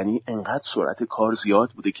جا، یعنی انقدر سرعت کار زیاد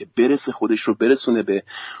بوده که برسه خودش رو برسونه به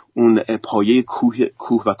اون پایه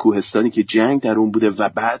کوه و کوهستانی که جنگ در اون بوده و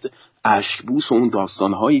بعد اشکبوس و اون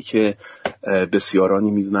داستانهایی که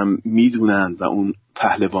بسیارانی میدونن و اون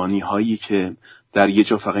پهلوانی هایی که در یه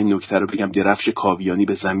جا فقط این نکته رو بگم، درفش کاویانی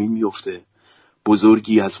به زمین میفته.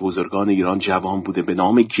 بزرگی از بزرگان ایران جوان بوده به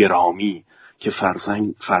نام گرامی که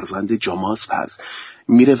فرزند جاماسپ هست،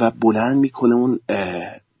 میره و بلند میکنه اون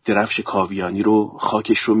درفش کاویانی رو،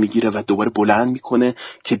 خاکش رو میگیره و دوباره بلند میکنه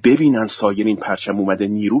که ببینن سایرین پرچم اومده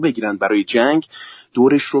نیرو بگیرن برای جنگ.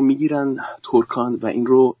 دورش رو میگیرن ترکان و این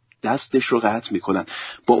رو دستش رو قطع میکنن.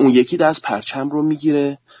 با اون یکی دست پرچم رو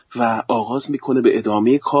میگیره و آغاز میکنه به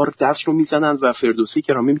ادامه کار. دست رو میزنن و فردوسی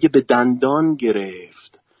گرامی میگه به دندان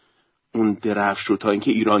گرفت اون درفش رو، تا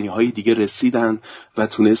اینکه ایرانی های دیگه رسیدن و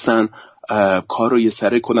تونستن کار رو یه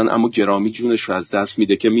سره کنن، اما گرامی جونش رو از دست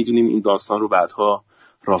میده که میدونیم این داستان رو بعدها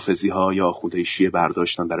رافضی ها یا خدای شیعه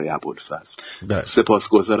برداشتن برای ابوالفضل.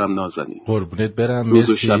 سپاسگزارم نازنین. قربونت برم. روز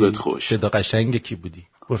و شبت خوش. صدا قشنگه کی بودی؟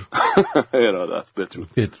 ارادت.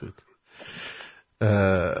 بدرود.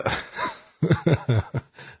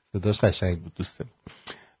 صداش قشنگ بود دوستم.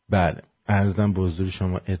 بله عرضم به حضور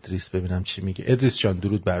شما ادریس، ببینم چی میگه. ادریس جان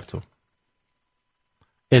درود بر تو.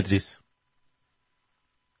 ادریس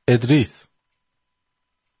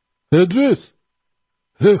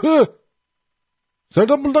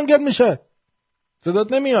صدام بلدان گرم میشه،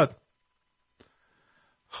 صدات نمیاد.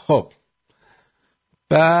 خب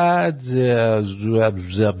بعد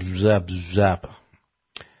زب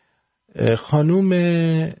خانوم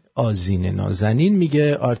آذین نازنین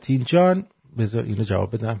میگه آرتین جان، بذار اینو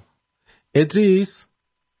جواب بدم. ادریس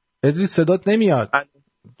صدات نمیاد.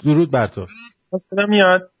 درود بر تو. صدا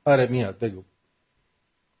میاد؟ آره میاد، بگو.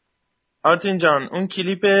 آرتین جان اون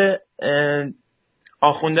کلیپ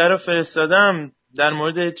آخونده رو فرستادم در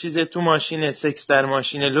مورد چیز تو ماشین، سکس در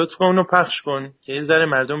ماشین، لطف کن اونو پخش کن که یه ذره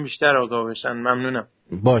مردم بیشتر آگاه بشن. ممنونم.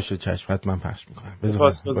 باشه چشم، حتما پخش میکنم.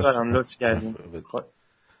 سپاسگزارم، لطف کردین.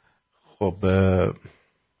 خب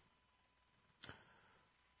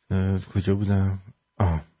کجا بودم؟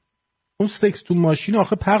 اون سکس تو ماشین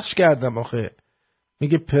آخه پخش کردم. آخه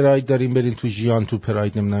میگه پراید داریم بریم تو ژیان، تو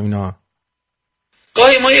پراید نمیدونم اینا.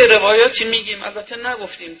 گاهی ما یه روایاتی میگیم، البته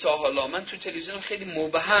نگفتیم تا حالا. من تو تلویزیون خیلی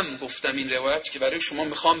مبهم گفتم این روایت که برای شما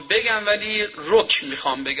میخوام بگم، ولی رک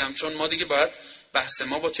میخوام بگم، چون ما دیگه باید بحث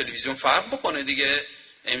ما با تلویزیون فرق بکنه دیگه.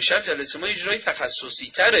 امشب جلسه ما اجرای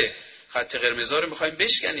تخصصی تره، خط قرمزا رو میخوایم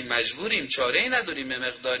بشکنیم، مجبوریم، چاره‌ای نداریم به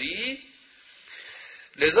مقداری.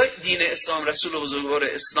 لذا دین اسلام، رسول بزرگوار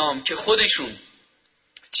اسلام که خودشون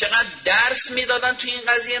چقدر درس میدادن تو این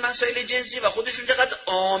قضیه مسائل جنسی و خودشون چقدر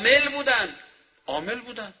عامل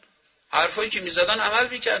بودن، حرفایی که میزدن عمل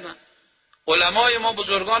میکردن. علمای ما،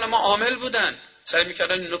 بزرگان ما عامل بودن، سعی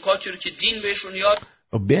میکردن نکاتی رو که دین بهشون یاد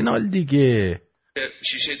بنال دیگه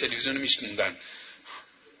شیشه تلویزیون میشکوندن.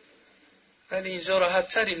 ولی اینجا راحت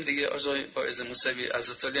تریم دیگه. با عز موسوی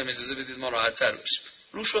عزت‌عالی هم اجازه بدید ما راحت تر باشیم.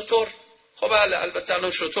 رو شطور، خب بله البته الان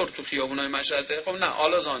شطور تو خیابونای مشهده، خب نه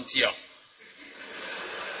حالا زانتیا،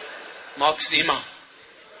 ماکسیما،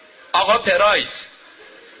 آقا پراید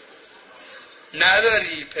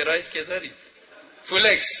نداری؟ پراید که دارید،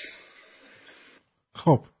 فولکس.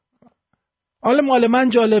 خب حالا مال من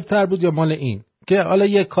جالب تر بود یا مال این که حالا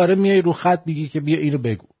یه کاره میای رو خط میگی که بیا اینو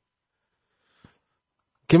بگو،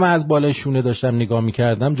 که من از بالای شونه داشتم نگاه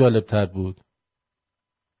میکردم جالب تر بود؟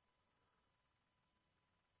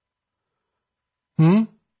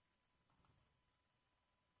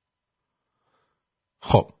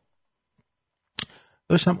 خب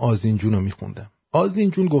داشتم آذین جون رو میخوندم.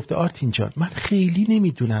 آذین جون گفته آرتین جان من خیلی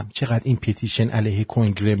نمیدونم چقدر این پتیشن علیه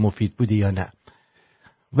کنگره مفید بوده یا نه،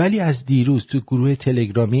 ولی از دیروز تو گروه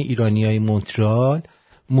تلگرامی ایرانیای مونترال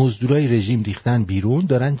مزدورای رژیم ریختن بیرون،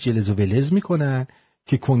 دارن جلز و ولز میکنن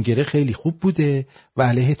که کنگره خیلی خوب بوده و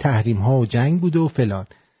علیه تحریم ها و جنگ بوده و فلان.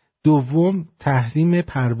 دوم تحریم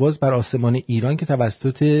پرواز بر آسمان ایران که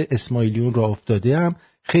توسط اسماعیلیون راه افتاده هم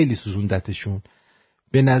خیلی سوزوندتشون.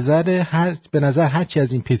 به نظر هرچی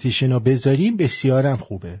از این پتیشن ها بذاریم بسیارم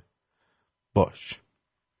خوبه. باش.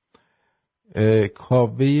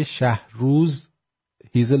 کاوه شهروز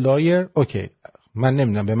he's a lawyer. اوکی من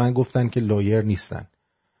نمیدونم، به من گفتن که لایر نیستن.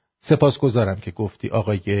 سپاسگزارم که گفتی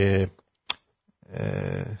آقای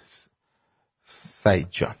سعید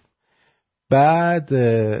جان. بعد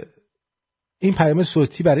این پیام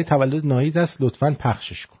صوتی برای تولد ناهید است، لطفاً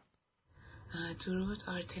پخشش کن. درود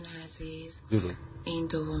آرتین عزیز. درود. این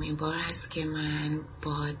دومین بار هست که من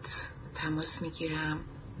باهات تماس میگیرم.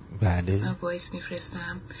 بله. وایس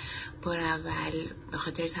میفرستم. بار اول به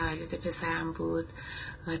خاطر تولد پسرم بود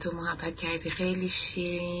و تو محبت کردی، خیلی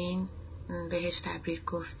شیرین بهش تبریک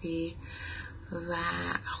گفتی و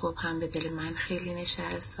خب هم به دل من خیلی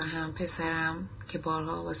نشست و هم پسرم که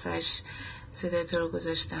بارها واسش صدای تو رو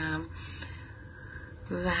گذاشتم.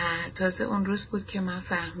 و تازه اون روز بود که من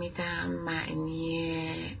فهمیدم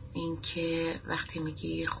معنی این که وقتی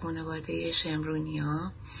میگی خانواده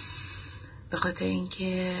شمرونیا، به خاطر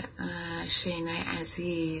اینکه شینای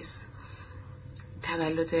عزیز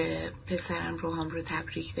تولد پسرم رو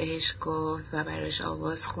تبریک بهش گفت و براش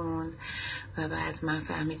آواز خوند و بعد من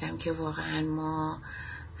فهمیدم که واقعا ما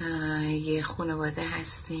یه خانواده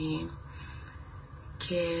هستیم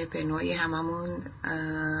که به نوعی هممون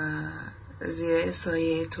زیر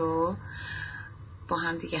سایه تو با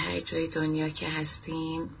هم دیگه هر جای دنیا که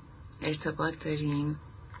هستیم ارتباط داریم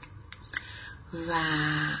و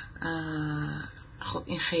خب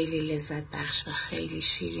این خیلی لذت بخش و خیلی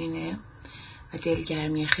شیرینه و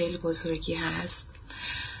دلگرمی خیلی بزرگی هست.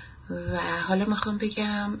 و حالا میخوام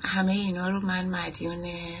بگم همه اینا رو من مدیون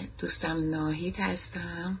دوستم ناهید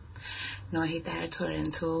هستم، ناهید در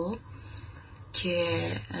تورنتو،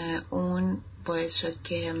 که اون باعث شد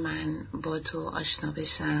که من با تو آشنا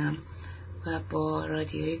بشم و با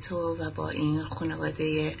رادیوئی تو و با این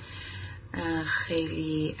خانواده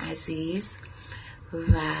خیلی عزیز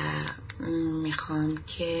و میخوام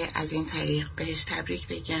که از این طریق بهش تبریک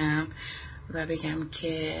بگم و بگم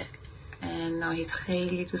که ناهید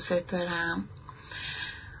خیلی دوست دارم.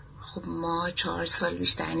 خب ما 4 سال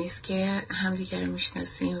بیشتر نیست که همدیگر رو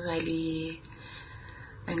میشناسیم ولی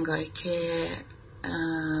انگار که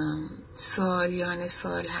سالیان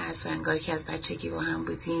سال هست و انگار که از بچگی با هم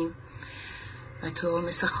بودیم و تو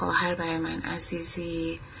مثل خواهر برای من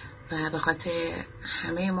عزیزی و به خاطر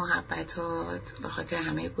همه محبتات، به خاطر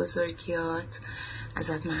همه بزرگیات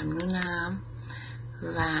ازت ممنونم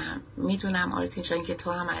و میدونم آرتین جان که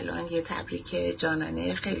تو هم الان یه تبریک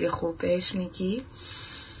جانانه خیلی خوب بهش میگی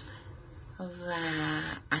و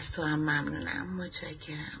از تو هم ممنونم.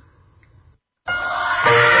 متشکرم.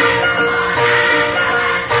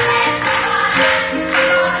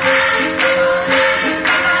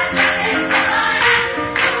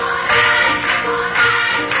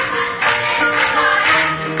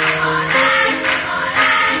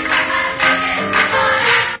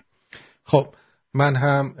 خب من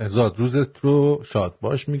هم زاد روزت رو شاد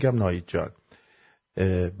باش میگم ناهید جان.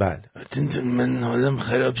 بله من حالم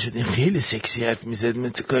خراب شده، خیلی سکسی حرف میزد، من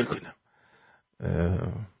چه کار کنم؟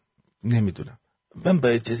 نمیدونم. من با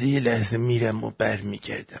اجازه یه لحظه میرم و بر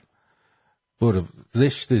میگردم. برو.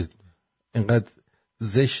 زشته، اینقدر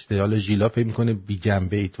زشته. حالا ژیلا فکر میکنه بی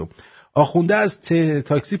جنبه ای تو. آخونده از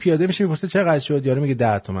تاکسی پیاده میشه، میپرسه چقدر شد؟ یارو میگه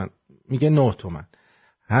 10 تومن، میگه 9 تومن،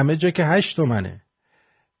 همه جا که 8 تومنه.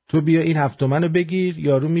 تو بیا این 7 تومن رو بگیر،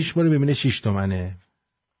 یارو میشماره ببینه 6 تومنه.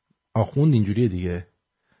 آخوند اینجوریه دیگه.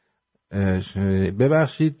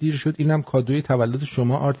 ببخشید دیر شد، اینم کادوی تولد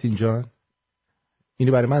شما آرتین جان.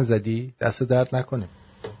 اینو برای من زدی؟ دست درد نکنه.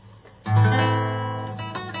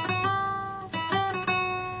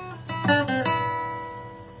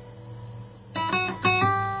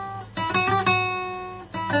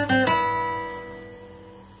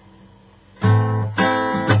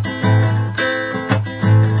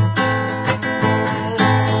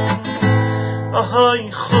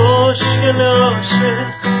 آهای خوشگل عاشق،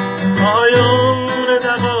 آهای عمر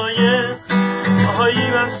دقایق،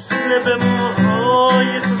 آهای وصله به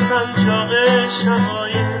موهای تو سنجاق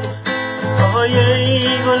شقایق، آهای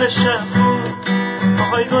ای گل شبو،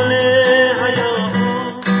 آهای گل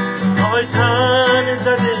حیاهو، آهای تن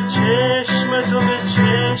زده چشم تو به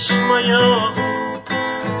چشمایاهو،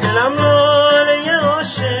 دلم لاله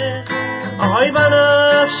عاشق، آهای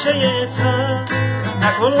بنفشه تن،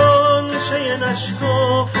 نکن غنچه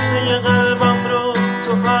نشکفته قلبم رو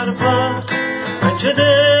تو پرپر. من که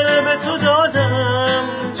دل به تو دادم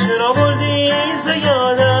چرا بردی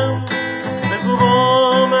زیادم؟ بگو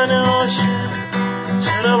با من عاشق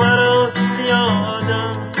چرا برات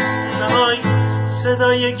زیادم؟ نهای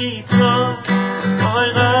صدای گیتار،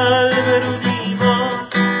 نهای قلب رو دیوار،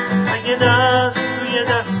 اگه دست توی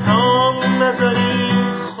دستام نذاری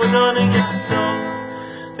خدا نگهدار.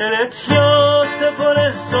 دلت یاسه پر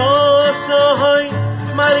احساس، آهای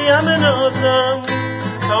مریم نازم،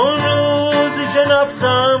 تا اون روزی که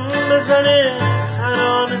دلم بزنه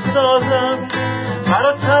ترانه سازم،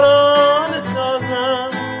 برا ترانه سازم،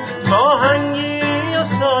 با هنگی و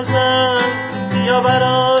سازم، بیا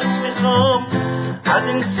برات میخوام از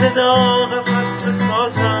این صدا قفس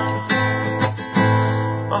بسازم.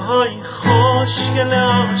 آهای خوشگل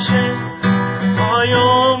عاشق، آهای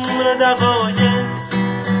عمر دقایق،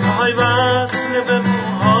 آهای وصل به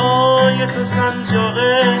موهای تو سنجاق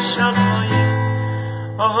شقایق،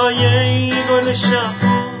 آهای ای گل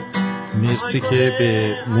شقا. مرسی که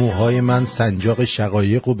به موهای من سنجاق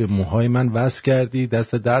شقایق و به موهای من وصل کردی،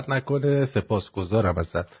 دست درد نکنه، سپاسگزارم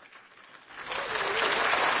ازت.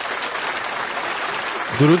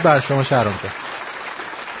 درود بر شما شهرام جان.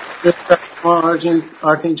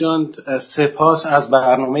 آرتین جان سپاس از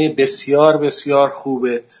برنامه بسیار بسیار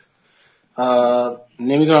خوبت.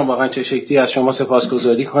 نمیدونم واقعا چه شکلی از شما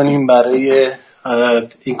سپاسگزاری کنیم برای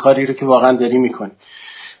این کاری رو که واقعا داری میکنی.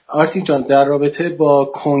 آرتین جان در رابطه با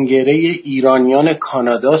کنگره ایرانیان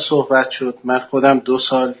کانادا صحبت شد. من خودم 2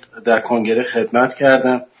 سال در کنگره خدمت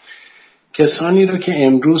کردم. کسانی رو که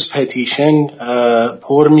امروز پتیشن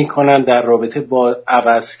پر میکنن در رابطه با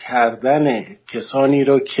عوض کردن کسانی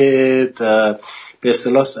رو که به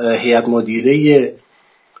اصطلاح هیئت مدیره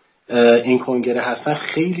این کنگره هستن،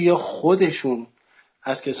 خیلی خودشون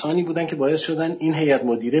از کسانی بودن که باعث شدن این هیئت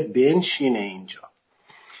مدیره بنشینه اینجا.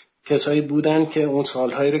 کسایی بودن که اون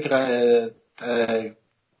سالهایی رو که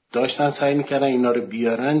داشتن سعی میکردن اینا رو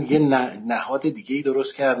بیارن، یه نهاد دیگه‌ای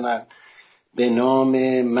درست کردن به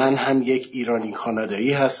نام من هم یک ایرانی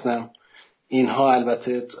کانادایی هستم. اینها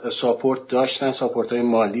البته ساپورت داشتن، ساپورت‌های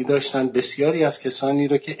مالی داشتن. بسیاری از کسانی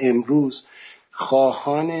رو که امروز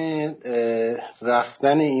خواهان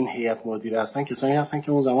رفتن این هیئت مدیره هستن، کسانی هستن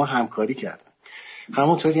که اون زمان همکاری کردن.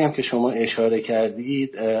 همونطوری هم که شما اشاره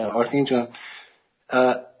کردید آرتین جان،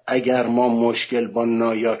 اگر ما مشکل با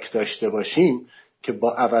نایاک داشته باشیم که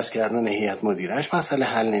با عوض کردن هیئت مدیرهش مسئله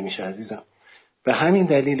حل نمیشه عزیزم. به همین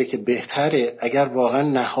دلیله که بهتره اگر واقعا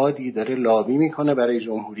نهادی داره لابی میکنه برای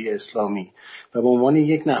جمهوری اسلامی و به عنوان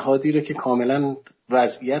یک نهادی رو که کاملا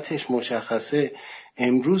وضعیتش مشخصه،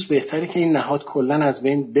 امروز بهتره که این نهاد کلا از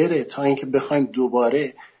بین بره تا اینکه بخوایم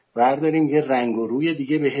دوباره برداریم یه رنگ و روی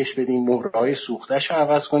دیگه بهش بدیم، مهره‌های سوخته‌شو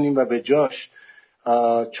عوض کنیم و به جاش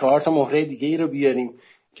 4 تا مهره دیگه ای رو بیاریم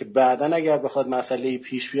که بعدن اگر بخواد مسئله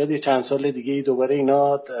پیش بیاد یه چند سال دیگه دوباره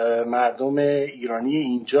اینا مردم ایرانی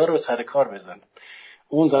اینجا رو سر کار بزنن.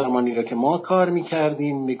 اون زمانی رو که ما کار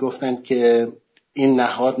میکردیم میگفتن که این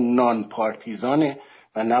نهاد نان پارتیزانه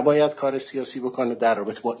و نباید کار سیاسی بکنه، در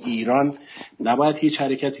رابطه با ایران نباید هیچ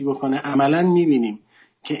حرکتی بکنه. عملاً میبینیم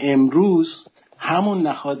که امروز همون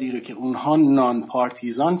نهادی رو که اونها نان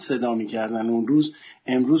پارتیزان صدا میکردن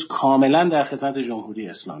امروز کاملا در خدمت جمهوری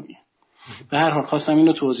اسلامیه. به هر حال خواستم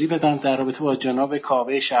اینو توضیح بدم در رابطه با جناب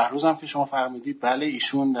کاوه شهروز هم که شما فرمودید. بله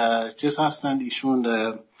ایشون چیز هستن،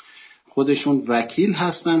 ایشون خودشون وکیل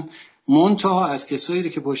هستن، منتها از کسایی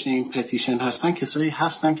که پشت این پتیشن هستن کسایی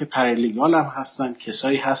هستن که پرالیگال هم هستن،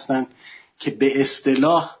 کسایی هستن که به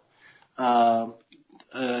اصطلاح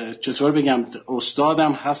چطور بگم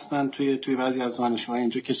استادم هستن توی بعضی از دانشگاه‌ها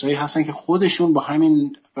اینجا، کسایی هستن که خودشون با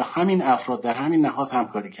همین افراد در همین نهاد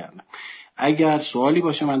همکاری کردن. اگر سوالی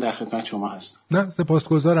باشه من در خدمت شما هستم. نه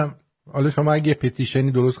سپاسگزارم. حالا شما اگه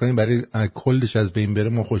پتیشنی درست کنیم برای کلش از بین بره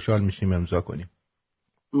ما خوشحال میشیم امضا کنیم.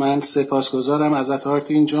 من سپاسگزارم ازت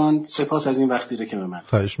آرتین جان. سپاس از این وقتی رو که به من.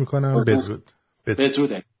 خواهش میکنم.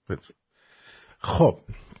 بدرود. خب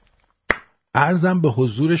عرضم به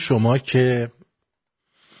حضور شما که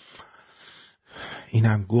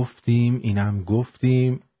اینم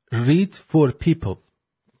گفتیم. Read for people.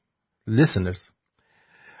 Listeners.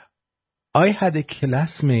 I had a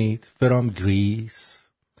classmate from Greece.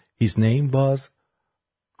 His name was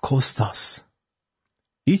Kostas.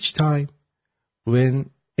 Each time when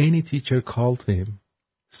any teacher called him,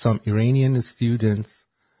 some Iranian students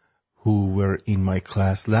who were in my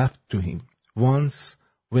class laughed to him. Once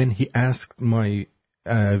when he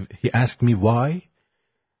asked me why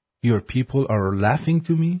your people are laughing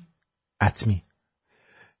at me.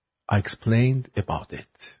 I explained about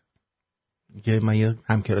it. که من یه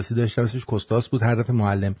همکلاسی داشتم اسمش کستاس بود. هر دفعه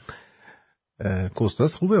معلم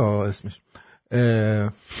کستاس خوبه اسمش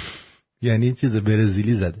یعنی چیز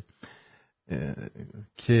برزیلی زده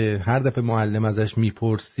که هر دفعه معلم ازش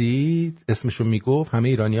میپرسید اسمشو میگفت همه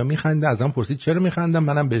ایرانی‌ها میخنده. ازم پرسید چرا میخندم،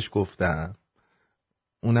 منم بهش گفتم.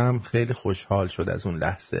 اونم خیلی خوشحال شد از اون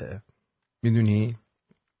لحظه، میدونی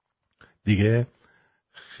دیگه،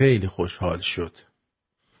 خیلی خوشحال شد.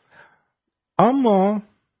 اما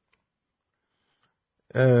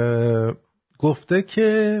گفته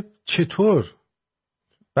که چطور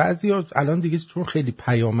بعضی ها الان دیگه چون خیلی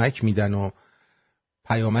پیامک میدن و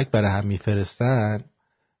پیامک برای هم میفرستن،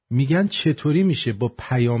 میگن چطوری میشه با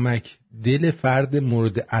پیامک دل فرد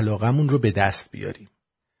مورد علاقمون رو به دست بیاریم.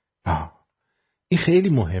 این خیلی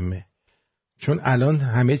مهمه، چون الان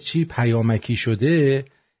همه چی پیامکی شده.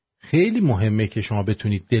 خیلی مهمه که شما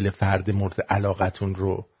بتونید دل فرد مورد علاقتون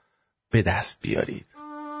رو به دست بیارید.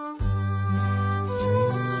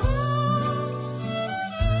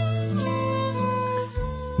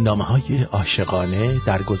 نامه‌های عاشقانه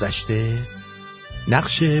در گذشته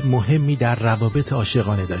نقش مهمی در روابط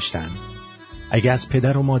عاشقانه داشتند. اگر از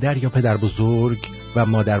پدر و مادر یا پدر بزرگ و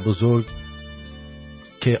مادر بزرگ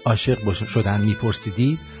که عاشق شدن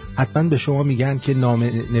میپرسیدید، حتما به شما میگن که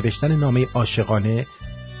نوشتن نامه عاشقانه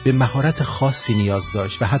به مهارت خاصی نیاز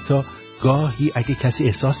داشت و حتی گاهی اگه کسی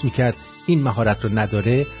احساس میکرد این مهارت رو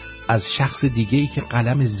نداره، از شخص دیگه‌ای که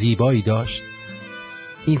قلم زیبایی داشت،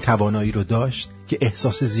 این توانایی رو داشت که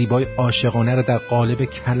احساس زیبای عاشقانه رو در قالب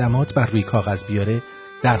کلمات بر روی کاغذ بیاره،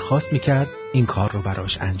 درخواست میکرد این کار رو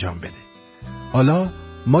براش انجام بده. حالا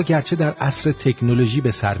ما گرچه در عصر تکنولوژی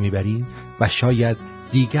به سر میبریم و شاید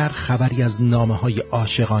دیگر خبری از نامه‌های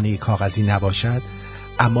عاشقانه کاغذی نباشد،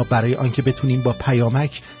 اما برای آنکه بتونیم با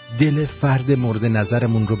پیامک دل فرد مورد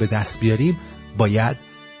نظرمون رو به دست بیاریم، باید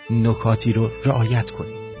نکاتی رو رعایت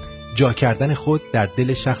کنیم. جا کردن خود در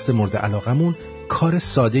دل شخص مورد علاقمون کار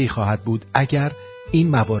ساده‌ای خواهد بود اگر این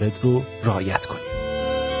موارد رو رعایت کنیم.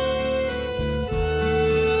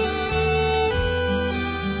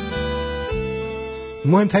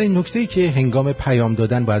 مهمترین نکته‌ای که هنگام پیام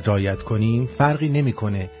دادن باید رعایت کنیم، فرقی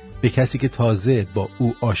نمی‌کنه به کسی که تازه با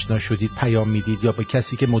او آشنا شدید پیام میدید یا به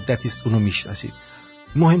کسی که مدتی است اونو میشناسید.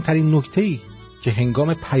 مهمترین نکته‌ای که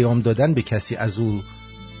هنگام پیام دادن به کسی از او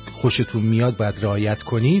خوشتون میاد باید رعایت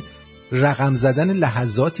کنید، رقم زدن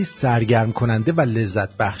لحظاتی سرگرم کننده و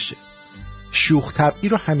لذت بخشه. شوخ طبعی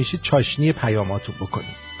رو همیشه چاشنی پیاماتون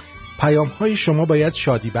بکنید. پیام‌های شما باید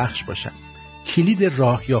شادی بخش باشن. کلید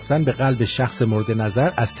راه یافتن به قلب شخص مورد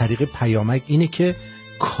نظر از طریق پیامک اینه که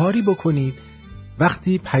کاری بکنید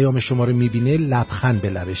وقتی پیام شما رو میبینه لبخند به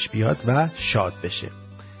لبش بیاد و شاد بشه.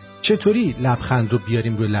 چطوری لبخند رو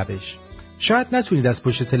بیاریم روی لبش؟ شاید نتونید از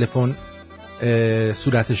پشت تلفن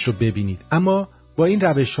صورتش رو ببینید، اما با این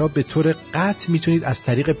روش ها به طور قطع میتونید از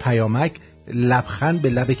طریق پیامک لبخند به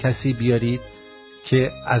لب کسی بیارید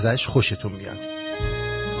که ازش خوشتون میاد.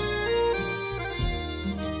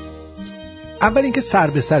 اول اینکه سر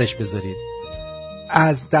به سرش بذارید.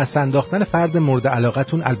 از دست انداختن فرد مورد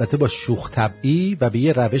علاقتون البته با شوخ طبعی و به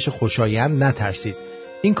یه روش خوشایند نترسید.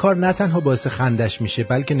 این کار نه تنها باعث خندش میشه،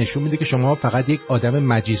 بلکه نشون میده که شما فقط یک آدم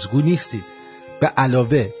مجیزگو نیستید. به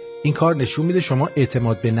علاوه این کار نشون میده شما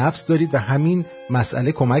اعتماد به نفس دارید و همین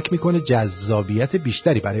مسئله کمک میکنه جذابیت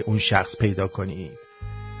بیشتری برای اون شخص پیدا کنید.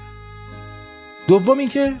 دوم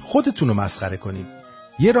اینکه خودتون رو مسخره کنید.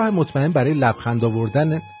 یه راه مطمئن برای لبخند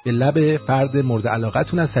آوردن به لب فرد مورد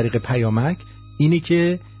علاقتون از طریق پیامک اینی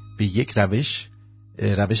که به یک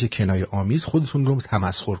روش کنایه آمیز خودتون رو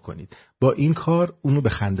تمسخر کنید. با این کار اونو به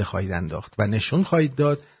خنده خواهید انداخت و نشون خواهید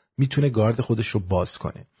داد میتونه گارد خودش رو باز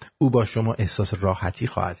کنه. او با شما احساس راحتی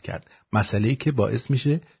خواهد کرد، مسئله‌ای که باعث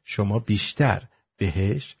میشه شما بیشتر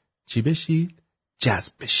بهش چی بشید؟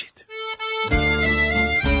 جذب بشید.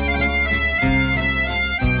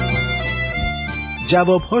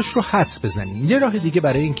 جوابهاش رو حدس بزنید. یه راه دیگه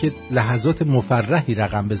برای اینکه لحظات مفرحی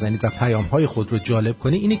رقم بزنید و پیام‌های خود رو جالب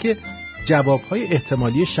کنید اینه که جواب‌های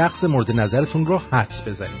احتمالی شخص مورد نظرتون رو حدس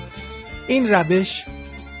بزنید. این روش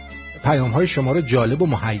پیام‌های شما رو جالب و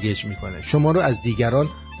مهیج میکنه، شما رو از دیگران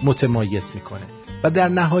متمایز میکنه و در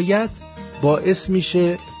نهایت باعث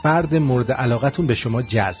میشه فرد مورد علاقتون به شما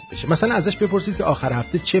جذب بشه. مثلا ازش بپرسید که آخر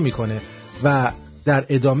هفته چه میکنه و در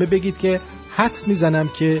ادامه بگید که حدس میزنم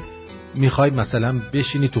که میخوای مثلا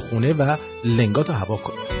بشینی تو خونه و لنگاتو هوا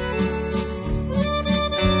کنی.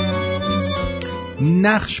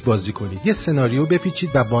 نقش بازی کنید. یه سناریو بپیچید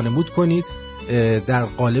و وانمود کنید در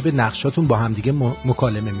قالب نقشاتون با همدیگه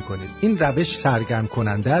مکالمه میکنید. این روش سرگرم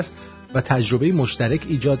کننده است و تجربه مشترک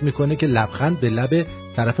ایجاد میکنه که لبخند به لب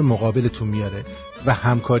طرف مقابلتون میاره و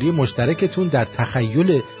همکاری مشترکتون در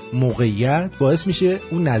تخیل موقعیت باعث میشه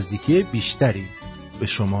اون نزدیکی بیشتری به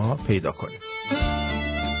شما پیدا کنه.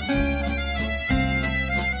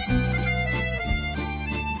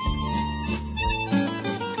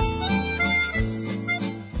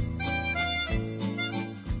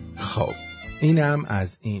 خب اینم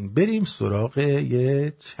از این. بریم سراغ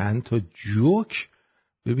یه چند تا جوک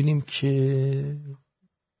ببینیم که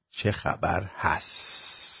چه خبر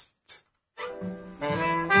هست.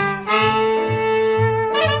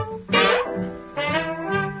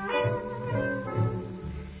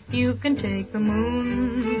 You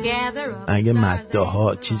اگه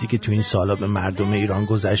مداها چیزی که تو این سالا به مردم ایران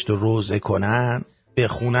گذشت و روزه کنن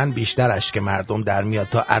بخونن بیشتر اشک مردم در میاد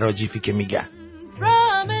تا اراجیفی که میگن.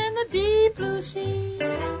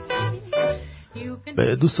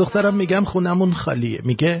 به دوست دخترم میگم خونمون خالیه،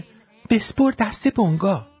 میگه بسپر دست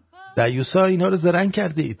بونگا. دیوسا اینا رو زرنگ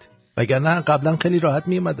کردید وگرنه قبلا خیلی راحت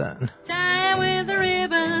میومدن.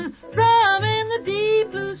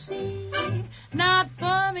 Not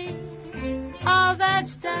for me, all that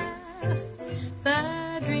stuff, the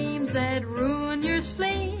dreams that ruin your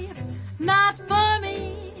sleep. Not for me,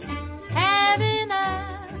 had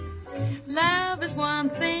enough. Love is one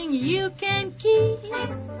thing you can keep.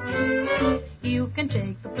 You can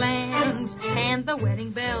take the plans and the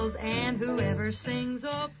wedding bells and whoever sings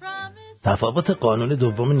or promises. تفاوت قانون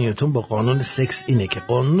دوم نیوتن با قانون سکس اینه که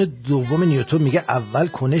قانون دوم نیوتن میگه اول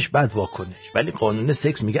کنش بعد واکنش، ولی قانون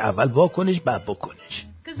سکس میگه اول واکنش بعد واکنش.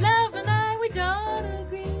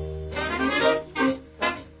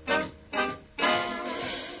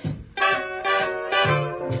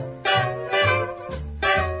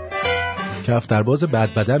 کفترباز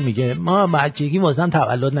بدبدن میگه ما بچگی واسم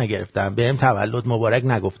تولد نگرفتم، بهم تولد مبارک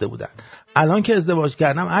نگفته بودن. الان که ازدواج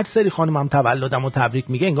کردم هر سری خانمم تولدمو تبریک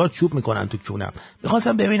میگه انگار چوب میکنن تو کونم.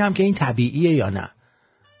 میخواستم ببینم که این طبیعیه یا نه.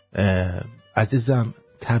 عزیزم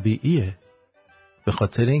طبیعیه، به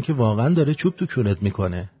خاطر اینکه واقعا داره چوب تو کونت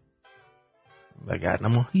میکنه، وگرنه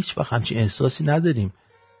ما هیچ وقت همچین احساسی نداریم.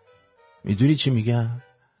 میدونی چی میگم؟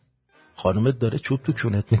 خانمت داره چوب تو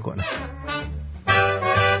کونت میکنه.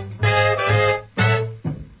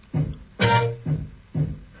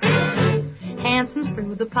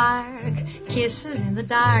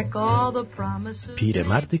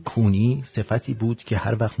 پیرمرد کونی صفتی بود که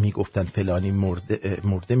هر وقت میگفتن فلانی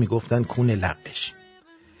مرده میگفتن کون لقش،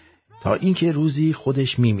 تا اینکه روزی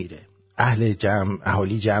خودش میمیره.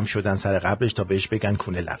 اهالی جمع شدن سر قبرش تا بهش بگن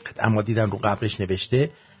کون لقت، اما دیدن رو قبرش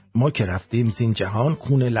نوشته ما که رفتیم زین جهان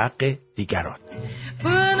کون لق دیگران.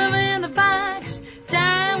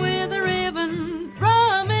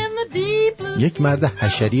 یک مرد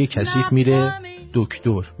حشری کثیف میره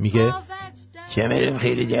دکتر، میگه کمرم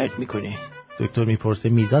خیلی درد میکنه. دکتر میپرسه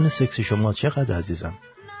میزان سکس شما چقدر عزیزم؟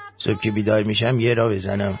 صبح که بیدار میشم یه را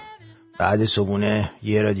بزنم، بعد صبحونه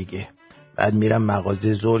یه را دیگه، بعد میرم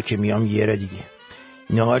مغازه، ظهر که میام یه را دیگه،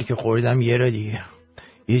 نهار که خوردم یه را دیگه،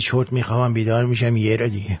 یه چرت میخوام بیدار میشم یه را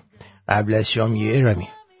دیگه، قبل از شام یه را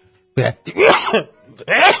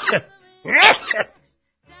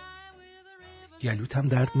گلوت هم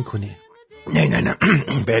درد میکنه. نه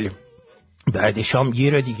بله، بعد شام یه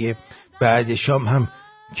را دیگه، بعد شام هم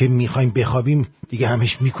که میخوایم بخوابیم دیگه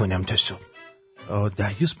همش میکنم تا صبح.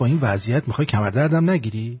 دریوس با این وضعیت میخوای کمردردم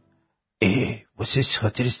نگیری؟ واسه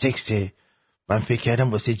خاطر سکسه، من فکر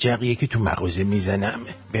کردم واسه جقیه که تو مغازه میزنم.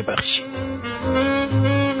 ببخشید.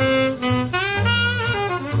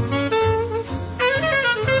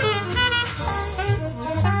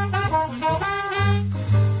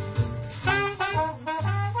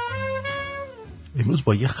 امروز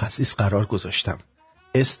با یه خسیس قرار گذاشتم،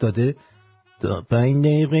 استاده تا 5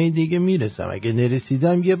 دقیقه دیگه میرسم، اگه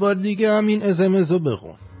نرسیدم یه بار دیگه همین ازمزو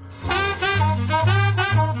بخون.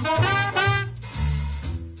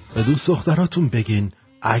 به دوست دختراتون بگین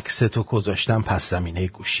عکستو گذاشتم پس زمینه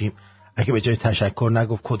گوشیم، اگه به جای تشکر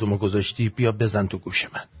نگفت کدومو گذاشتی بیا بزن تو گوش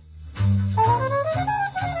من.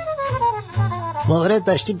 مورد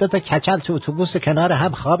داشتیم 2 تا کچل تو اتوبوس کنار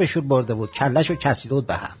هم خوابشون برده بود، کلهشو کسیده بود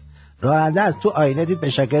به هم. راننده از تو آینه دید، به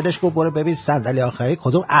شاگردش گفت برو ببین صندلی آخری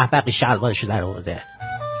کدوم احمقی شلوارشو در آورده.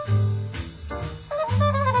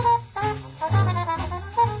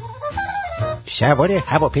 سوار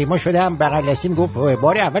هواپیما شدم، بغل دستیم گفت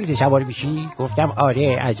بار اولی سوار میشی؟ گفتم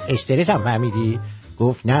آره. از استرس هم فهمیدی؟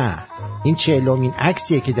 گفت نه، این 40مین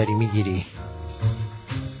عکسیه که داری میگیری.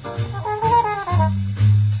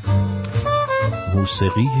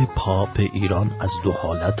 موسیقی پاپ ایران از 2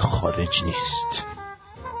 حالت خارج نیست.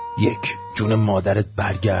 1 جون مادرت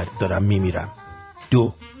برگرد دارم میمیرم.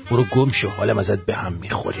 2 برو گم شو حالم ازت به هم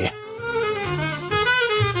میخوره.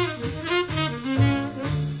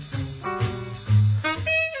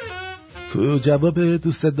 تو جواب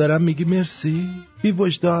دوستت دارم میگی مرسی بی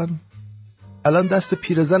وجدان. الان دست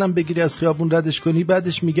پیرزنم بگیری از خیابون ردش کنی،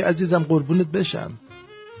 بعدش میگه عزیزم قربونت بشم.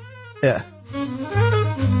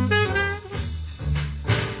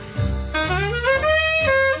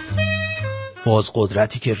 باز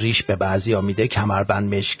قدرتی که ریش به بعضیا میده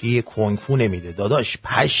کمربند مشکی کنگفو نمیده داداش.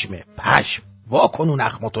 پشم واکن اون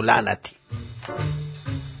اخماتو لعنتی.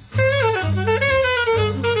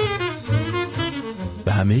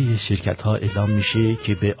 به همه شرکت ها اعلام میشه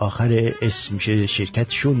که به آخر اسم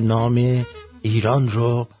شرکتشون نام ایران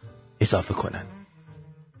رو اضافه کنن.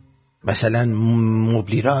 مثلا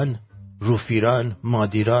مبلیران، روفیران،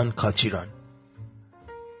 مادیران، کاتیران.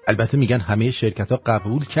 البته میگن همه شرکت ها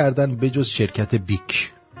قبول کردن به جز شرکت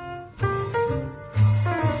بیک.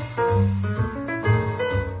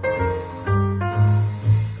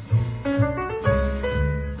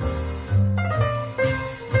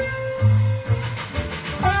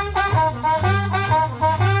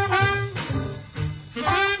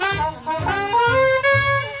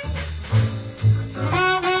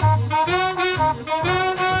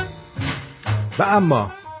 و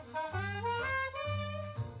اما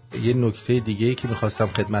یه نکته دیگه که میخواستم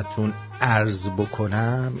خدمتتون عرض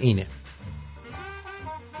بکنم اینه،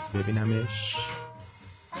 ببینمش.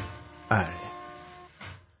 آره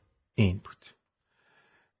این بود.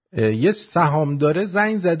 یه سهامدار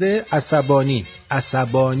زنگ زده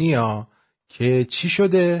عصبانی ها که چی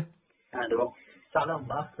شده؟ سلام،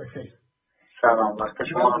 وقت بخیر. سلام، وقت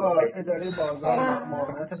شما بخیر. اداره بازار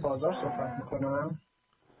معاونت بازار صحبت میکنم.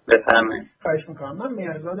 بفرمایید. خواهش میکنم. من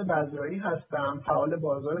مهرزاد بزرایی هستم، فعال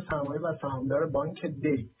بازار سرمایه و سهامدار بانک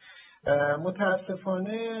دی.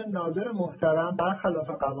 متاسفانه ناظر محترم برخلاف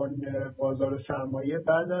قوانین بازار سرمایه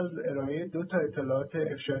بعد از ارائه 2 اطلاعات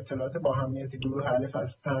افشا اطلاعات با اهمیت گروه الف از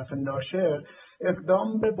طرف ناشر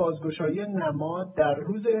اقدام به بازگشایی نماد در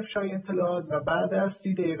روز افشای اطلاعات و بعد از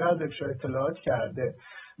 30 دقیقه از افشای اطلاعات کرده.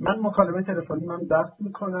 من مکالمه تلفنی من ضبط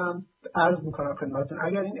میکنم، عرض میکنم خدمتتون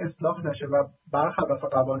اگر این اصلاح نشه و برخلاف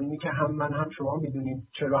قوانینی که هم من هم شما میدونیم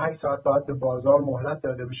 48 ساعت باید به بازار مهلت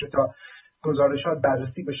داده بشه تا گزارشات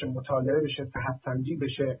بررسی بشه، مطالعه بشه، صحت سنجی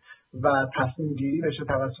بشه و تصمیم گیری بشه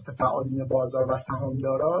توسط فعالین بازار و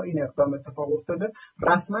سهامدارا، این اقدام اتفاق افتاده،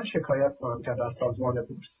 رسما شکایت خواهم کرد از سازمان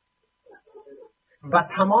بورس و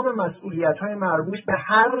تمام مسئولیت‌های مربوط به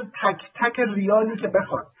هر تک تک ریالی که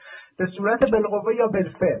بخواد به صورت بالقوه یا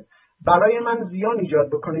بالفعل برای من زیان ایجاد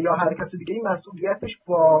بکنه یا هر کس دیگه، این مسئولیتش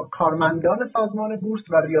با کارمندان سازمان بورس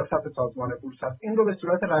و ریاست سازمان بورس هست. این رو به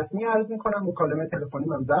صورت رسمی عرض میکنم، مکالمه تلفنی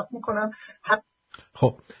من ضبط میکنم.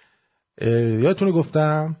 خب یادتونه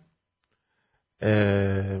گفتم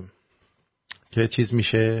که چیز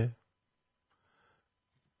میشه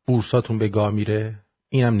بورساتون به گاه میره،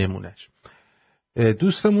 اینم نمونهش.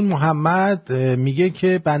 دوستمون محمد میگه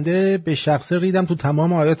که بنده به شخصه ریدم تو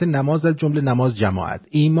تمام آیات نماز از جمله نماز جماعت.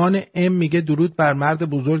 ایمان ام میگه درود بر مرد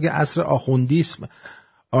بزرگ عصر آخوندیسم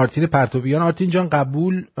آرتین پرتویان. آرتین جان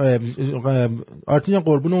آرتین جان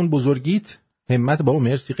قربون اون بزرگیت، همت بابا،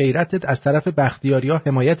 مرسی، غیرتت، از طرف بختیاریا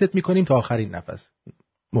حمایتت میکنیم تا آخرین نفس،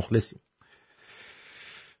 مخلصیم.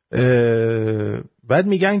 بعد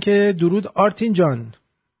میگن که درود آرتین جان.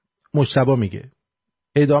 مجتبی میگه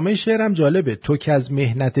ادامه شعرم جالبه، تو که از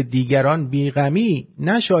مهنت دیگران بیغمی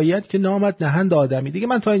نشاید که نامت نهند آدمی. دیگه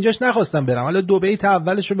من تا اینجاش نخواستم برم، حالا 2 بیت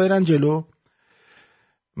اولشو برن جلو.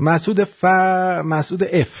 مسعود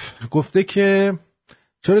اف گفته که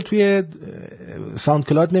چرا توی ساوند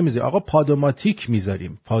کلاد نمیذاری؟ آقا پادوماتیک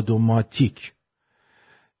میذاریم، پادوماتیک.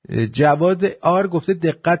 جواد آر گفته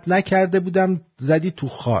دقت نکرده بودم زدی تو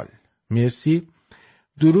خال، مرسی.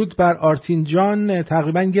 درود بر آرتین جان.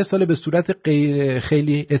 تقریبا 1 سال به صورت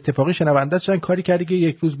خیلی اتفاقی شنونده شدن، کاری کردی که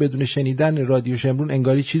یک روز بدون شنیدن رادیو شمرون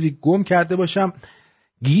انگاری چیزی گم کرده باشم،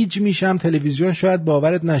 گیج میشم. تلویزیون شاید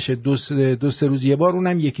باورت نشه 2-3 روز یه بار،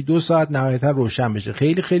 اونم 1-2 ساعت نهایتا روشن بشه.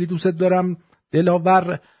 خیلی خیلی دوستت دارم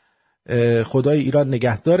دلاور، خدای ایران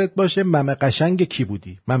نگهدارت باشه. ممه قشنگ کی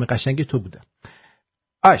بودی؟ ممه قشنگ تو بودم.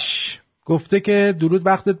 آش گفته که درود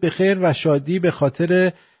وقتت بخیر و شادی به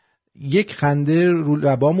خاطر یک خنده رو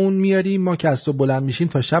لبامون میاری، ما که از تو بلند میشیم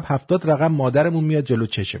تا شب 70 رقم مادرمون میاد جلو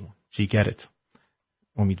چشمون. جیگرت،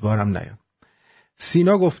 امیدوارم نیام.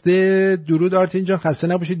 سینا گفته درود آرتین جان، خسته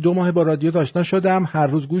نباشید، 2 ماه با رادیو آشنا شدم، هر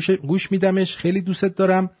روز گوش میدمش، خیلی دوستت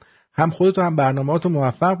دارم، هم خودت و هم برنامه‌هاتو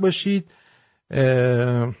موفق باشید.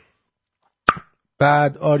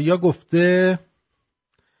 بعد آریا گفته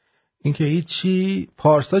اینکه هیچی.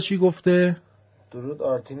 پارسا چی گفته؟ درود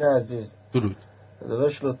آرتین عزیز. درود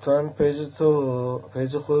داداش، لطفاً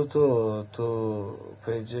پیج خودتو تو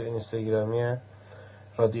پیج اینستاگرامی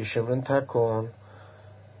رادیو شمرون تگ کن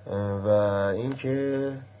و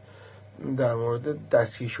اینکه در مورد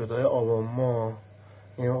دستگیر شده‌های آبان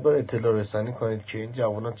یه مقدار اطلاع رسانی کنید که این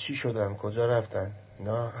جوانات چی شدن، کجا رفتن.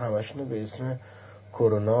 اینا همشونو به اسم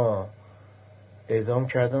کرونا اعدام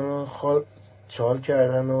کردن و چال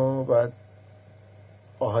کردن و بعد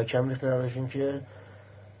با حکم ریختن درشون که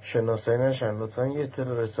شناسایی نشن. لطفا یه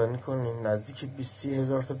اطلاع رسانی کنین. نزدیک 20-30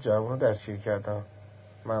 هزار تا جوان رو دستگیر کردن.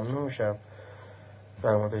 ممنون میشم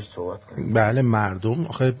در موردش صحبت کنیم. بله مردم،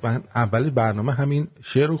 آخه من اول برنامه همین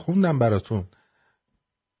شعر رو خوندم براتون.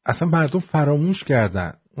 اصلا مردم فراموش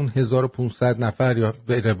کردن. اون 1500 نفر یا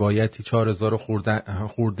به روایتی 4000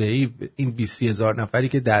 خورده ای، این 20,000 نفری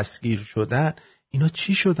که دستگیر شدن، اینا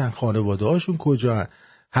چی شدن؟ خانواده هاشون کجا؟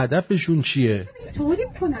 هدفشون چیه؟ طوری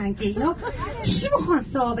کنن که اینا چی میخوان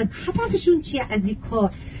ثابت؟ هدفشون چیه از این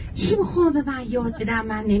کار؟ چی میخوان به من یاد بدن؟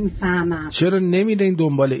 من نمیفهمم. چرا نمیرین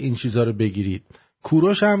دنبال این چیزا رو بگیرید؟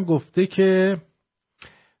 کوروش هم گفته که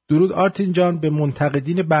درود آرتین جان، به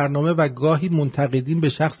منتقدین برنامه و گاهی منتقدین به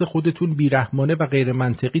شخص خودتون بیرحمانه و غیر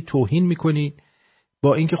منطقی توهین میکنین،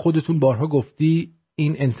 با اینکه خودتون بارها گفتی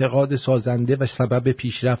این انتقاد سازنده و سبب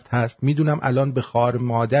پیشرفت هست. میدونم الان به خواهر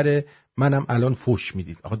مادر منم الان فوش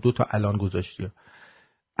میدید. آقا 2 تا الان گذاشتی،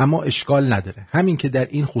 اما اشکال نداره. همین که در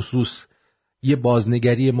این خصوص یه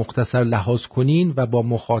بازنگری مختصر لحاظ کنین و با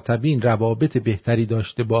مخاطبین روابط بهتری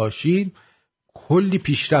داشته باشین، کلی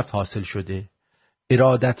پیشرفت حاصل شده.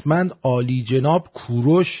 ارادتمند عالی جناب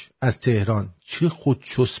کوروش از تهران. چه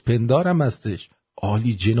خودچسبندارم هستش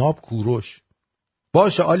عالی جناب کوروش.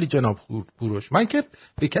 باشه عالی جناب کوروش، من که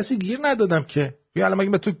به کسی گیر ندادم که. یا الان مگه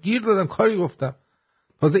به تو گیر دادم؟ کاری گفتم؟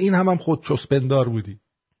 تازه این هم خودچسبندار بودی.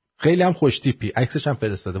 خیلی هم خوش تیپی، عکسش هم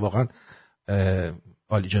فرستاده. واقعا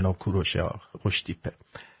عالی جناب کوروشه، خوش تیپه.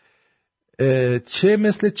 چه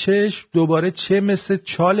مثل چشم دوباره، چه مثل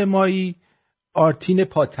چال مایی آرتین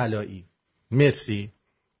پاتلایی. مرسی،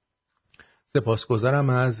 سپاسگزارم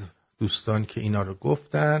از دوستان که اینا رو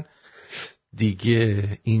گفتن.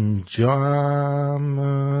 دیگه اینجا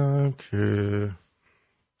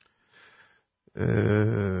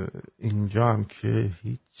هم که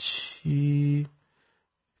هیچی.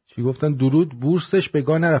 چی گفتن؟ درود، بورسش به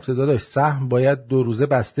گاه نرفته داداش، سهم باید 2 روزه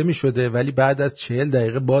بسته می شده ولی بعد از 40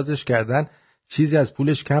 دقیقه بازش کردن، چیزی از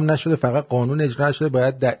پولش کم نشده، فقط قانون اجرا نشده.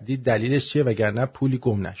 باید دید دلیلش چیه، وگرنه پولی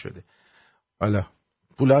گم نشده. حالا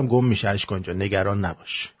پول هم گم میشه اشکان جان، نگران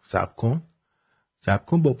نباش. صبر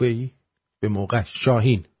کن بابایی، به موقع.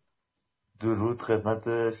 شاهین درود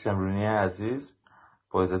خدمت شمرونی عزیز.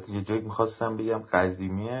 با عزت یه جوک میخواستم بگم،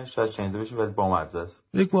 قدیمیه، شاید شنیده باشی ولی بامزه است.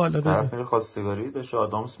 بگو حالا. طرف میره خواستگاری داشته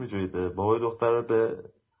آدامس میجویده، بابای دختر به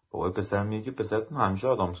بابای پسر میگه که پسرتون همیشه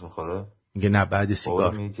آدامس میخوره؟ میگه نه بعد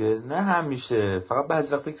سیگار. میگه نه همیشه، فقط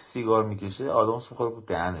بعضی وقتا که سیگار میکشه آدامس میخوره بود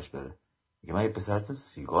دهنش بره. میگه من پسرتون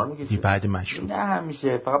سیگار میکشه؟ بعد مشروب. نه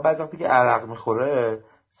همیشه، فقط بعضی وقتی که عرق میخوره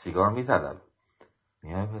سیگار میتدل.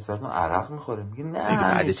 میگه پسرتون عرق میخوره؟ میگه نه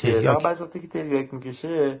همیشه، فقط بعضی وقتی که تریاک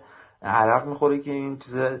میکشه عرق میخوره که این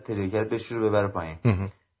چیز تریاک بهش رو ببره پایین.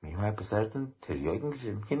 میگه من پسرتون تریاک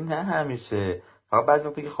میکشه؟ میگه نه همیشه، فقط بعضی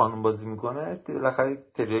وقتی که خانم بازی میکنه بالاخره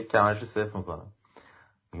تریاک کمرش رو صفر میکنه.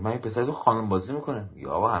 میگه من پسرتون خانم بازی میکنه؟ میگه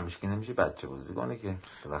آقا همیشه که نمیشه بچه بازی کنه که،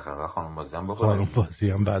 بالاخره خانم بازی هم بکنه. خانم بازی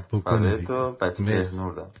هم بعد بکنه. تو بچه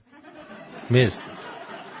نور داد. مرسی،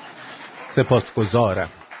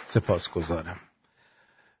 سپاسگزارم.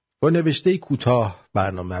 با نوشته کوتاه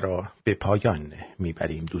برنامه را به پایان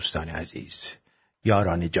میبریم دوستان عزیز.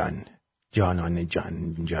 یاران جان، جانان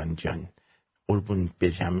جان، قربون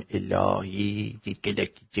بشم الهی،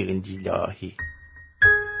 گلک جلدی.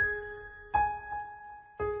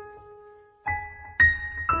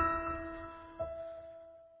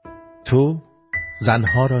 تو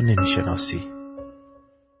زنها را نمیشناسی.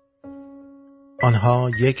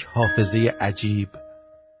 آنها یک حافظه عجیب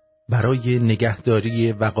برای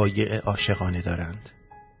نگهداری وقایع عاشقانه دارند.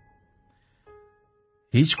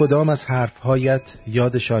 هیچ کدام از حرفهایت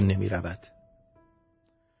یادشان نمی رود.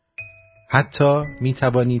 حتی می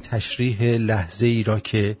توانی تشریح لحظه ای را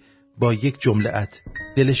که با یک جمله‌ات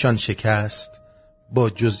دلشان شکست با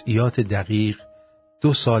جزئیات دقیق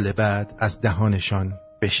 2 سال بعد از دهانشان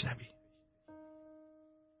بشنوی.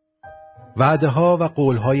 وعده ها و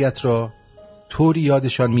قولهایت را طوری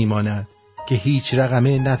یادشان می ماند که هیچ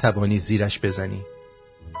رقمه نتوانی زیرش بزنی.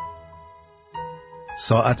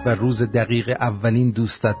 ساعت و روز دقیق اولین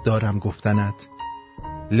دوستت دارم گفتنت،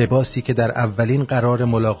 لباسی که در اولین قرار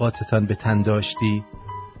ملاقاتتان به تن داشتی،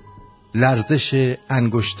 لرزش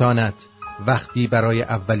انگشتانت وقتی برای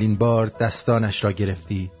اولین بار دستانش را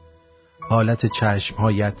گرفتی، حالت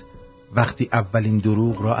چشمهایت وقتی اولین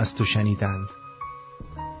دروغ را از تو شنیدند.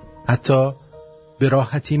 حتی به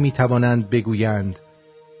راحتی می توانند بگویند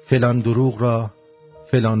فلان دروغ را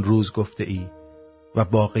فلان روز گفته ای و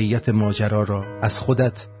واقعیت ماجرا را از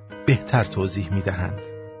خودت بهتر توضیح می دهند.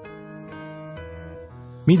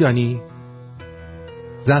 می دانی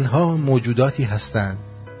زنها موجوداتی هستند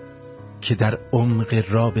که در عمق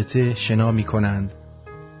رابطه شنا می کنند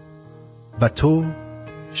و تو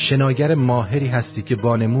شناگر ماهری هستی که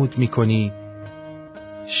وانمود می کنی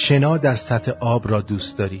شنا در سطح آب را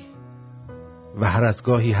دوست داری و هر از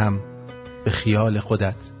گاهی هم به خیال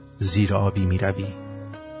خودت زیر آبی می روی.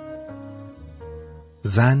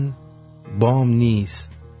 زن بام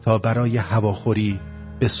نیست تا برای هواخوری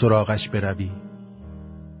به سراغش بروی.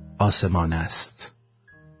 آسمان است،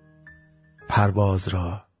 پرواز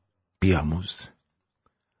را بیاموز.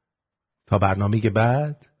 تا برنامه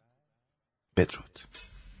بعد، بدرود.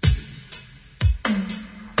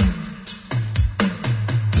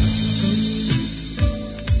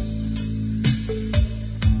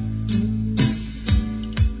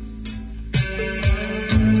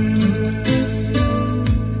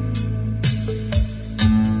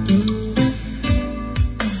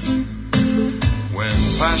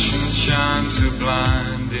 Passion shines a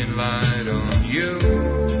blinding light on you.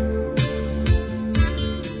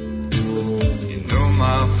 You know,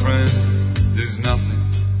 my friend, there's nothing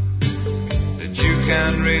that you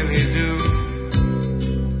can really do.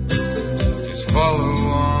 Just follow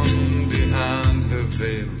on behind her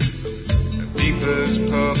veil, a deepest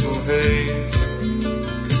purple haze,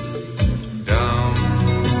 down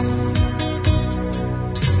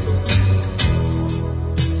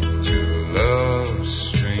to love's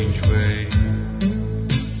strange way.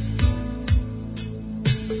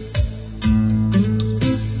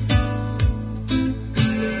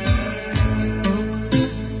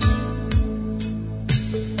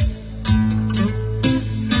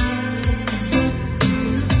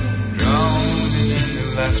 Drowning in the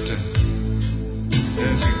laughter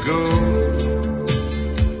as you go,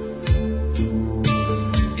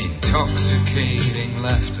 intoxicating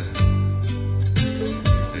laughter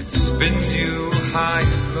that spins you high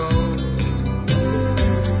and low.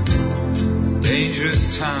 Dangerous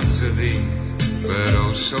times are these, but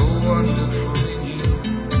oh so wonderful in you.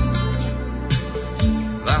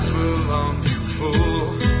 Laugh along, you fool.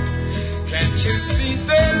 Can't you see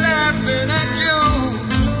they're laughing at you?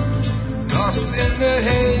 Lost in the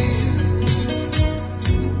haze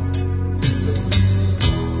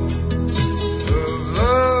of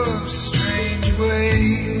love's strange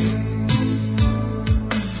ways.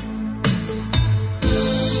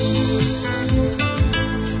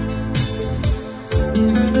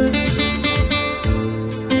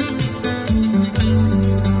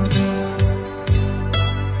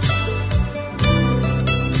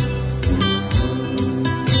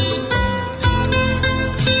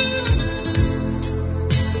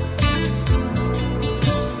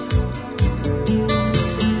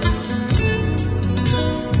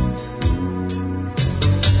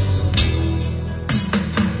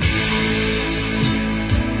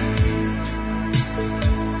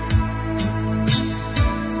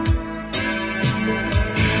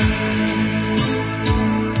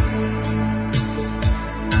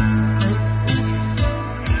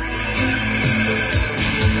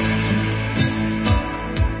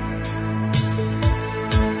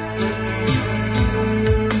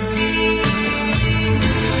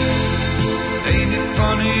 Ain't it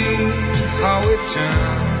funny how it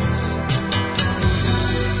turns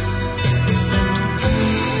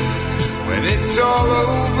when it's all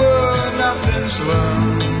over, nothing's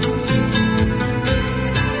learned.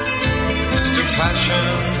 Just a passion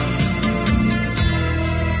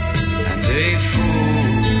and a fool,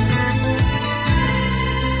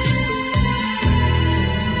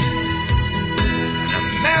 and a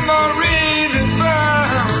memory that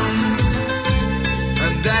burns,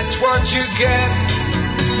 and that's what you get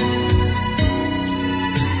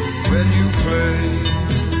when you play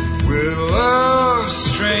with love's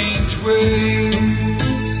strange ways.